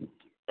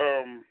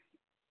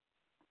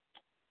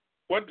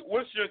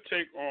 What's your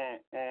take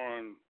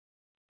on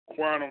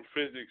quantum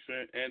physics,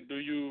 and do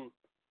you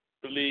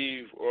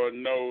believe or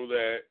know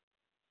that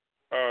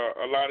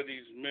a lot of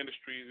these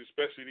ministries,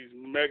 especially these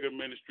mega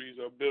ministries,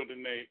 are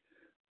building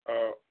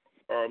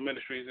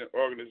ministries and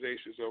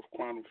organizations of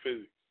quantum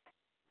physics?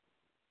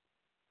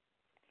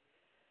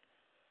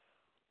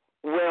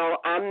 Well,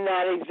 I'm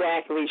not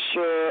exactly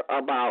sure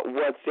about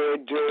what they're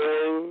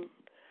doing,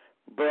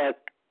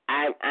 but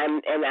I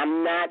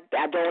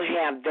don't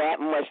have that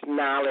much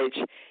knowledge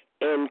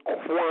in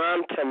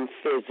quantum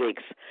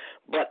physics,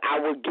 but I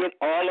will get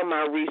all of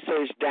my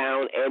research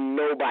down and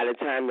know by the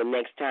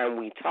next time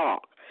we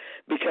talk,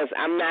 because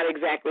I'm not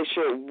exactly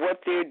sure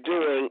what they're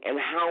doing and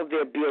how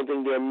they're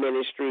building their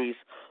ministries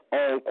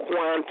on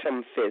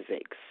quantum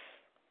physics.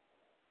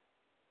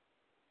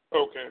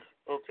 Okay.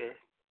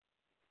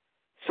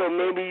 So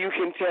maybe you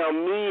can tell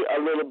me a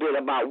little bit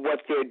about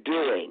what they're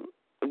doing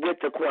with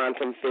the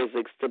quantum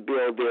physics to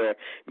build their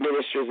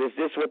ministries. Is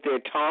this what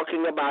they're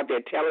talking about,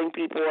 they're telling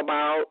people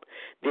about,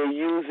 they're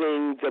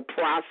using the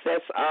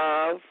process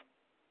of?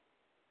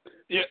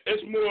 Yeah,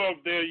 it's more of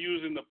they're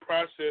using the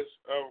process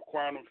of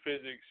quantum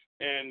physics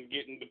and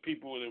getting the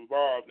people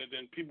involved, and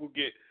then people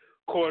get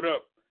caught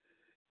up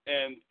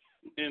and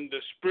in the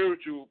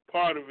spiritual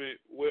part of it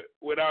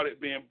without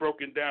it being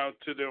broken down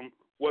to them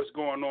what's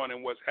going on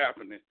and what's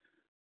happening.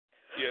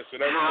 Yeah, so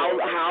that's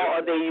how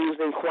are they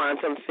using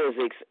quantum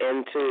physics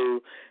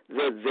into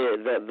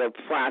the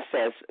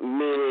process?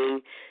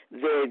 Meaning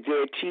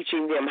they're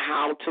teaching them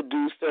how to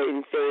do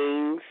certain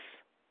things.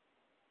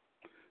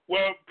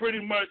 Well, pretty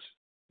much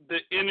the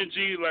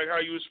energy, like how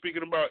you were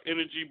speaking about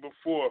energy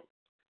before,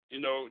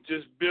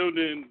 just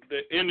building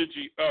the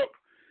energy up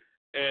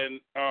and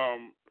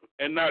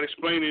not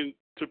explaining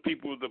to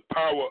people the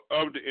power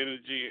of the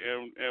energy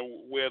and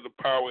where the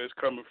power is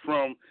coming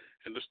from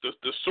and the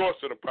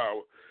source of the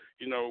power,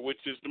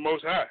 which is the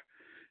Most High.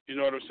 You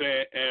know what I'm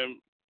saying?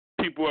 And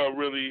people are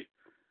really,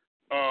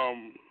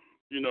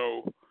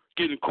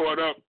 getting caught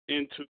up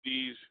into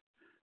these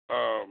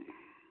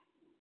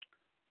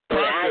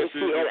processes.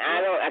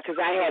 I don't, because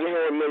I hadn't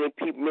heard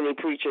many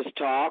preachers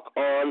talk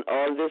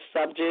on this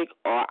subject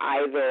or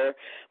either.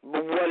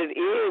 But what it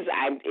is,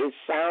 it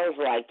sounds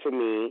like to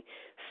me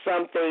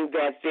something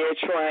that they're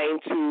trying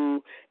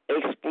to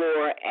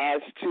explore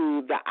as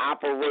to the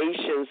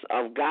operations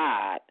of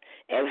God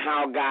and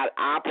how God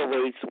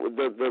operates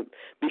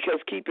because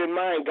keep in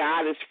mind,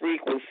 God is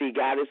frequency,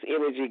 God is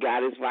energy,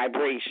 God is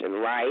vibration,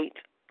 right?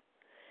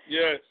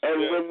 Yes.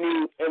 And yes. when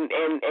you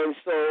and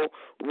so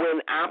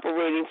when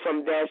operating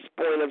from that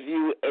point of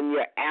view in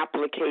your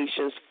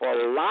applications for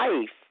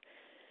life,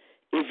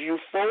 if you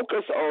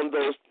focus on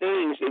those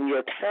things in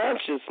your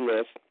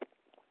consciousness,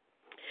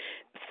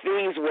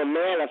 things will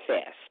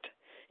manifest.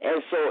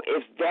 And so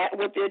is that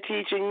what they're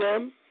teaching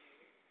them?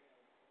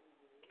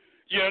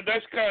 Yeah,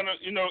 that's kind of,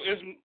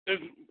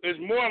 it's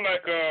more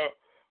like a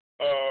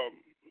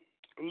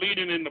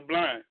leading in the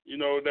blind,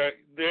 that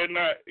they're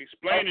not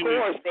explaining. Of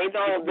course,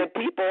 the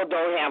people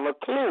don't have a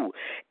clue.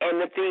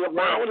 And the thing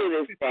about it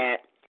is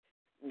that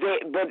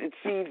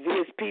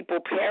these people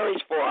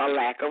perish for a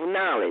lack of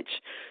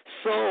knowledge.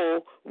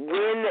 So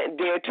when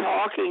they're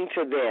talking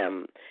to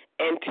them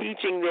and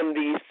teaching them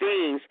these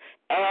things,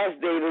 as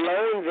they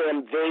learn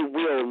them, they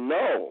will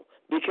know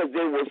because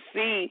they will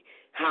see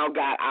how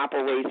God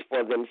operates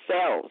for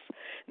themselves.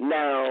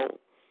 Now,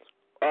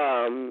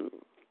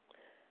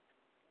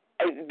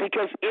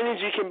 because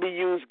energy can be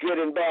used good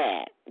and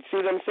bad. See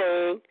what I'm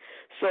saying?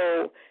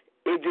 So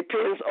it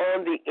depends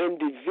on the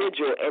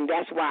individual, and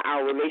that's why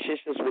our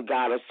relationships with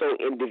God are so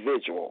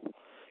individual.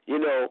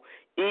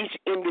 Each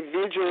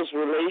individual's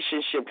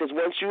relationship, because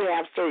once you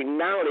have certain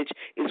knowledge,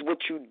 is what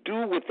you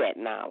do with that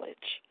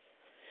knowledge.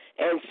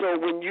 And so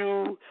when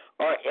you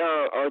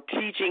are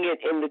teaching it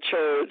in the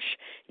church,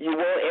 you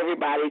want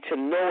everybody to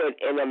know it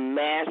in a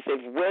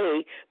massive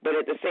way, but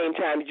at the same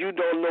time, you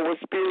don't know what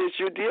spirits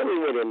you're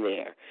dealing with in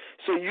there.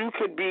 So you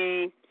could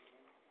be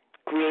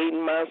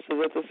creating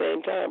monsters at the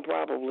same time,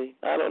 probably.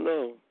 I don't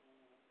know.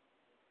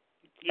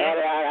 Yeah.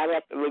 I'd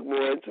have to look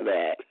more into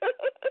that.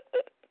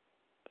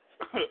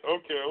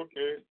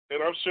 Okay.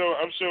 And I'm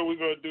sure we're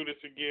going to do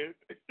this again.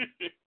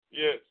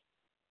 Yes.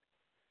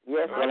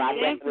 Yes, well, I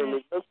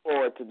definitely look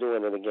forward to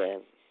doing it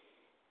again.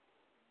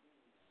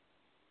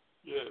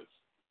 Yes.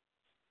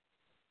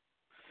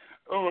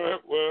 All right.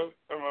 Well,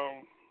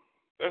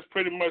 that's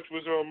pretty much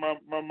what's on my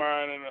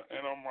mind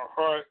and on my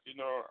heart.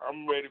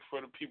 I'm ready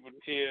for the people to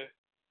hear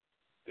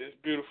this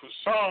beautiful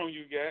song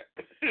you got.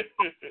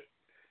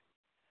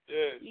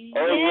 Yes.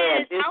 Oh,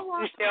 yes.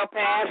 This shall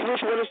pass.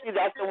 Which one is she?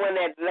 That's the one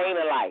that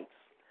Lena likes.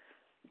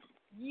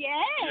 Yes,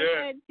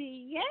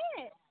 Auntie,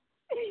 yes.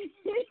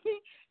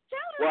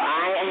 Well,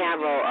 I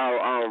have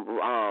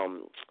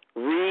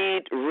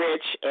Reed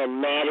Rich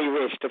and Maddie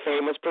Rich, the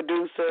famous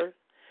producer.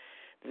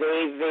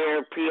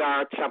 Their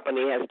PR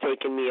company has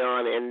taken me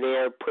on, and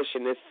they're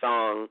pushing this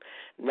song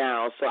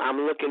now. So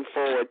I'm looking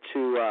forward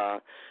to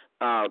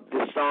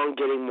this song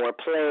getting more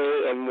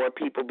play and more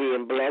people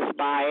being blessed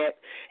by it.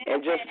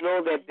 And just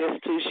know that this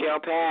too shall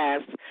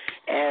pass,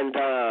 and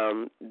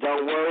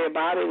don't worry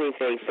about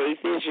anything.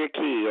 Faith is your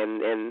key,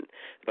 and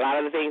a lot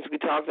of the things we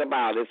talked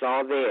about, it's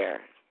all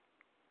there.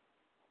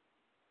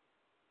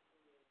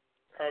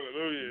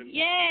 Hallelujah.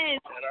 Yes.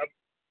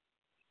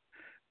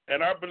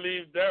 And I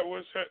believe that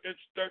was her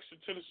introduction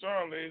to the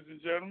song, ladies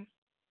and gentlemen.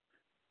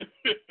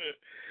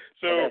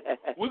 So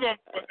we're gonna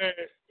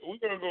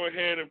go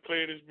ahead and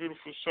play this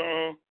beautiful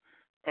song.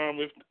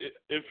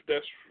 If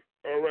that's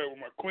all right with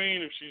my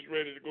queen, if she's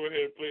ready to go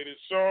ahead and play this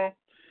song.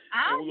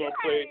 I'm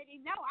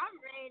ready. No, I'm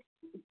ready.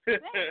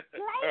 Let's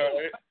play all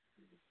right.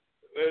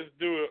 Let's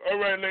do it. All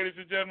right, ladies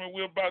and gentlemen,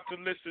 we're about to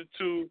listen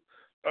to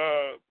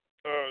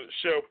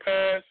Shall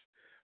Pass.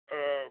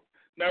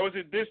 Now, is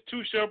it This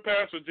Too Shall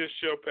Pass or Just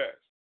Shall Pass?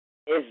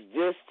 It's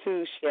This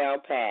Too Shall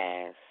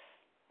Pass.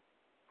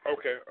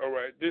 Okay, all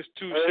right. This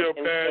Too Shall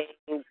Pass.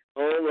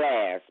 Don't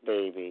last,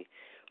 baby.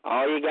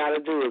 All you got to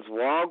do is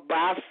walk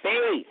by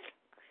faith.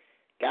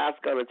 God's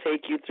going to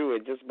take you through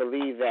it. Just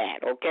believe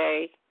that,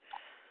 okay?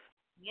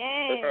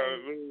 Yes.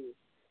 Hallelujah.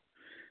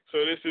 So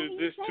this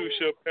Too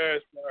Shall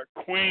Pass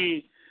by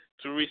Queen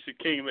Theresa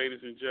King,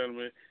 ladies and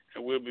gentlemen,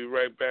 and we'll be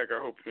right back. I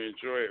hope you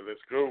enjoy it. Let's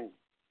go.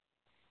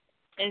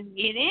 Let's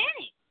get in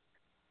it.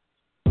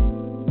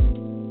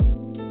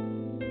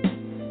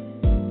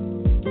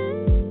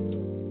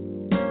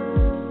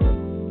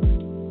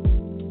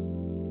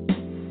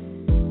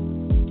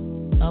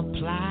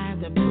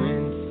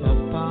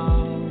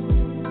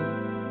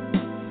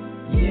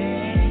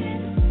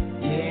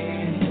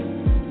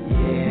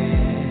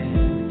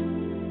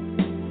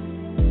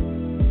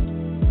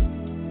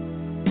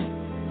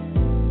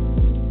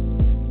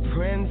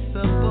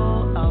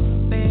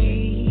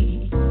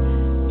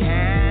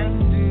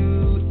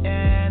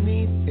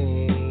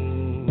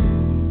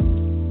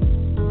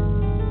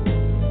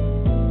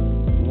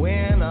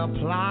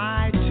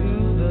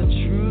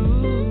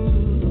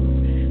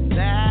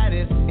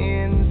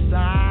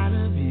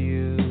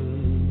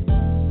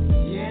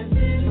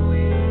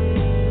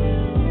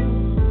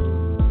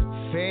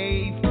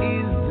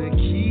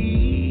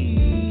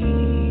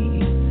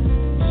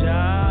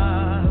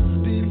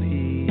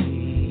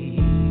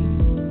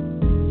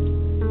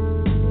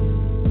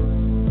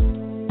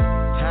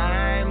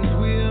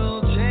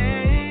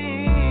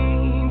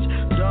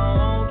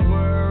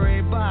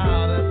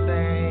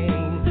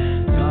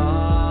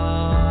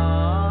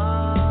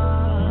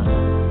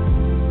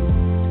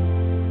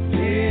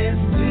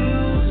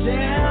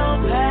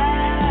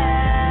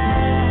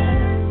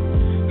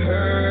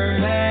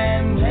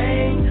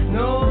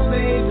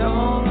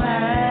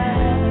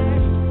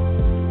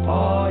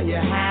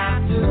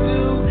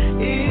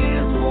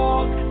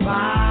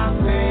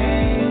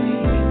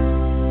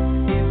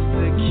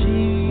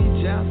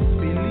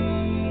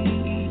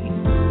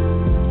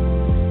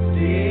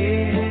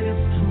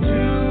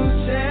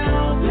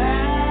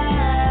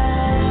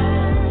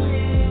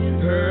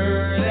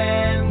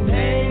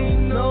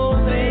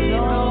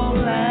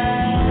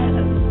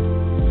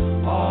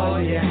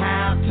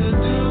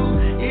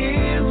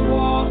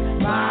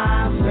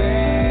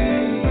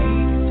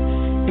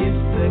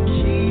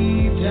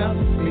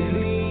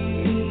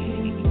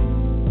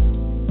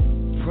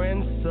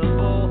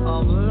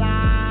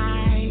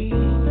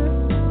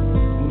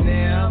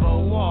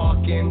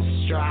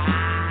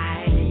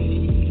 try.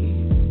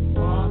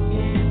 Walk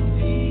in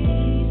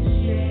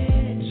peace,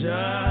 yeah.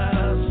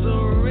 Just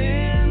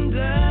surrender.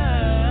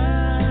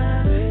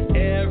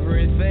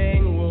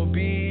 Everything will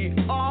be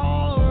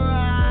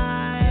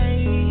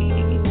alright.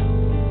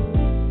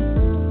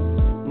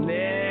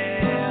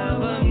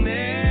 Never,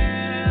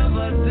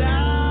 never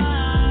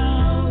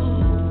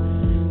doubt.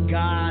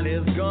 God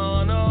is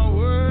gonna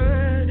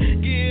work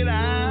it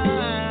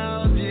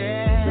out,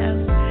 yes.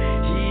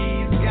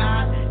 He's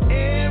got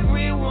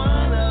every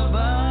one of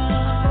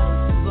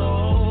us,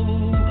 so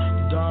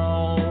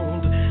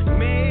don't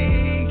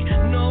make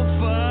no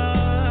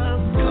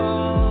fuss,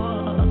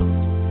 'cause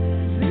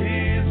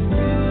this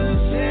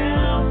too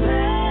shall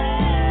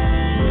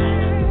pass.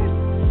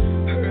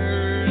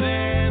 Hurt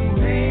and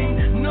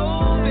pain,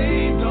 no,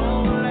 they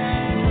don't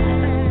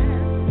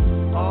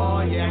last.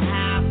 All you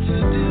have to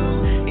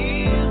do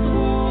is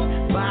walk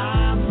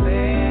by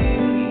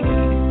faith.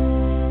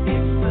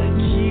 It's the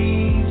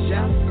key,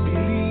 just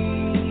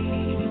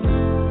believe.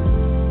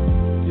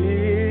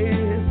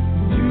 This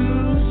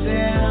too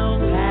shall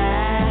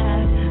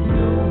pass,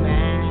 no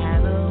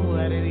matter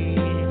what it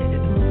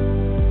is.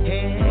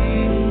 Hey,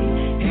 hey,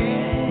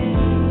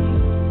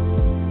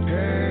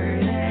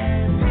 hurt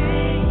and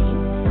pain,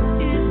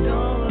 it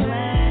don't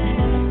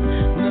last.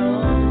 No,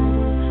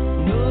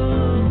 no,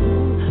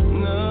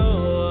 no.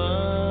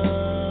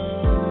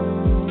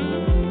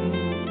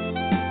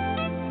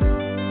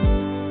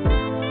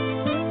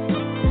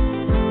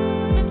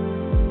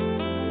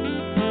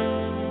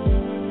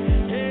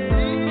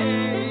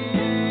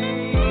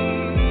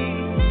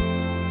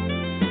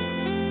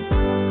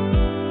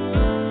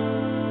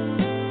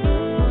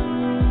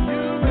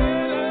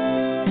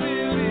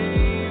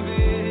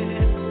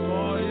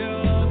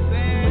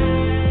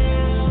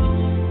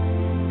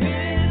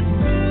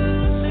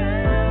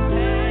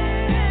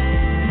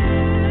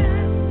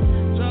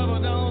 Trouble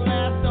don't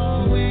last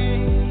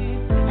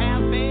always.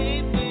 Have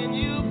faith when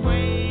you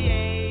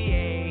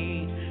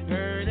pray.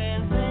 Hurt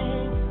and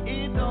pain,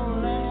 it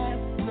don't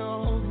last.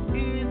 No,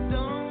 it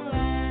don't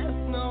last.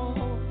 No,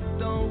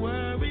 don't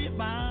worry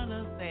about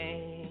a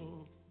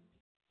thing.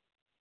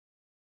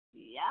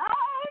 Yo,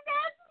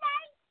 that's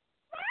my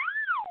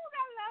song. I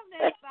love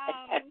that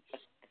song.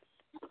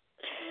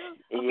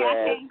 Okay, I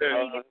Yes. can't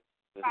sing it.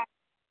 Ah,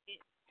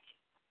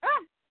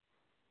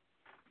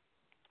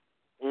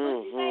 what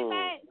you say, Mhm.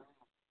 babe?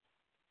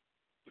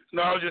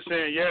 No, I was just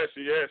saying yes.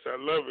 I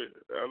love it.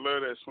 I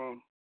love that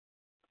song.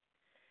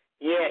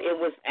 Yeah, it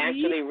was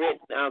actually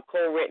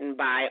co-written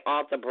by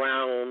Arthur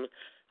Brown,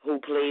 who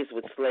plays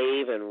with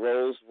Slave and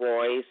Rose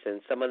Royce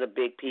and some of the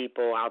big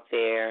people out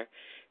there.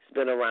 He's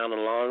been around a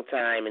long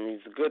time, and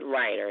he's a good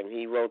writer, and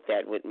he wrote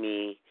that with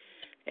me.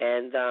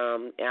 And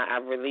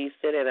I've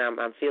released it, and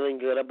I'm feeling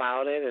good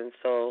about it, and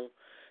so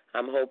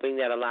I'm hoping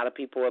that a lot of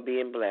people are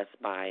being blessed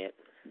by it.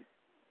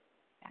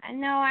 I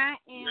know I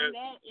am. Yes.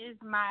 That is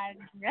my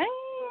jam.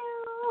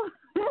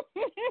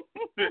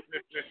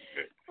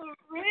 For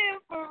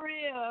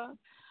real.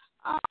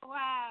 Oh,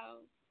 wow.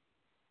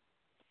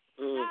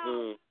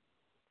 Mhm.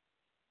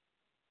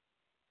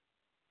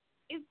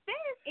 If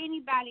there's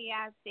anybody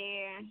out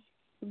there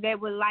that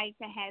would like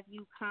to have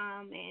you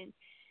come and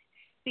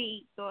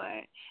speak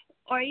or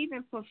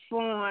even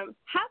perform,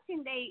 how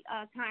can they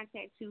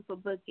contact you for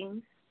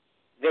bookings?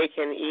 They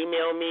can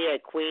email me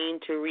at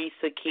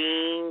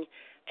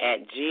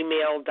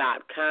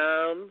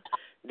queenteresaking@gmail.com.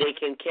 They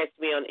can catch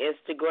me on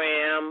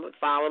Instagram.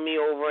 Follow me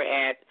over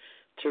at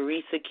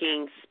Theresa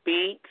King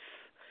Speaks.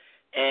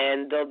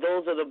 And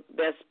those are the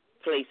best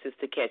places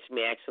to catch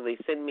me, actually.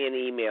 Send me an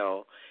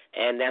email,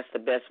 and that's the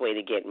best way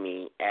to get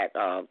me at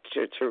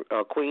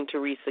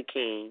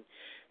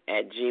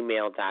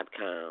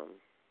queenteresaking@gmail.com.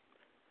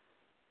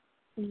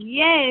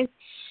 Yes.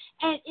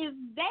 And if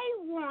they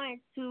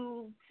want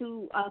to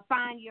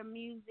find your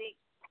music,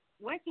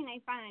 where can they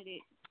find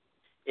it?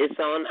 It's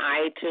on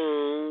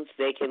iTunes.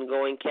 They can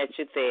go and catch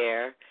it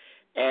there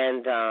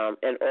and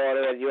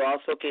order it. You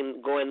also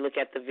can go and look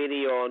at the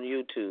video on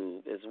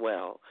YouTube as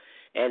well.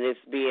 And it's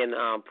being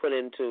put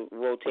into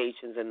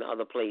rotations in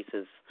other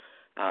places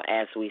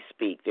as we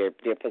speak. They're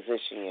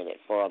positioning it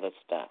for other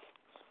stuff.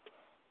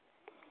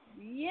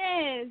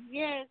 Yes.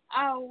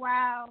 Oh,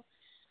 wow.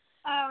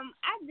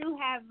 I do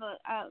have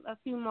a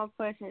few more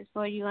questions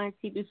for you,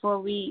 Auntie, before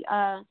we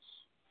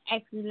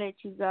actually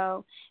let you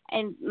go.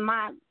 And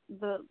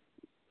the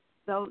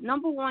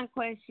number one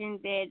question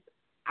that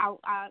I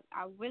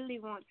really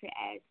want to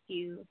ask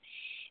you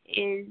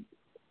is,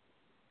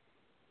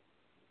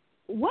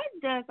 what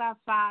does our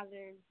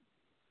Father's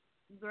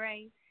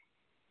grace,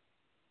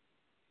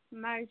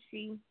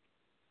 mercy,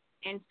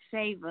 and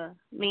favor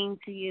mean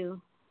to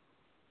you?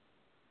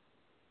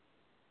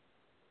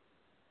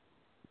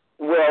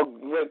 Well,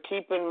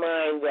 keep in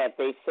mind that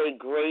they say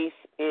grace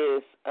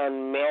is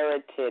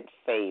unmerited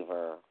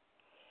favor.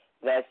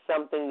 That's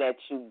something that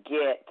you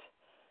get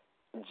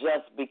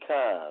just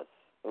because,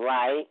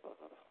 right?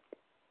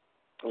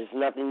 There's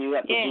nothing you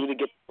have to do to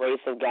get the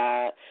grace of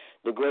God.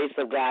 The grace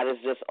of God is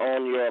just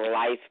on your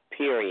life,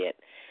 period.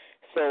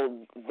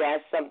 So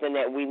that's something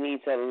that we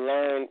need to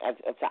learn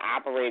to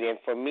operate in.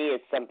 For me,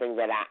 it's something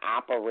that I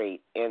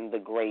operate in the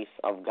grace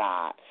of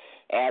God.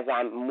 As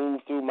I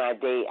move through my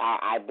day,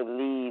 I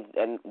believe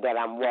that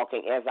I'm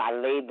walking. As I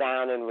lay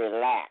down and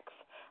relax,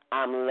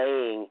 I'm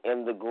laying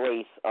in the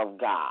grace of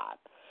God.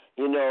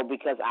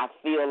 Because I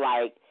feel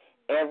like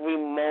every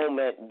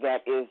moment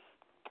that is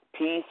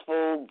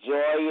peaceful,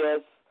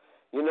 joyous,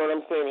 you know what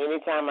I'm saying?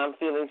 Anytime I'm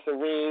feeling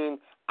serene,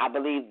 I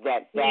believe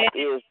that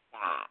is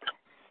God.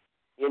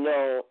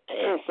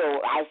 And so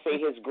I say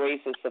His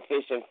grace is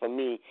sufficient for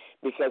me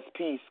because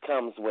peace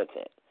comes with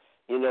it,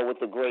 with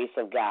the grace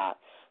of God.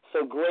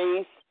 So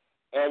grace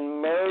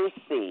and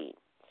mercy.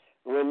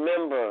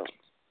 Remember,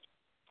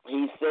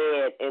 He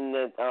said in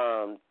the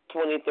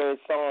 23rd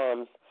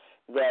Psalms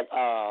that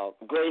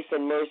grace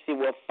and mercy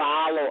will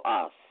follow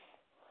us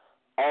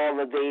all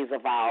the days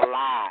of our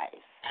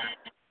lives.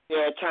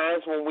 There are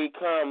times when we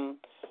come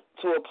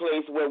to a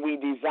place where we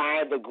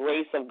desire the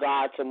grace of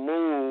God to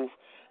move,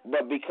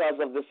 but because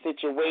of the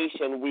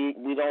situation,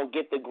 we don't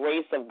get the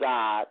grace of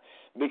God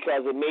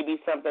because it may be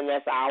something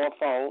that's our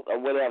fault or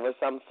whatever,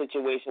 some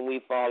situation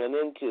we've fallen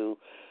into.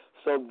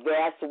 So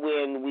that's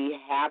when we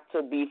have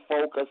to be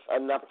focused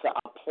enough to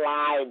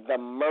apply the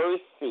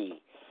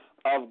mercy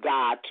of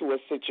God to a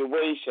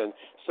situation.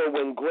 So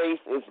when grace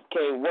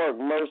can't work,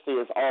 mercy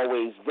is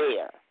always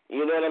there.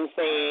 You know what I'm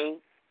saying?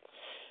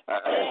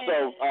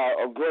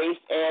 So grace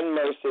and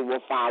mercy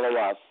will follow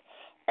us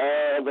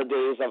all the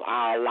days of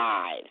our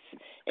lives.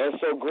 And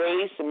so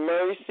grace,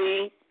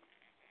 mercy,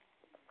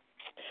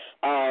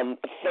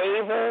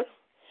 favor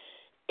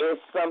is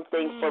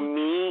something for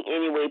me.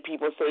 Anyway,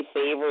 people say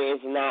favor is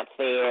not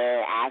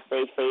fair. I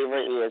say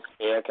favor is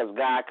fair because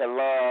God can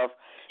love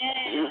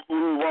who He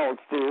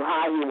wants to,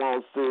 how He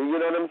wants to. You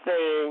know what I'm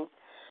saying?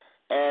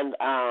 And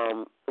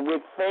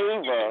with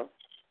favor,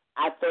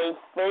 I think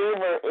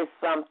favor is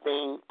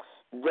something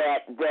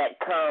that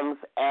comes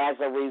as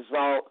a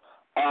result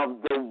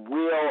of the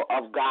will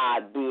of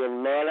God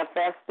being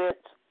manifested.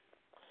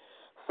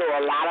 So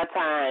a lot of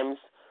times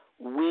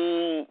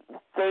we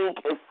think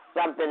it's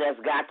something that's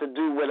got to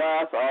do with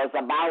us or it's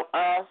about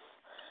us,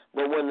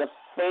 but when the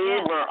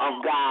favor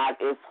of God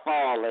is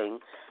falling,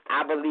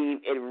 I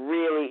believe it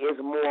really is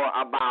more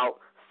about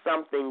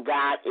something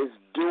God is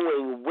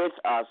doing with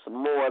us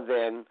more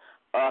than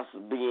us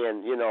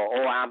being,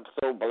 I'm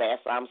so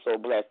blessed, I'm so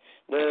blessed.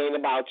 No, it ain't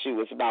about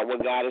you. It's about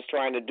what God is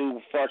trying to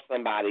do for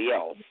somebody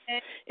else.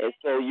 And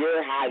so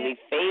you're highly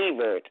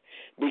favored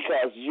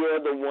because you're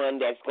the one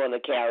that's going to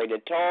carry the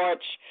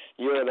torch.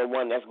 You're the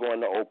one that's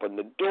going to open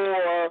the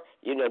door,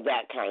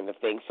 that kind of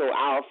thing. So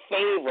our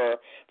favor,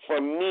 for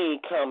me,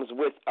 comes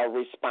with a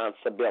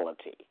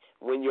responsibility.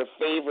 When you're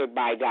favored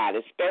by God,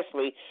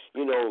 especially,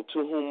 to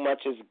whom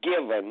much is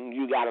given,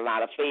 you got a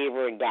lot of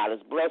favor and God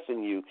is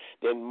blessing you,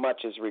 then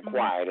much is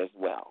required as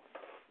well.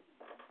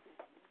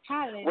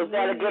 Hallelujah. Was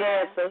that a good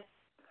answer?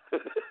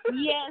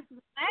 Yes,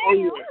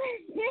 ma'am.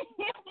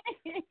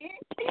 It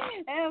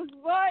was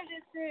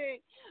wonderful.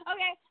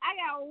 Okay, I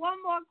got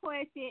one more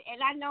question,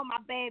 and I know my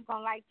babe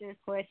gonna like this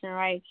question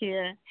right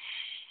here.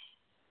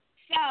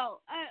 So,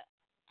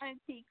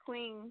 Auntie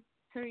Queen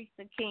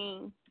Theresa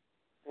King,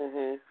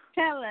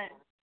 tell us,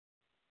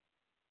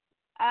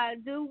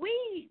 do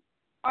we,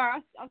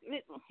 or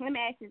let me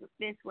ask you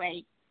this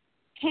way,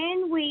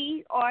 can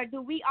we or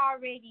do we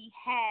already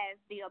have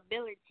the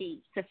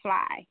ability to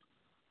fly?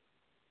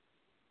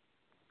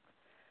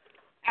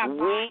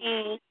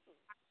 We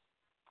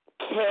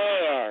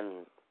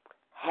can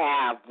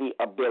have the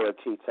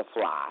ability to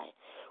fly.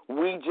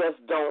 We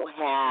just don't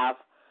have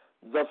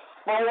the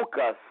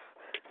focus.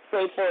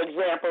 Say, for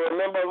example,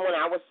 remember when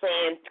I was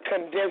saying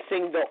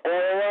condensing the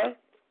aura?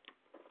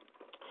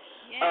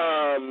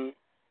 Yes.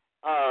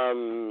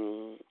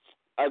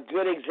 A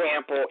good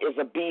example is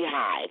a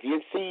beehive.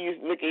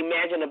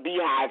 Imagine a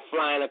beehive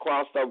flying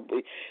across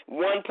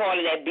one part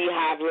of that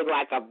beehive look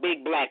like a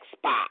big black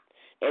spot.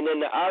 And then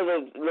the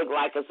other look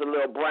like it's a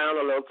little brown,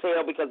 a little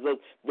tail, because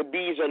the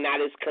bees are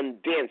not as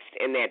condensed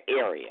in that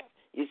area.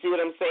 You see what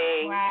I'm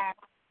saying? Wow.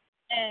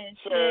 Yes,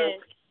 so,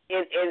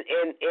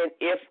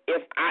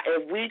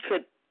 if we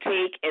could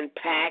take and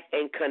pack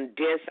and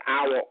condense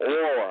our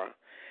aura,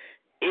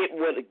 it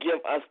would give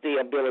us the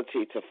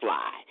ability to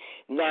fly.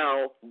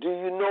 Now, do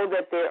you know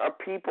that there are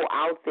people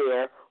out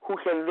there who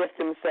can lift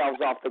themselves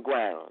off the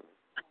ground?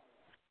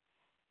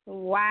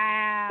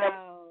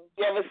 Wow.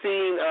 You ever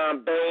seen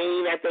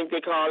Bane? I think they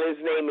call his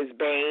name is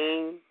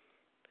Bane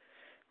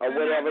or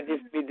whatever,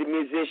 the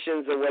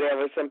musicians or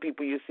whatever. Some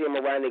people you see them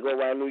around, they go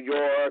around New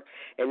York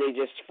and they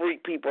just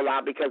freak people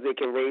out because they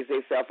can raise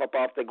themselves up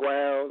off the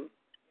ground.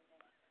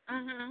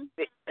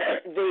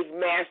 They've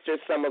mastered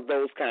some of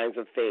those kinds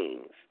of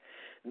things.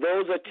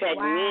 Those are techniques.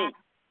 Wow.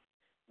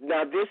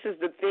 Now, this is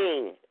the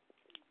thing,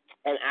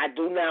 and I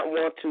do not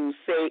want to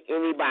say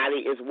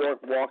anybody is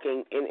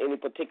walking in any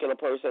particular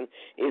person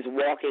is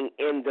walking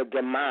in the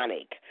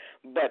demonic,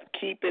 but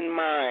keep in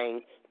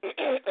mind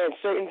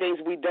certain things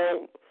we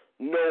don't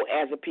know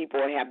as a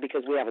people have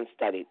because we haven't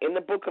studied. In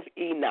the book of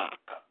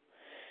Enoch,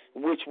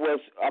 which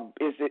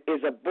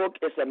is a book.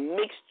 It's a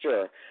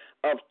mixture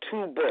of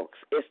two books.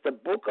 It's the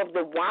Book of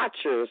the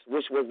Watchers,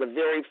 which was the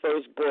very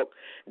first book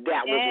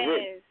that was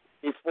written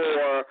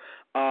before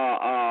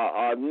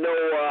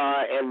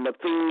Noah and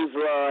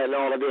Methuselah and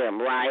all of them,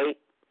 right?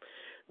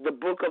 The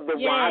Book of the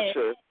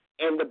Watchers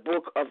and the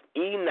Book of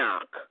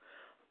Enoch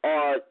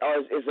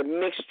is a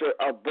mixture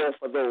of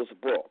both of those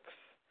books.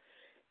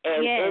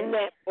 And in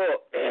that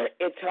book,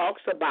 it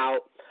talks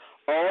about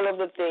all of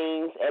the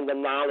things and the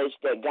knowledge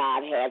that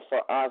God had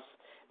for us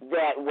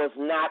that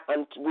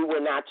we were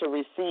not to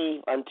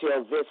receive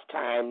until this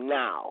time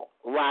now,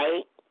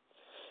 right?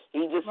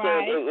 He just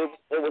said it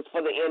was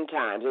for the end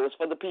times. It was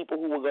for the people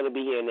who were going to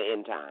be here in the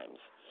end times.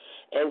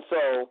 And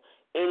so,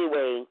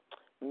 anyway,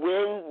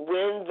 when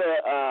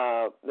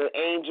the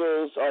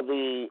angels or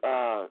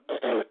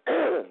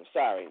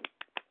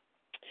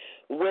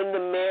when the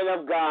men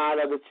of God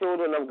or the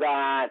children of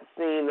God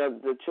seen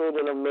the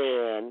children of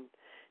man,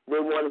 they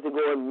wanted to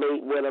go and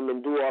mate with them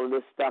and do all of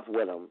this stuff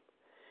with them.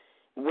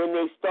 When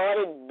they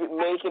started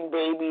making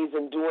babies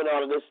and doing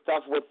all of this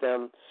stuff with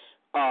them,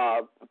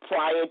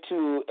 prior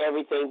to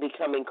everything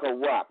becoming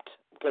corrupt,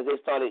 because they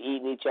started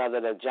eating each other,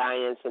 the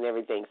giants and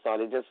everything, so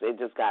it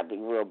just got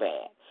real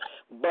bad.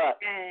 But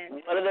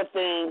one of the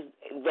things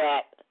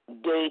that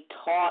they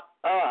taught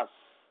us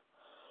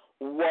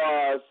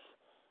was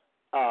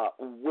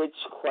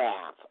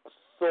witchcraft,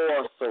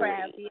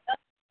 sorcery,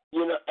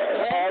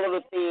 all of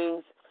the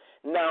things.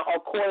 Now,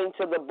 according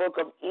to the Book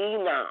of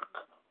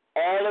Enoch,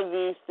 all of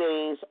these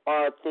things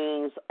are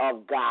things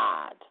of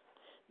God.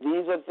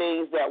 These are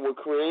things that were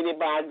created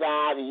by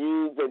God,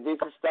 used, that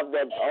this is stuff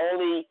that's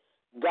only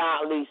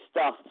godly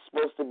stuff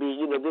supposed to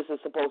be, this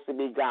is supposed to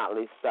be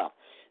godly stuff.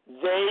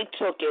 They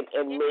took it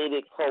and made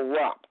it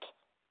corrupt.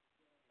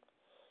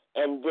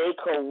 And they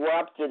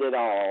corrupted it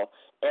all,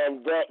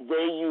 and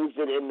they used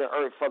it in the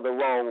earth for the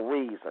wrong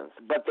reasons.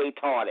 But they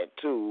taught it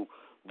to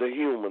the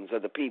humans or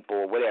the people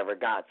or whatever,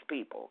 God's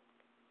people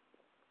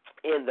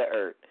in the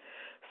earth.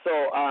 So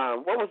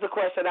what was the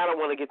question? I don't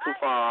want to get too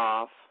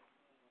far off.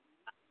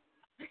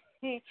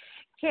 Do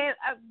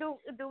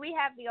we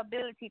have the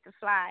ability to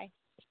fly?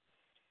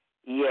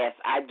 Yes,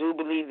 I do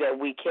believe that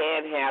we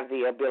can have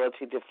the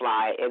ability to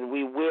fly, and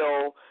we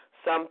will.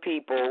 Some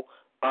people,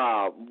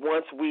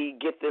 once we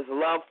get this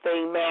love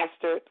thing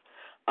mastered,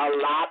 a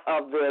lot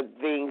of the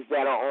things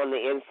that are on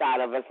the inside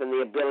of us and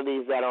the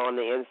abilities that are on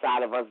the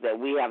inside of us that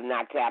we have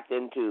not tapped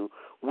into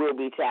will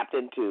be tapped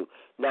into.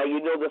 Now,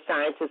 the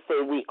scientists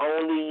say we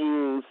only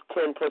use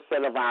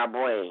 10% of our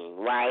brain,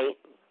 right?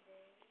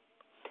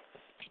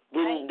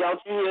 Don't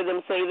you hear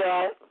them say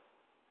that?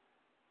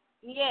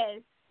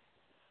 Yes.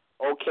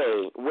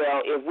 Okay,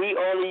 well, if we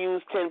only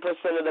use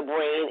 10% of the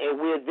brain and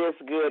we're this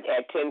good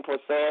at 10%,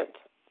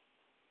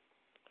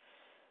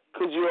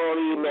 could you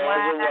only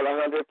imagine what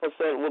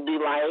 100% would be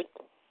like?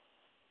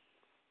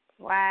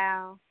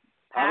 Wow.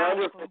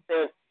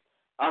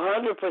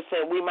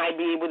 100%, we might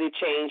be able to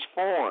change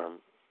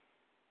form.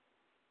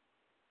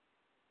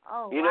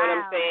 Oh, you know what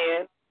I'm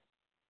saying?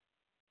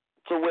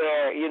 To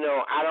where,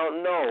 I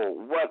don't know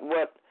what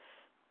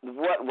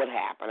would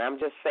happen. I'm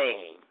just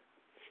saying.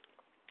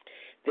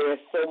 There's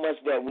so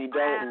much that we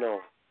don't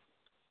know.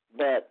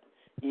 But,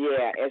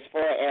 yeah, as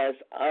far as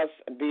us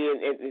being,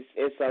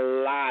 it's a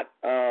lot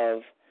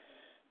of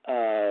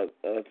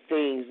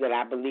things that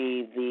I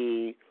believe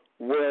the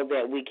world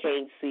that we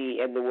can't see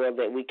and the world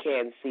that we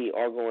can see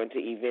are going to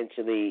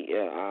eventually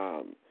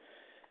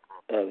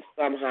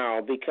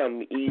somehow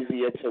become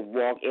easier to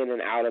walk in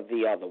and out of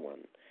the other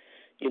one.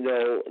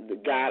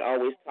 God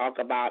always talk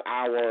about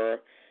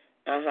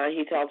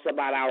he talks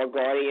about our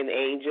guardian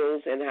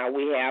angels and how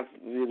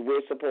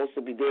we're supposed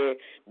to be there.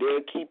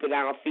 They're keeping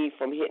our feet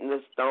from hitting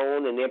the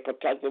stone, and they're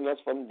protecting us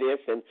from this,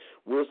 and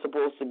we're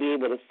supposed to be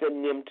able to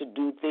send them to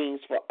do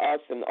things for us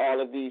and all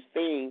of these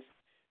things.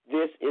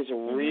 This is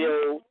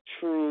real,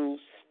 true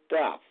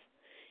stuff.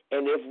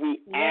 And if we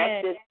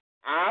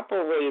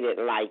operate it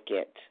like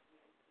it,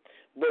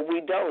 but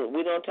we don't.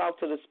 We don't talk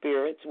to the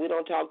spirits. We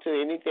don't talk to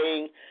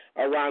anything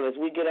around us.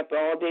 We get up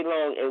all day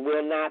long and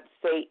we'll not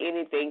say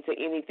anything to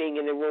anything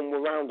in the room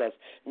around us,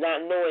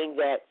 not knowing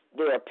that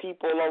there are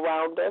people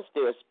around us,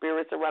 there are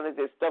spirits around us,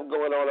 there's stuff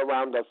going on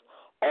around us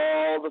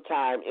all the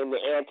time in the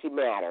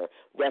antimatter.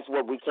 That's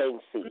what we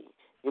can't see.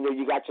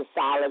 You got your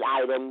solid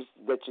items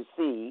that you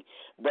see,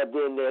 but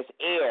then there's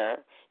air,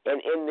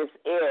 and in this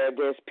air,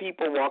 there's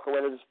people walking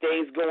around and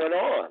stays going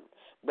on.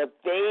 But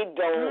they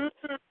don't,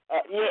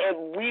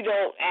 and we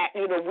don't act,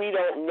 we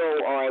don't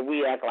know, or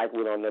we act like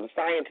we don't know. The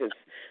scientists,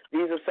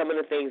 these are some of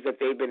the things that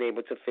they've been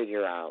able to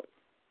figure out.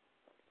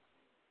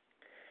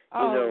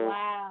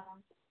 Wow.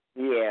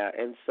 Yeah,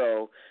 and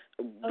so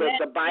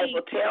the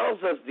Bible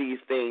tells us these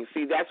things.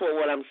 See, that's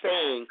what I'm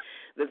saying.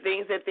 The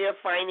things that they're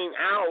finding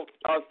out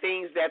are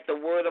things that the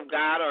Word of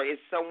God or is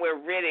somewhere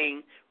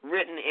written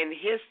in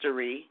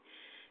history,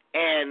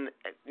 And,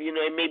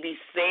 it may be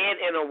said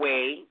in a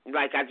way,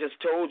 like I just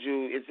told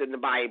you, it's in the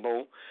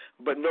Bible,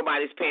 but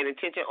nobody's paying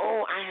attention.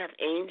 Oh, I have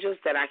angels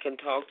that I can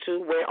talk to.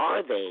 Where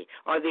are they?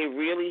 Are they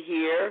really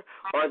here?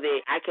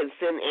 I can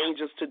send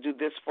angels to do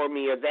this for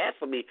me or that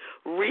for me.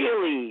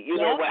 Really?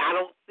 But I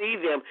don't see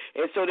them.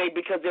 And so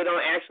because they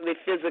don't actually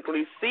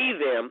physically see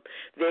them,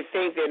 they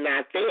think they're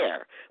not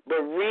there.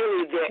 But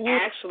really, they're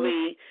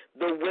actually,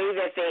 the way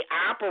that they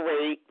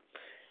operate,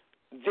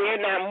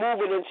 they're not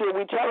moving until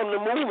we tell them to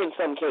move in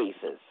some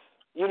cases.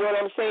 You know what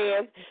I'm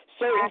saying?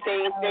 Certain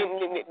things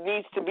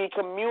needs to be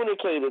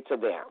communicated to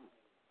them.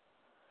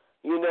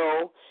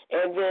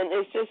 And then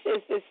it's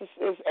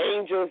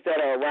angels that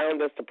are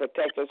around us to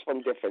protect us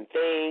from different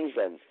things,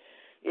 and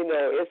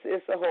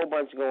it's a whole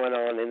bunch going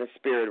on in the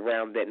spirit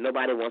realm that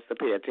nobody wants to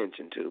pay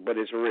attention to, but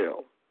it's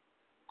real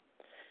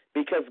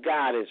because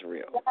God is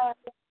real.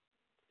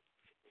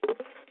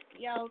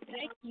 Yo,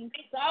 thank you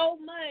so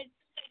much,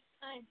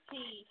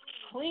 Auntie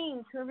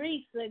Queen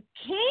Theresa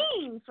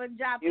King, for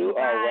dropping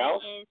by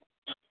and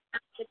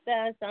with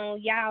us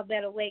on Y'all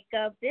Better Wake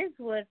Up. This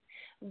was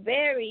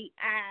very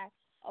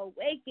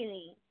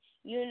eye-awakening,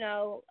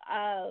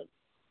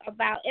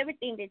 about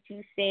everything that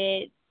you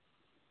said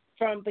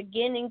from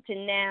beginning to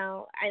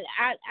now.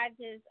 I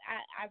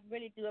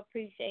really do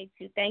appreciate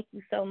you. Thank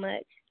you so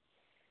much.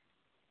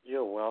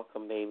 You're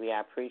welcome, baby. I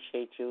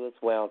appreciate you as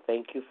well.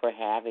 Thank you for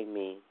having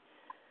me.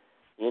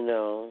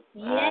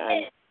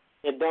 Yes.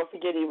 And don't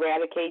forget,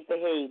 Eradicate the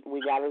Hate.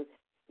 We got to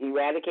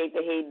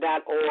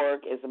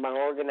EradicateTheHate.org is my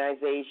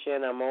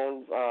organization. I'm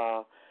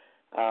on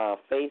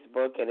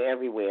Facebook and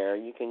everywhere.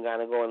 You can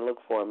kind of go and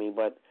look for me,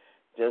 but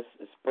just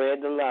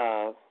spread the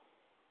love.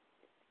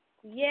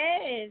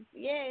 Yes.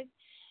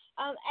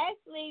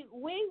 Actually,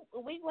 we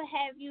will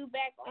have you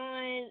back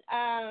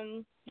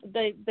on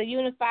the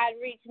Unified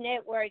Reach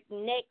Network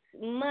next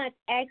month.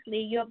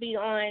 Actually, you'll be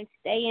on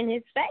Stay in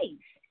His Face.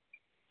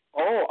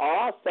 Oh,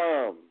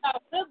 awesome. So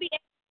we'll be able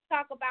to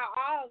talk about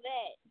all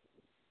that.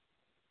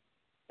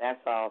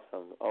 That's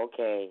awesome.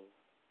 Okay.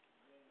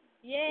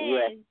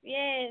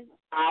 Yes.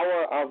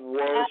 Power of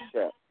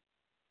worship.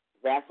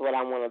 That's what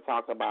I want to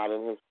talk about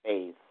in His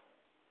face.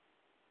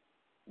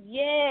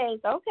 Yes,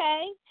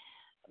 okay.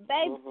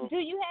 Babe, do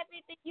you have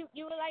anything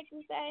you would like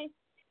to say?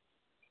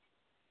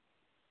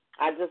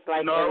 I just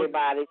like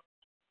everybody.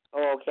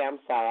 Oh, okay, I'm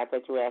sorry. I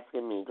thought you were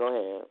asking me. Go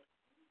ahead.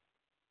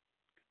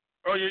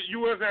 Oh, you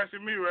was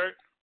asking me, right?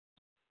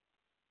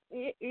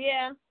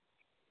 Yeah.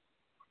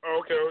 Oh,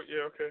 okay.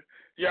 Yeah, okay.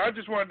 Yeah, I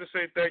just wanted to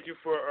say thank you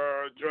for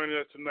joining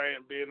us tonight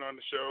and being on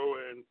the show.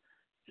 And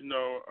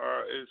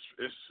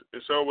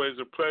it's always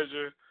a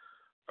pleasure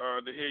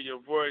to hear your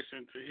voice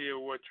and to hear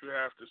what you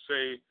have to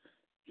say.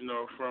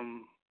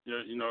 From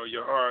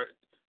your heart,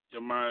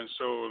 your mind,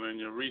 soul, and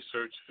your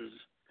researches.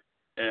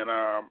 And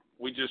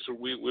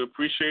we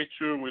appreciate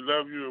you and we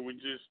love you, and we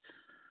just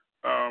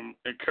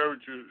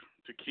encourage you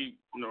to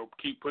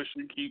keep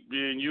pushing, keep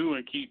being you,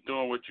 and keep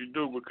doing what you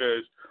do,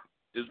 because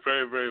it's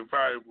very, very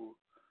valuable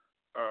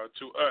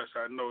to us.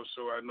 I know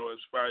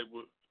it's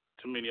valuable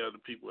to many other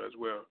people as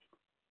well.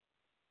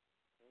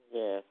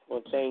 Yes.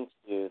 Well, thank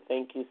you.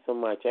 Thank you so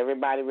much.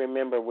 Everybody,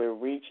 remember, we're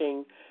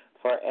reaching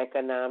for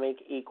economic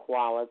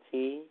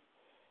equality,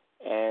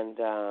 and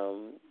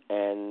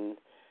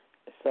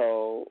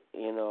so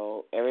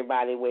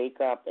everybody wake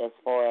up as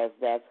far as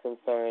that's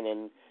concerned,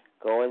 and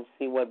go and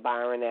see what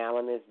Byron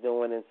Allen is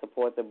doing and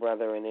support the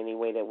brother in any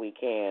way that we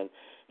can.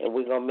 And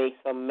we're going to make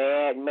some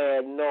mad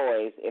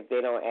noise if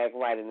they don't act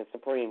right in the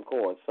Supreme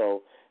Court.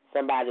 So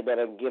somebody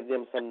better give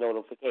them some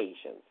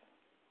notifications.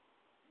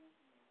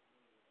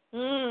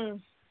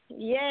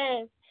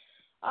 Yes.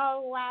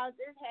 Oh, wow.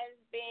 This has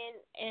been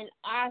an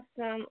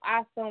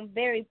awesome,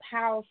 very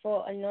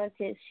powerful,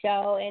 anointed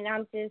show. And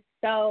I'm just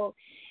so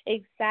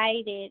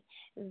excited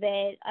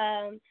that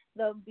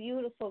the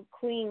beautiful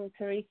Queen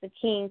Theresa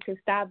King to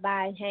stop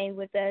by and hang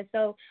with us.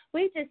 So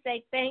we just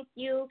say thank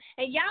you.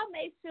 And y'all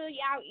make sure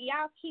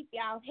y'all keep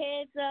y'all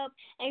heads up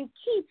and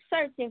keep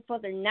searching for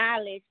the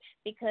knowledge,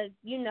 because,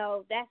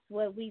 that's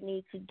what we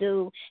need to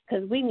do,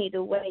 because we need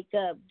to wake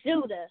up.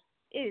 Judah,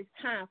 it is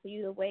time for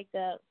you to wake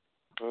up.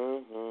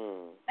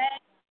 Mm-hmm.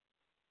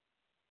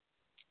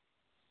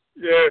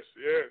 Yes,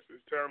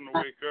 it's time to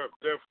wake up.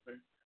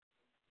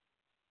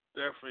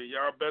 Definitely.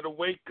 Y'all better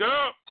wake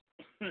up.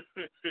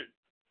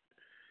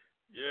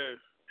 Yes.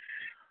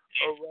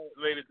 All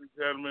right, ladies and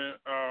gentlemen.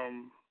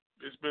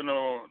 It's been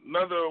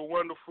another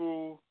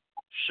wonderful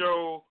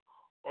show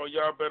on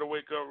Y'all Better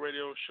Wake Up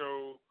radio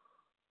show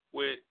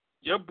with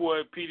your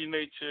boy Petey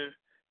Nature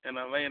and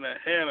Alana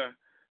Hannah.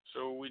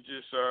 So we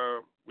just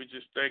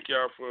thank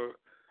y'all for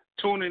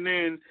tuning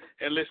in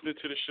and listening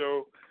to the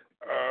show.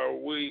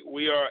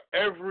 We are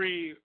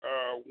every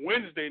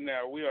Wednesday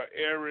now. We are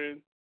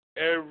airing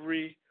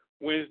every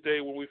Wednesday.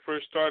 When we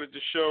first started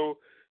the show,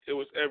 it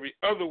was every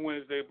other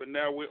Wednesday, but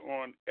now we're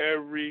on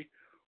every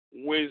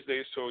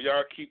Wednesday. So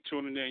y'all keep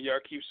tuning in, y'all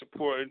keep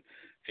supporting,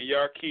 and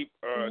y'all keep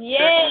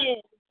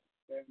checking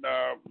and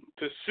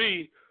to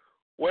see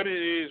what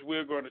it is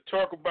we're going to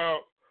talk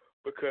about,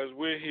 because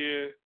we're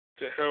here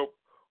to help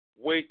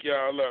wake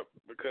y'all up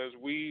because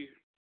we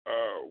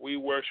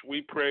worship,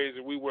 we praise,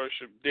 and we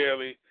worship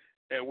daily,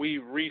 and we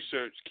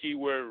research,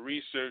 keyword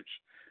research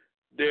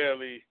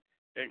daily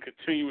and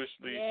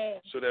continuously,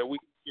 so that we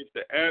get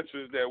the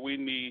answers that we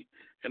need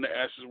and the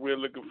answers we're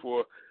looking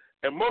for.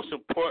 And most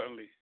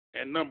importantly,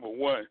 and number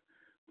one,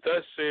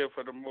 thus said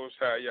for the Most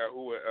High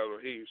Yahuwah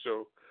Elohim.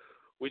 So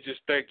we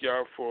just thank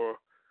y'all for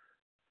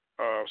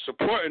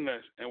supporting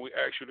us, and we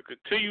ask you to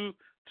continue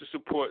to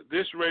support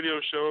this radio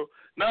show.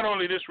 Not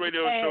only this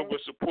radio show, but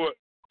support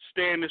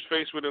Stay in This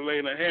Face with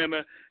Alana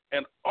Hannah,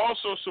 and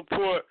also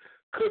support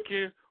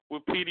Cooking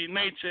with Petey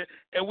Nature.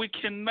 And we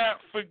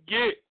cannot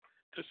forget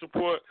to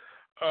support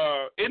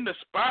In the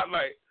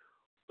Spotlight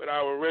with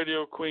our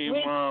radio queen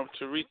mom,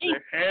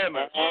 Theresa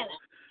Hannah.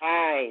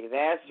 Hi,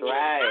 that's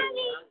right.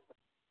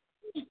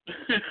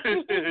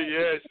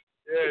 Yes.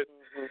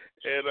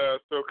 And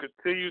so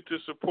continue to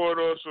support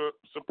us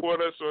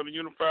on the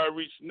Unified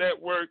Reach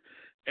Network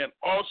and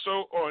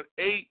also on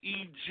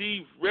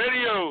AEG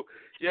Radio.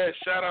 Yes,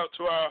 shout out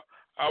to our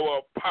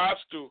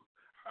apostle,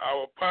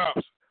 our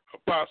pops,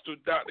 Apostle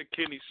Dr.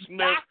 Kenny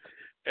Smith,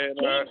 and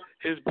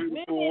his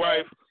beautiful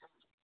wife,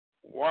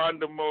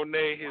 Wanda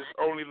Monet, his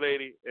only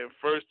lady, and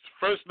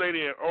first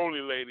lady and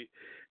only lady.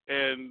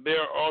 And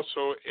they're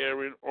also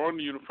airing on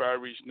the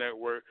Unified Reach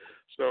Network.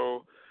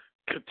 So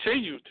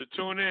continue to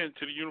tune in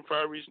to the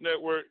Unified Reach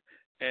Network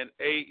and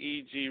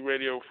AEG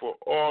Radio for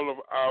all of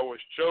our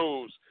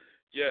shows.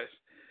 Yes.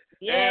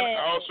 And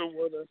I also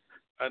want to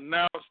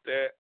announce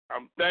that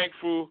I'm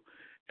thankful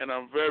and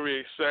I'm very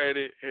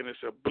excited, and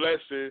it's a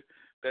blessing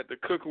that the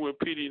Cooking with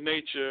Petey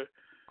Nature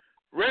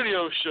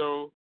radio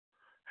show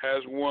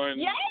has won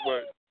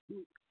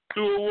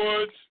 2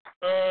 awards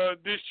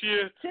this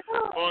year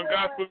on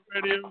Gospel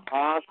Radio.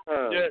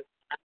 Awesome. Yes.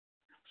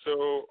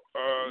 So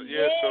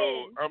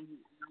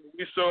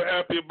we're so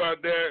happy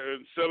about that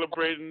and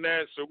celebrating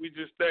that. So we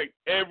just thank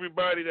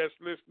everybody that's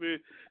listening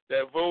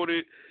that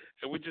voted,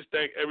 and we just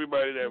thank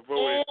everybody that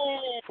voted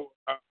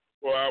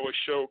for our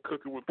show,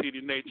 Cooking with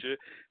Petey Nature.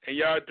 And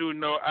y'all do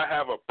know I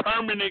have a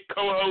permanent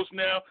co-host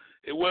now.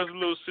 It was a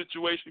little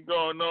situation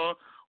going on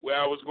where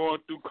I was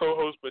going through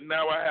co-host, but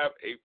now I have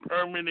a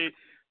permanent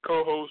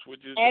co-host,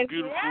 which is the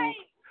beautiful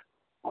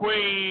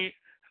Queen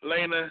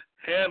Alana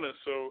Hannah.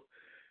 So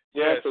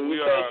yes, so we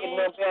you are. can't get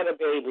no better,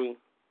 baby.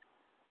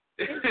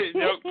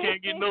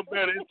 Can't get no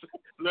better.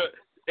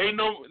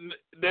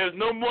 There's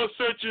no more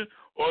searching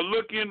or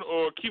looking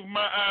or keeping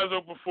my eyes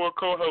open for a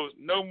co-host.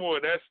 No more.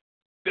 That's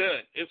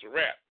done. It's a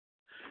wrap.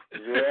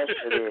 Yes,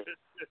 it is.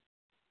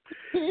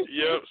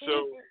 Yep.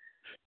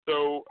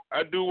 So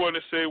I do want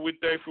to say we're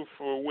thankful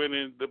for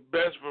winning the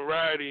best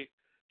variety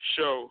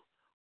show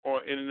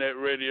on internet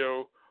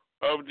radio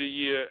of the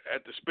year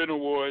at the Spin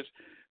Awards,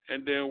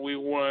 and then we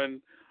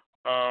won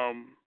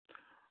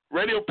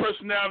Radio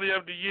Personality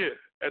of the Year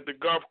at the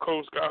Gulf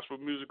Coast Gospel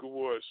Music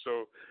Awards.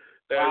 So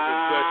that is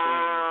a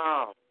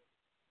blessing.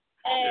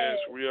 Yes,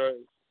 we are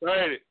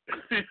excited.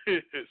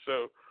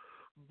 So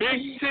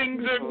big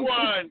things are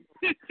going.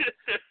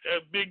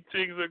 Big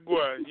things are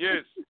going.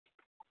 Yes.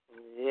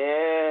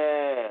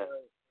 Yeah.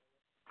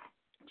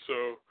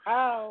 So,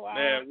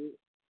 man.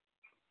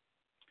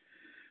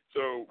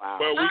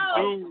 But we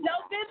do.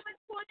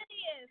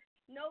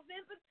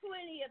 November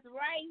 20th,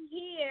 right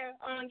here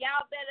on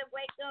Y'all Better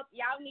Wake Up.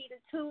 Y'all need to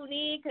tune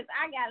in because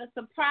I got a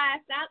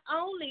surprise not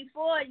only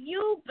for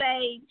you,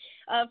 babe,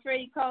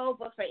 Freddie Cole,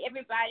 but for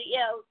everybody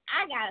else.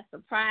 I got a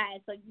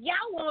surprise. So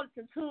y'all want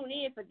to tune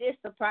in for this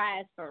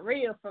surprise for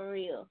real, for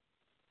real.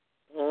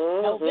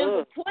 Mm-hmm.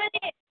 November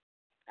 20th.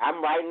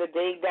 I'm writing the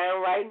date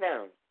down right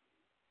now.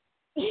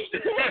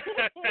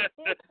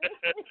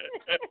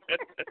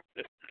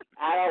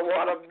 I don't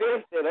want to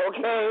miss it,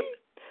 okay?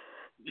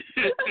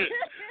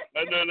 I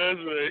know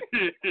that's right.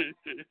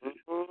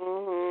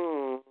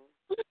 Mm-hmm.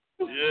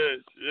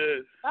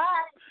 Yes. All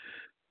right.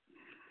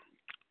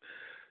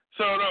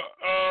 So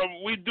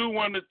we do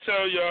want to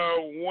tell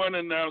y'all one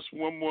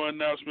more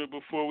announcement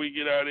before we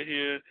get out of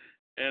here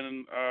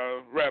and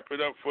wrap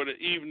it up for the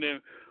evening.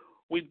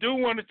 We do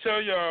want to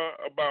tell y'all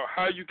about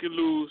how you can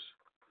lose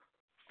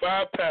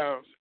 5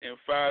 pounds in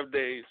 5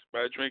 days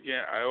by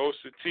drinking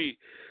Iosa tea.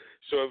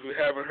 So if you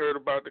haven't heard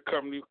about the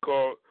company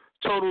called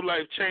Total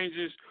Life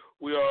Changes,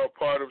 we are a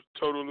part of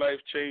Total Life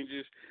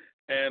Changes.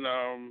 And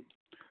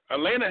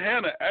Alana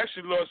Hannah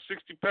actually lost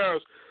 60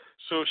 pounds,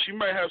 so she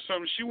might have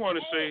something she want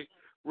to say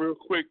real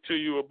quick to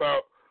you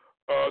about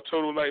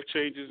Total Life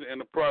Changes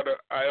and the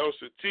product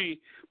Iosa tea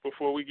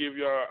before we give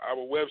you our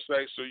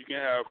website so you can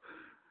have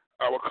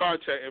our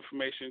contact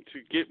information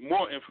to get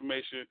more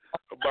information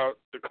about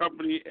the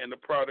company and the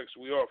products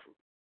we offer.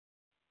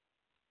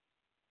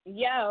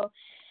 Yo,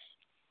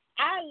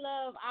 I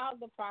love all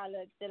the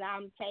products that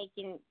I'm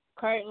taking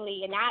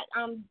currently, and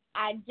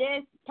I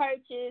just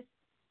purchased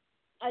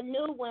a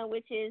new one,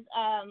 which is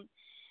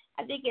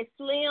I think it's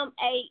Slim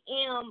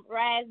AM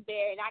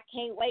Raspberry, and I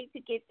can't wait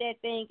to get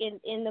that thing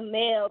in the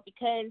mail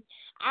because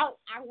I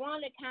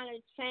want to kind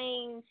of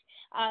change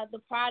the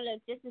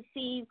product just to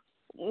see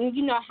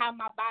you know, how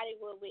my body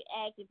will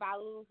react if I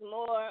lose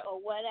more or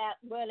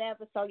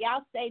whatever. So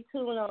y'all stay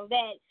tuned on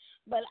that.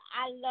 But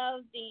I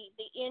love the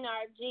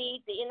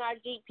NRG. The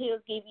NRG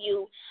pills give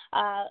you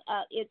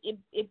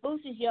it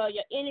boosts your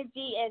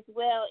energy as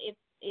well.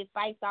 It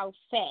fights off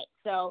fat.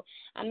 So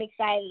I'm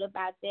excited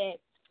about that.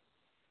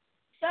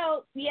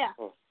 So yeah,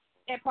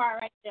 that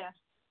part right there.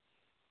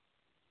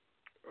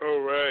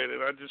 All right,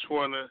 and I just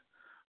want to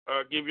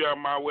give y'all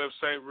my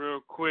website real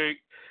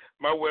quick.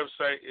 My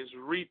website is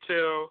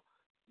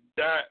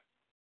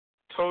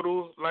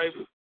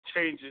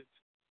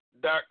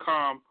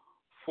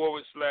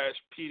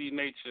retail.totallifechanges.com/Petey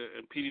Nature,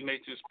 and Petey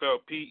Nature is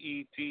spelled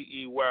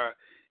PETEYNATURE,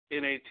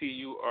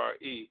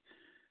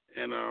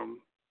 and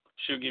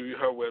she'll give you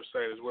her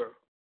website as well.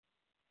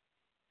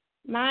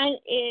 Mine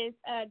is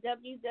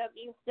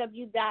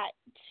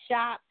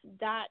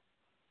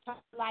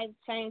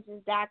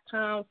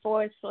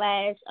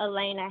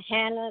www.shop.totallifechanges.com/Alana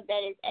Hannah.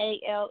 That is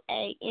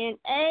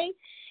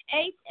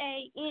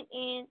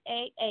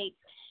ALANAHANNAH.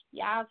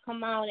 Y'all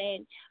come out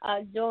and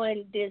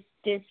join this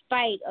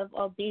fight of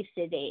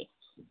obesity.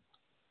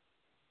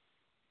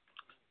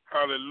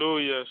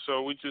 Hallelujah.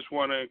 So we just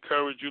want to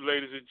encourage you,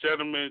 ladies and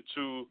gentlemen,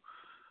 to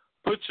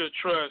put your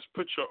trust,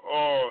 put your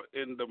all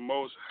in the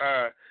Most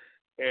High,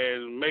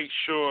 and make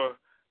sure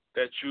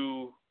that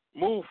you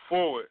move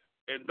forward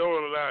and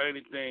don't allow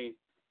anything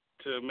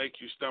to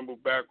make you stumble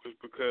backwards,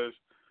 because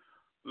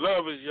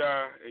love is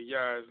Yah and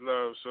Yah is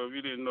love. So if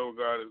you didn't know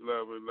God is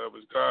love and love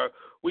is God,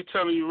 we're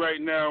telling you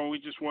right now, and we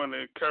just want to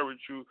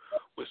encourage you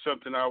with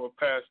something our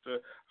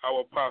pastor,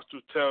 our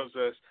apostle tells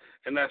us,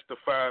 and that's the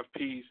 5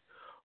 P's.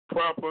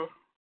 Proper,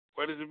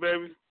 what is it,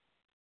 baby?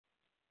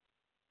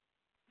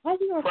 Why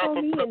you gonna throw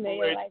me in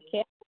there like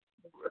that?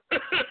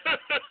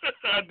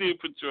 I did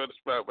put you on the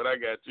spot, but I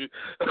got you.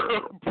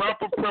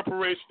 Proper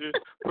preparation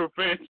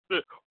prevents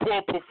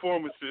poor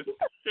performances.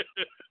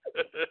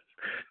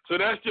 So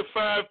that's your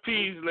 5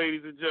 P's,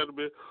 ladies and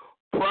gentlemen.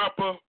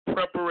 Proper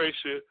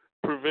preparation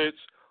prevents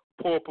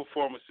poor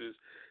performances.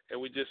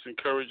 And we just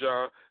encourage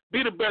y'all,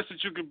 be the best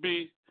that you can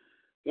be.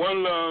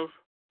 One love,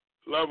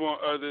 love on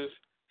others,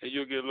 and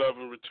you'll get love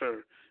in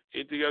return.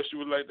 Anything else you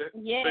would like to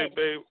say,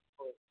 babe?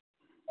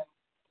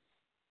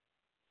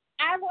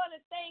 I want to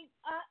thank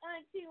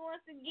Auntie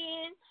once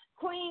again,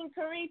 Queen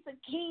Theresa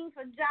King,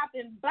 for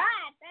dropping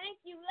by. Thank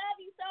you. Love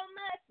you so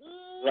much.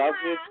 Love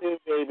you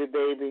too,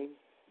 baby.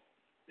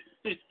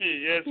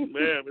 Yes,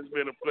 ma'am. It's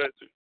been a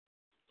pleasure.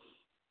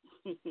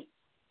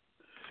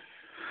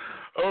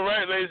 All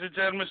right, ladies and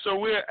gentlemen. So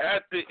we're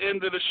at the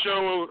end of the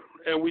show,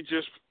 and we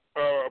just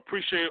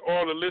appreciate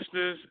all the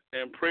listeners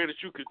and pray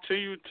that you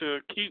continue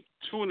to keep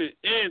tuning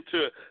in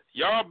to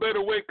Y'all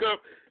Better Wake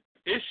Up.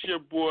 It's your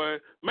boy,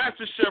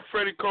 Master Chef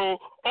Freddie Cole,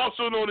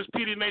 also known as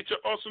Petey Nature,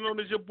 also known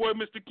as your boy,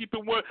 Mr. Keep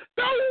It One.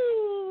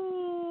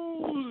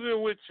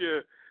 Those with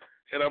you.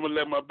 And I'm going to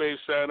let my babe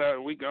sign out,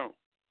 and we gone.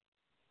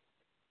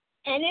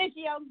 And it's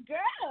your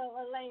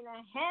girl,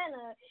 Alana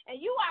Hannah.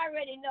 And you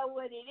already know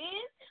what it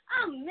is.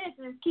 I'm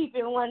Mrs. Keep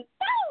It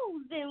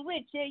 1000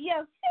 with you. You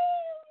feel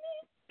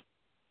me?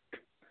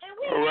 And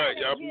we all right,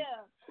 y'all.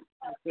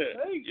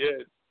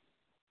 Yes.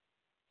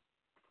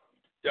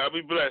 Y'all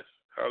be blessed.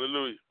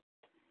 Hallelujah.